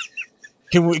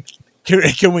 Can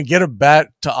we get a bat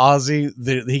to Ozzie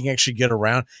that he can actually get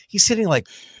around? He's hitting like,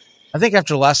 I think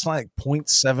after last night, like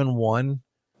 0.71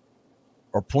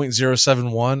 or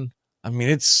 0.071. I mean,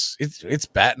 it's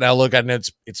bad. Now look, I know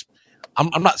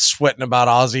I'm not sweating about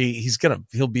Ozzie.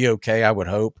 He'll be okay, I would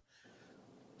hope.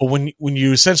 But when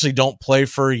you essentially don't play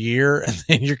for a year and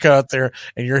then you go out there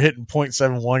and you're hitting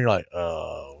 0.71, you're like,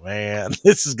 oh man,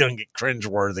 this is gonna get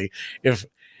cringeworthy.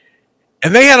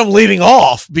 And they had him leading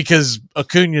off because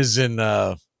Acuna's in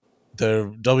the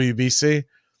WBC,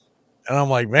 and I'm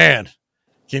like, man,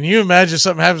 can you imagine if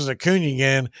something happens to Acuna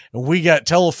again and we got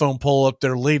telephone pole up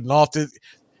there leading off?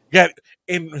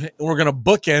 And we're going to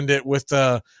bookend it with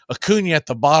Acuna at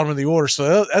the bottom of the order.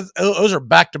 So those are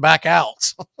back-to-back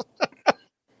outs.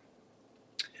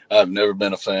 I've never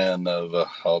been a fan of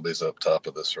Albies up top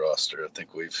of this roster. I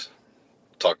think we've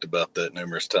talked about that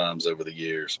numerous times over the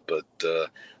years. But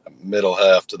middle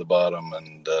half to the bottom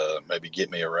and maybe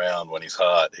get me around when he's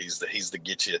hot. He's the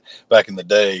get you. Back in the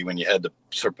day when you had to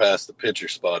surpass the pitcher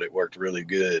spot, it worked really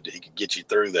good. He could get you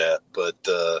through that. But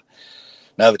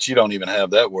now that you don't even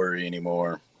have that worry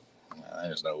anymore,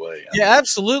 there's no way. Yeah,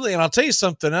 absolutely. And I'll tell you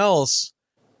something else.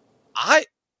 And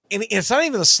it's not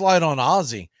even a slight on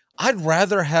Ozzie. I'd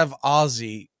rather have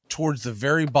Ozzie towards the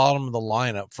very bottom of the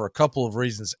lineup for a couple of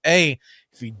reasons. A,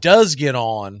 if he does get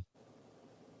on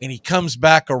and he comes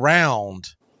back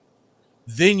around,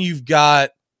 then you've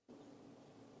got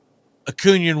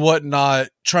Acuna and whatnot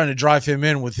trying to drive him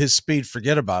in with his speed.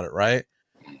 Forget about it, right?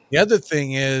 The other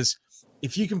thing is,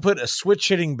 if you can put a switch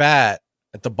hitting bat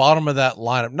at the bottom of that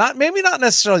lineup, maybe not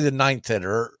necessarily the ninth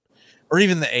hitter or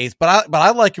even the eighth, but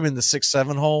I like him in the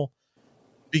 6-7 hole,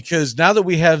 because now that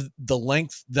we have the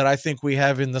length that I think we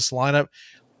have in this lineup,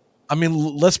 I mean,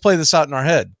 let's play this out in our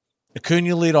head.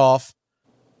 Acuna lead off.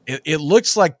 It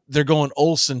looks like they're going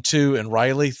Olsen 2 and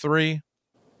Riley 3.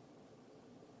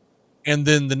 And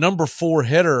then the number 4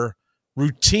 hitter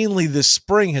routinely this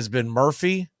spring has been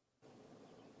Murphy.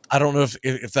 I don't know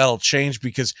if that'll change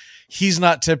because he's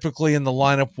not typically in the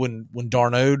lineup when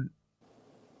d'Arnaud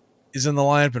is in the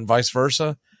lineup and vice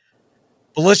versa.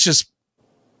 But let's just,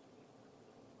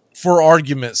 for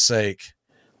argument's sake,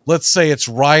 let's say it's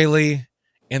Riley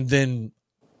and then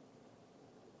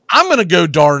I'm going to go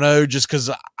d'Arnaud just because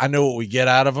I know what we get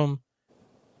out of him.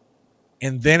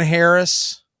 And then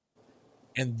Harris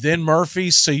and then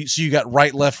Murphy. So you got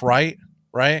right, left, right?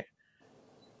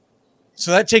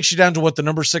 So that takes you down to what, the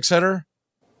number 6 hitter?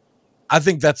 I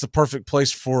think that's the perfect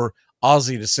place for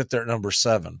Ozzie to sit there at number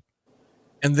 7.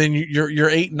 And then your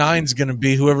 8-9 is going to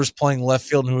be whoever's playing left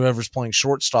field and whoever's playing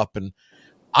shortstop. And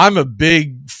I'm a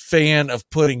big fan of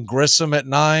putting Grissom at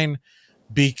 9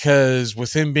 because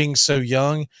with him being so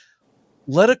young,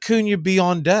 let Acuna be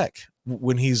on deck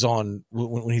when he's at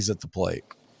the plate,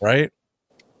 right?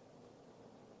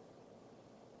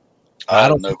 I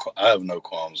have no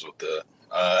qualms with that.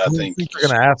 I think you're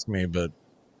going to ask me, but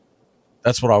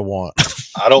that's what I want.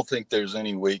 I don't think there's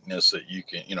any weakness that you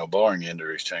can, barring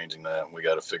injuries, changing that. And we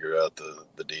got to figure out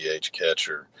the DH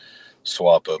catcher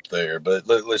swap up there. But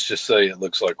let's just say it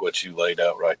looks like what you laid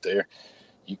out right there.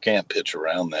 You can't pitch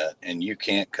around that, and you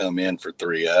can't come in for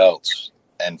 3 outs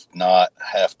and not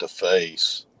have to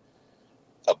face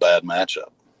a bad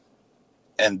matchup.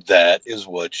 And that is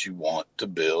what you want to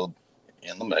build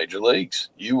in the major leagues.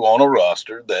 You want a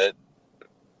roster that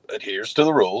adheres to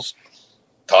the rules,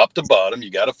 top to bottom. You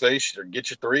got to face or get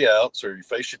your 3 outs, or you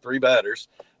face your 3 batters,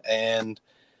 and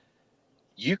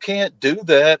you can't do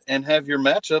that and have your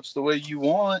matchups the way you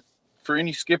want for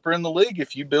any skipper in the league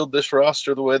if you build this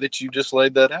roster the way that you just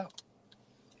laid that out.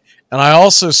 And I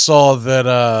also saw that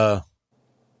I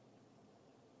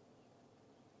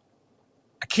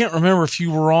can't remember if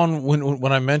you were on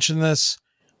when I mentioned this,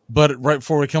 but right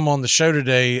before we come on the show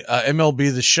today,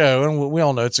 MLB The Show, and we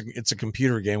all know it's a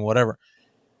computer game, whatever.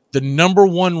 The number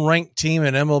 1 ranked team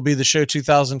in MLB The Show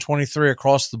 2023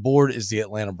 across the board is the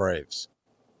Atlanta Braves.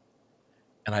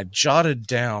 And I jotted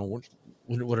down,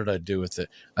 what did I do with it?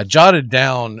 I jotted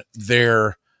down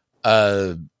their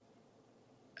how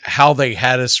they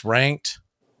had us ranked.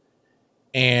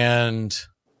 And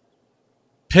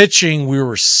pitching, we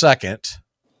were 2nd.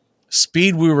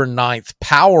 Speed, we were 9th.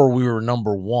 Power, we were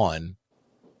number 1.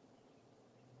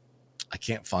 I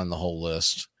can't find the whole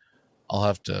list. I'll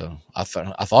have to. I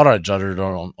thought I jotted it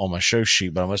on my show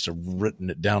sheet, but I must have written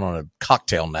it down on a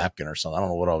cocktail napkin or something. I don't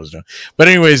know what I was doing. But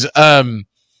anyways,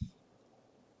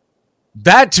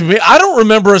 that to me, I don't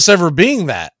remember us ever being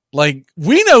that. Like,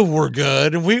 we know we're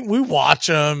good and we watch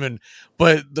them,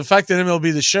 but the fact that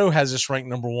MLB The Show has us ranked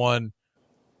number 1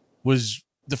 was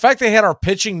the fact they had our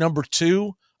pitching number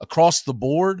 2 across the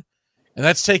board, and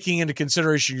that's taking into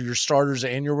consideration your starters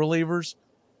and your relievers.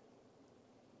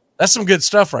 That's some good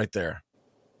stuff right there.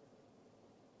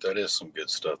 That is some good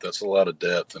stuff. That's a lot of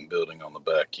depth and building on the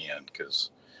back end, because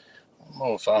I don't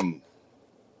know if I'm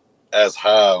as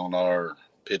high on our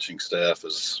pitching staff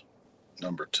as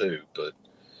number 2, but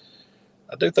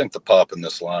I do think the pop in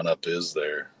this lineup is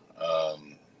there. I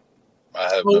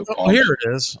have no qualms. Here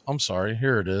it is. I'm sorry.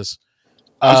 Here it is.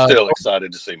 I'm still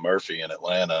excited to see Murphy in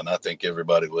Atlanta, and I think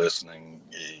everybody listening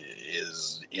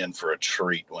is in for a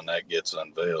treat when that gets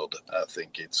unveiled. I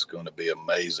think it's going to be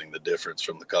amazing, the difference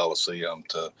from the Coliseum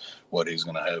to what he's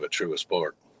going to have at Truist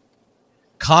Park.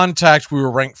 Contact, we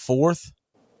were ranked 4th.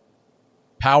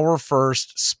 Power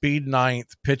 1st, speed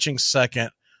 9th, pitching 2nd,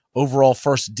 overall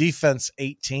 1st, defense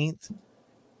 18th.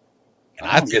 And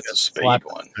I think get the speed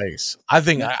one. I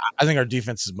think our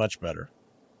defense is much better.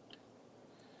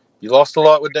 You lost a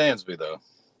lot with Dansby, though.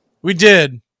 We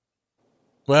did.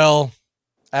 Well,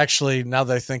 actually, now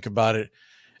that I think about it,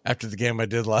 after the game I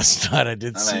did last night, I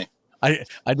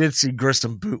did see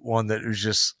Grissom boot one that was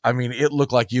just, I mean, it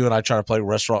looked like you and I trying to play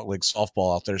restaurant league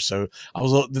softball out there. So that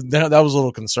was a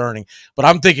little concerning. But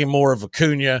I'm thinking more of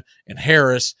Acuna and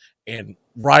Harris and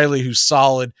Riley, who's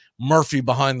solid, Murphy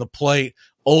behind the plate,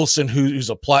 Olsen, who's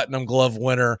a platinum glove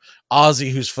winner, Ozzie,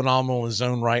 who's phenomenal in his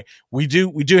own right. We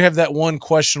do have that one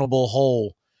questionable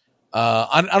hole.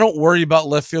 I don't worry about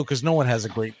left field because no one has a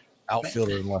great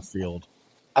outfielder in left field.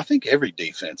 I think every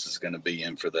defense is going to be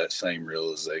in for that same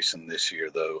realization this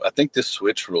year, though. I think this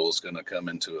switch rule is going to come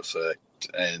into effect,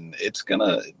 and we're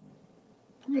going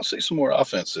to see some more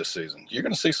offense this season. You're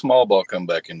going to see small ball come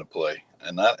back into play,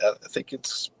 and I think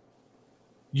it's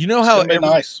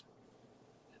nice.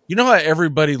 You know how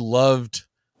everybody loved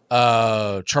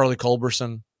Charlie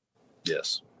Culberson?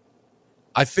 Yes.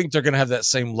 I think they're going to have that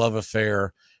same love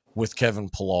affair with Kevin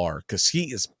Pillar because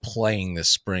he is playing this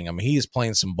spring. I mean, he is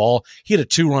playing some ball. He had a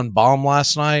 2-run bomb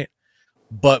last night,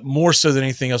 but more so than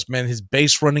anything else, man, his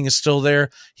base running is still there.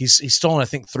 He's stolen, I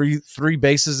think, three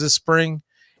bases this spring,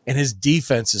 and his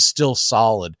defense is still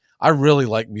solid. I really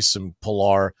like me some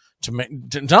Pillar to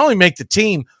not only make the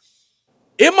team.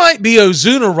 It might be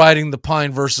Ozuna riding the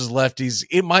pine versus lefties.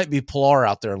 It might be Pillar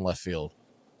out there in left field.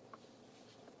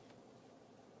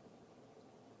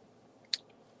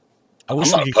 I'm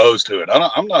not opposed to it.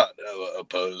 I'm not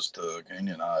opposed to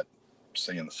Acuna not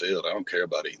seeing the field. I don't care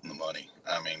about eating the money.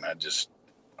 I mean,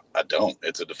 I don't.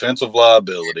 It's a defensive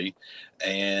liability,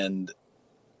 and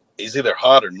he's either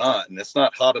hot or not. And it's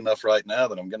not hot enough right now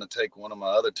that I'm going to take one of my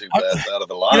other 2 bats out of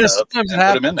the lineup and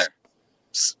put him in there.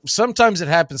 Sometimes it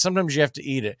happens. Sometimes you have to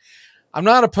eat it. I'm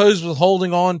not opposed with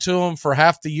holding on to him for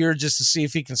half the year just to see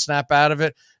if he can snap out of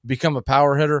it, become a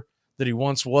power hitter that he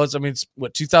once was. I mean, it's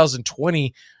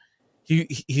 2020.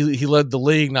 He led the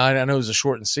league. Now, I know it was a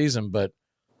shortened season, but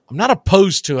I'm not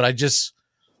opposed to it.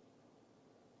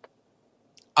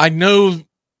 I know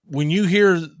when you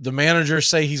hear the manager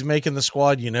say he's making the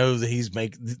squad, you know that he's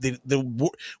making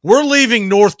we're leaving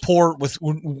Northport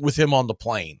with him on the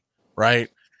plane, right?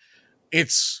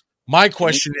 It's my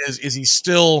question is he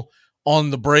still on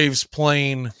the Braves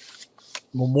plane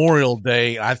Memorial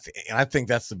Day? I think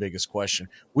that's the biggest question.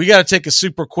 We got to take a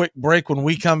super quick break. When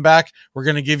we come back, we're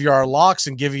going to give you our locks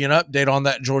and give you an update on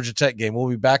that Georgia Tech game. We'll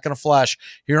be back in a flash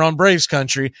here on Braves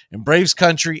Country and Braves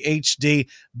Country HD.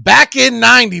 Back in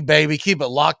 90, baby. Keep it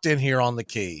locked in here on the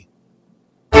Key.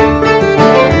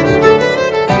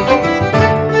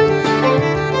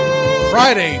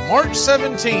 Friday, March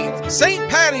 17th, St.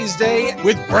 Patty's Day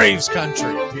with Braves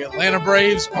Country. The Atlanta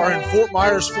Braves are in Fort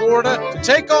Myers, Florida to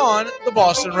take on the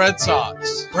Boston Red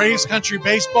Sox. Braves Country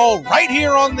Baseball right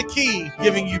here on the Key,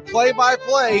 giving you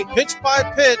play-by-play,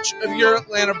 pitch-by-pitch of your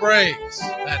Atlanta Braves.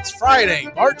 That's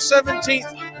Friday, March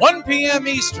 17th, 1 p.m.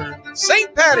 Eastern,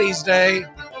 St. Patty's Day,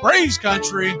 Braves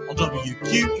Country on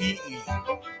WQEE.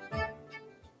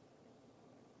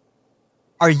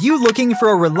 Are you looking for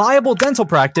a reliable dental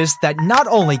practice that not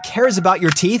only cares about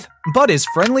your teeth, but is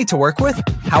friendly to work with?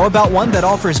 How about one that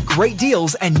offers great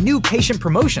deals and new patient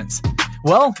promotions?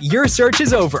 Well, your search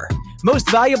is over. Most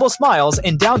Valuable Smiles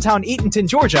in downtown Eatonton,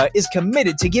 Georgia is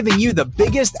committed to giving you the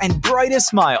biggest and brightest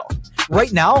smile.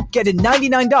 Right now, get a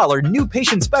 $99 new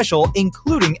patient special,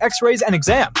 including x-rays and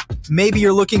exam. Maybe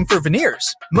you're looking for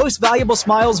veneers. Most Valuable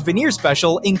Smiles veneer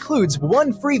special includes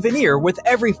 1 free veneer with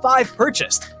every 5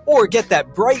 purchased. Or get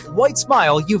that bright white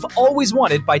smile you've always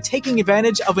wanted by taking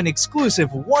advantage of an exclusive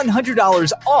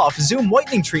 $100 off Zoom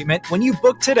whitening treatment when you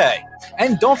book today.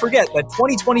 And don't forget that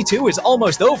 2022 is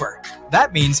almost over.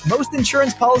 That means most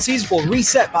insurance policies will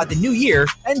reset by the new year,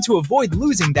 and to avoid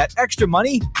losing that extra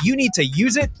money, you need to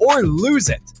use it or lose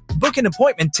it. Book an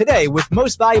appointment today with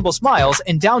Most Valuable Smiles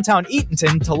in downtown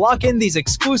Eatonton to lock in these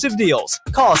exclusive deals.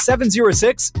 Call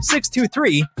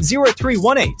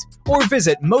 706-623-0318 or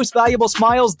visit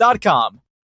mostvaluablesmiles.com.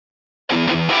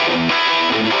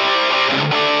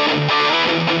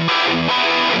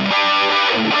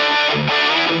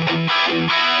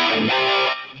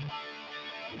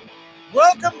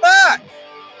 Welcome back.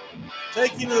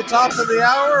 Taking you to the top of the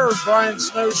hour, Brian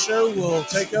Snow's show will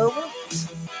take over.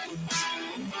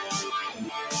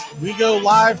 We go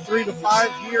live 3 to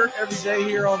 5 here every day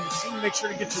here on the team. Make sure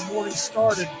to get your morning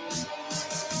started.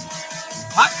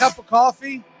 Hot cup of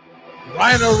coffee,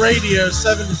 Rhino Radio,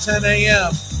 7 to 10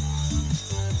 a.m.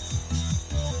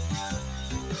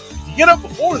 If you get up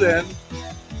before then,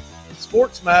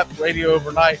 Sports Map Radio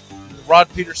overnight. Rod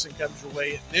Peterson comes your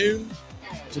way at noon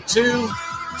to 2.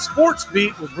 Sports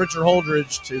Beat with Richard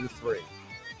Holdridge 2 to 3.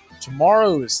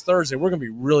 Tomorrow is Thursday. We're going to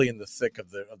be really in the thick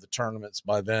of the tournaments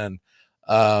by then.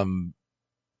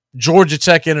 Georgia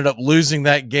Tech ended up losing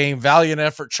that game. Valiant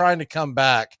effort trying to come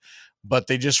back, but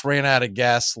they just ran out of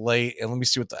gas late. And let me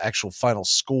see what the actual final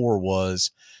score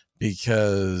was,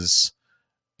 because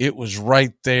it was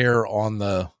right there on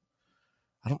the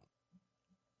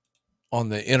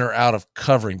in or out of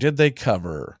covering. Did they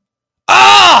cover?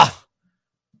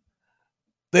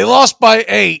 They lost by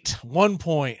 8, 1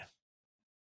 point.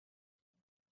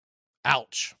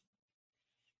 Ouch.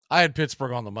 I had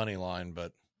Pittsburgh on the money line,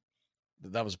 but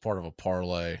that was part of a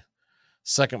parlay.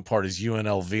 Second part is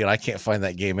UNLV, and I can't find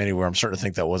that game anywhere. I'm starting to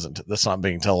think that's not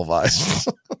being televised.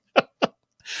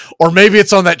 Or maybe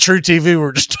it's on that True TV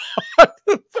we're just talking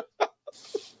about.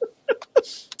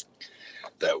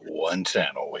 That one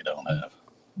channel we don't have.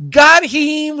 Got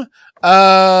him.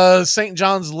 St.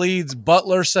 John's leads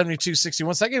Butler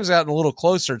 72-61. So that game's gotten a little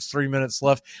closer. It's 3 minutes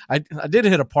left. I did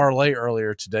hit a parlay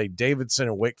earlier today. Davidson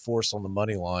and Wake Forest on the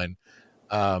money line.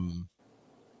 I've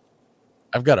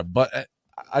got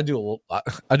I do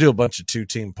a bunch of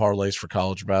 2-team parlays for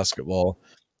college basketball,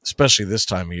 especially this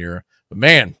time of year. But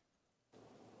man,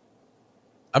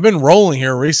 I've been rolling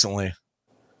here recently.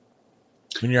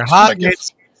 When you're hot,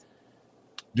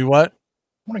 do what?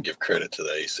 I want to give credit to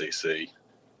the ACC.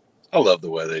 I love the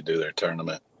way they do their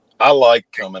tournament. I like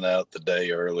coming out the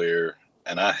day earlier,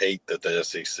 and I hate that the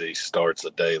SEC starts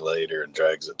a day later and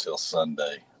drags it till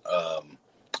Sunday.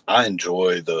 I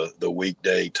enjoy the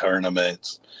weekday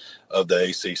tournaments of the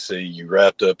ACC. You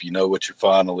wrapped up, you know what your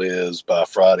final is by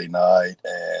Friday night,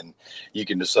 and you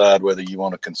can decide whether you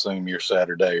want to consume your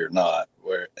Saturday or not.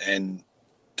 And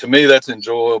to me, that's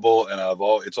enjoyable, and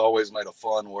it's always made a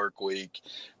fun work week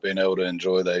being able to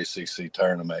enjoy the ACC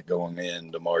tournament going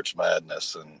into March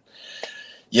Madness. And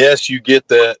yes, you get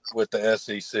that with the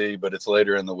SEC, but it's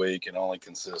later in the week and only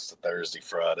consists of Thursday,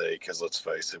 Friday, because let's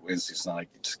face it, Wednesday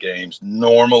night's games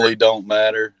normally don't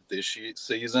matter this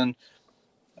season.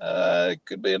 It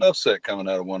could be an upset coming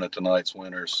out of one of tonight's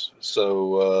winners.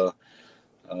 So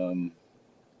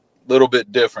little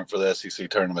bit different for the SEC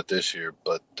tournament this year,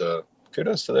 but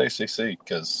kudos to the ACC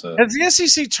because as the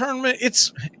SEC tournament,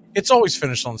 it's always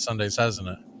finished on Sundays, hasn't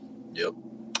it? Yep,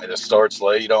 it starts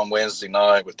late on Wednesday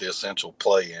night with the essential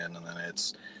play-in, and then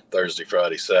it's Thursday,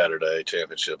 Friday, Saturday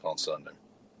championship on Sunday.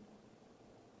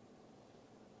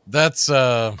 That's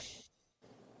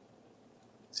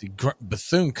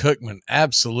Bethune-Cookman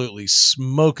absolutely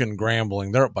smoking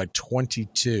Grambling. They're up by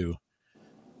 22.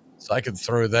 So I could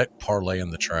throw that parlay in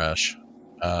the trash.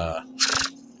 I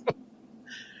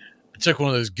took one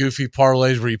of those goofy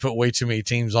parlays where you put way too many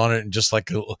teams on it and just like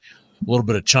a little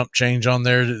bit of chump change on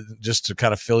there just to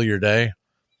kind of fill your day.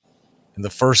 And the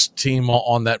first team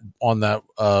on that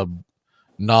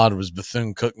nod was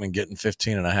Bethune-Cookman getting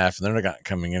 15.5, and they're not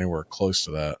coming anywhere close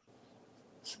to that.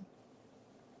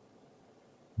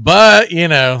 But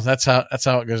that's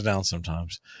how it goes down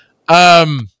sometimes.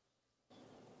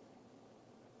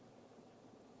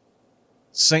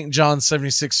 St. John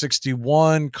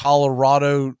 76-61.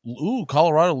 Colorado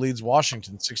leads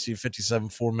Washington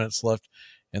 60-57. 4 minutes left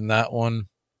in that one.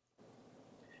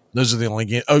 Those are the only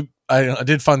games. Oh, I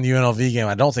did find the UNLV game.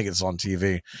 I don't think it's on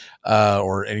TV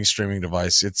or any streaming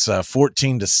device. It's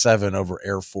 14-7 over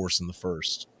Air Force in the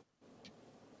first.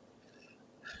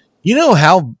 You know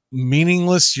how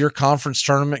meaningless your conference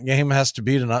tournament game has to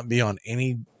be to not be on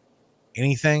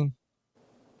anything?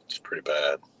 It's pretty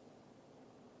bad.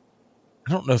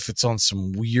 I don't know if it's on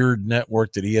some weird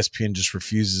network that ESPN just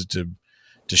refuses to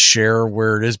share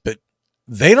where it is, but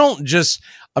they don't just,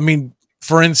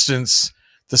 for instance,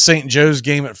 the St. Joe's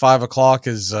game at 5:00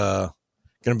 is going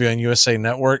to be on USA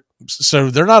Network.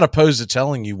 So they're not opposed to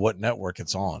telling you what network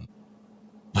it's on.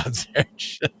 But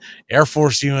Air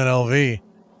Force UNLV.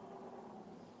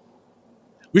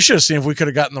 We should have seen if we could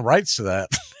have gotten the rights to that.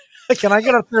 Can I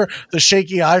get up there the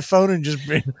shaky iPhone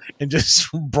and just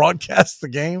broadcast the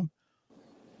game?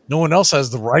 No one else has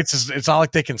the rights. It's not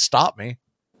like they can stop me.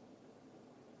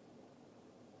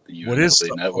 The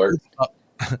UNLV network.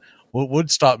 What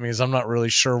would stop me is I'm not really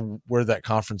sure where that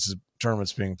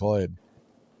tournament's being played.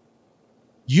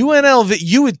 UNLV,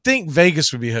 you would think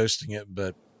Vegas would be hosting it,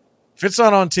 but if it's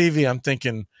not on TV, I'm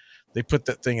thinking they put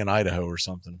that thing in Idaho or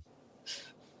something.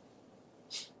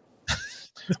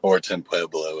 Or it's in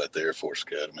Pueblo at the Air Force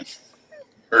Academy.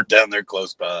 Or down there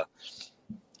close by.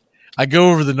 I go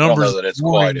over the numbers. I don't know that it's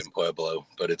quite in Pueblo,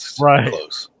 but it's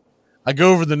close. I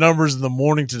go over the numbers in the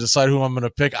morning to decide who I'm going to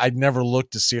pick. I'd never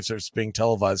look to see if it's being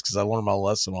televised because I learned my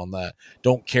lesson on that.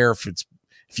 Don't care if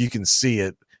you can see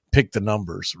it. Pick the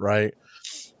numbers, right?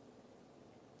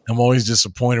 I'm always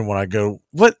disappointed when I go,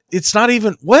 what? It's not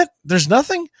even, what? There's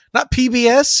nothing? Not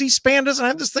PBS? C-SPAN doesn't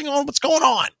have this thing on? What's going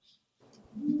on?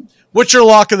 What's your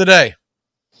lock of the day?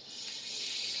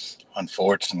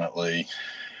 Unfortunately,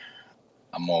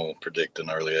 I'm going to predict an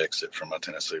early exit from my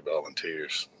Tennessee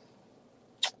Volunteers.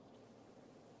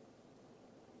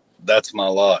 That's my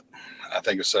lot. I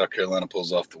think if South Carolina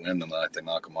pulls off the win tonight, they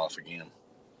knock them off again.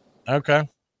 Okay.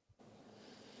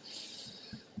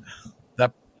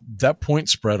 That point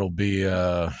spread will be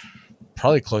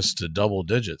probably close to double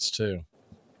digits, too.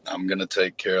 I'm going to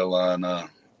take Carolina.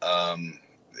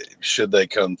 Should they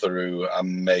come through, I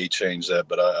may change that,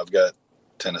 but I've got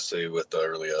Tennessee with the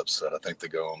early upset. I think they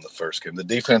go on the first game. The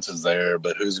defense is there,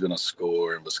 but who's going to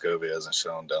score? And Vescovi hasn't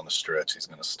shown down the stretch he's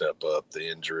going to step up. The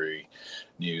injury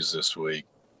news this week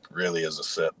really is a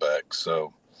setback.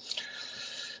 So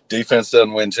defense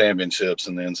doesn't win championships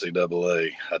in the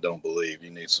NCAA, I don't believe.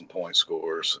 You need some point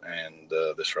scorers. And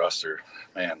this roster,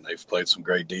 man, they've played some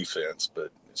great defense,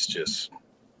 but it's just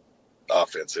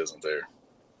offense isn't there.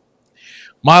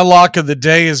 My lock of the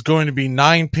day is going to be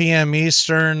 9 p.m.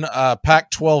 Eastern,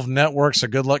 Pac-12 Network, so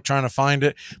good luck trying to find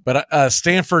it. But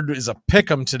Stanford is a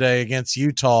pick'em today against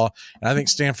Utah, and I think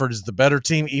Stanford is the better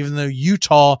team, even though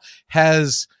Utah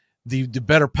has the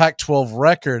better Pac-12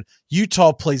 record.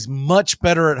 Utah plays much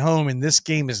better at home, and this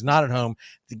game is not at home.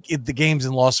 The game's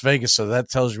in Las Vegas, so that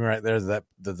tells me right there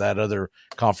that other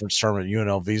conference tournament,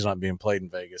 UNLV, is not being played in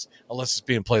Vegas, unless it's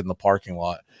being played in the parking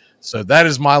lot. So that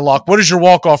is my lock. What is your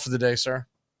walk-off for the day, sir?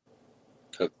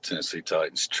 Took Tennessee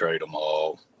Titans, trade them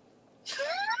all.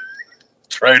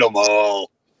 Trade them all.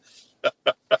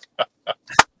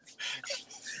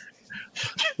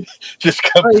 Just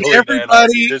completely,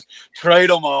 everybody. Just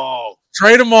trade them all.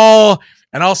 Trade them all,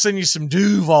 and I'll send you some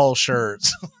Duval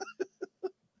shirts.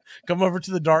 Come over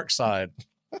to the dark side.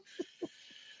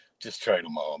 Just trade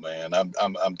them all, man.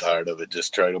 I'm tired of it.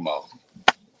 Just trade them all.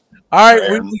 All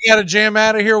right, we got to jam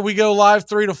out of here. We go live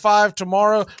 3 to 5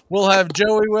 tomorrow. We'll have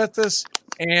Joey with us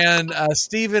and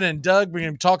Steven and Doug. We're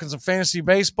going to be talking some fantasy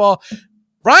baseball.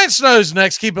 Brian Snow's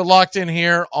next. Keep it locked in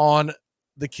here on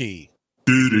The Key.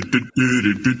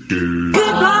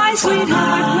 Goodbye,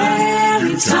 sweetheart,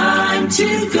 well, it's time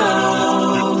to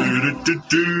go.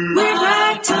 We're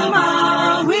back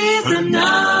tomorrow with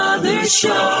another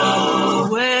show.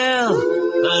 Well,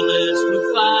 unless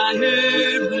we're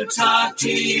fired, we'll talk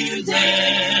to you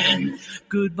then.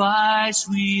 Goodbye,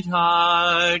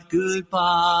 sweetheart,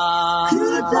 goodbye.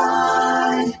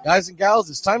 Goodbye. Guys and gals,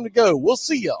 it's time to go. We'll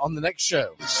see you on the next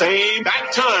show. Same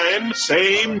bat time,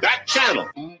 same bat channel.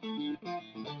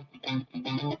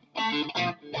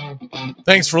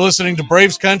 Thanks for listening to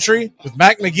Braves Country with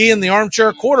Mac McGee and the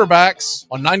Armchair Quarterbacks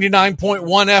on 99.1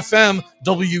 FM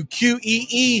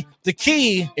WQEE, The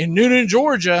Key in Noonan,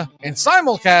 Georgia, and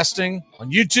simulcasting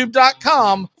on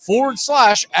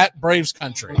youtube.com/@Braves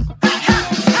Country.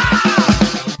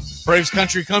 Braves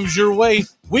Country comes your way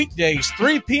weekdays,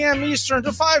 3 p.m. Eastern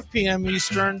to 5 p.m.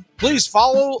 Eastern. Please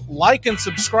follow, like, and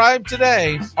subscribe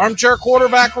today. Armchair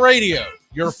Quarterback Radio,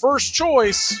 your first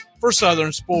choice for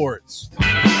Southern sports.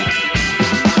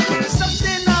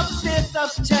 Something of the 5th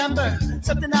of September.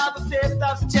 Something of the 5th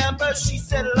of September. She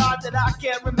said a lot that I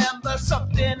can't remember.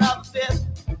 Something of the 5th.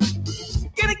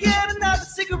 Can I get another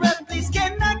cigarette, please?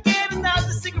 Can I get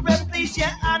another cigarette, please?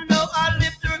 Yeah, I know I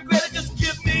live to regret it. Just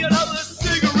give me another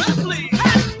cigarette, please.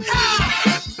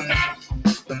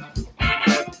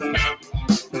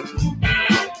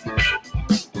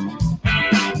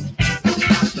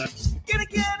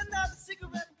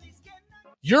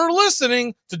 You're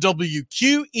listening to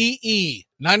WQEE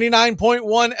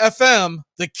 99.1 FM,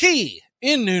 The Key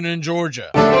in Noonan, Georgia.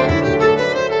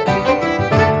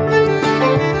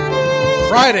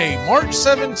 Friday, March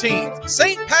 17th,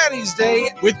 St. Patty's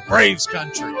Day with Braves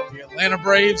Country. The Atlanta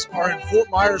Braves are in Fort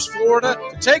Myers, Florida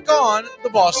to take on the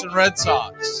Boston Red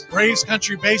Sox. Braves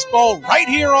Country Baseball right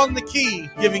here on The Key,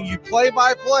 giving you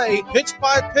play-by-play,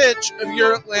 pitch-by-pitch of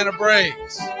your Atlanta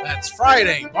Braves. That's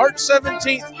Friday, March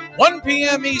 17th, 1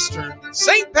 p.m. Eastern,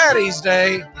 St. Patty's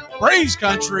Day, Braves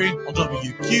Country on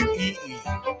WQEE.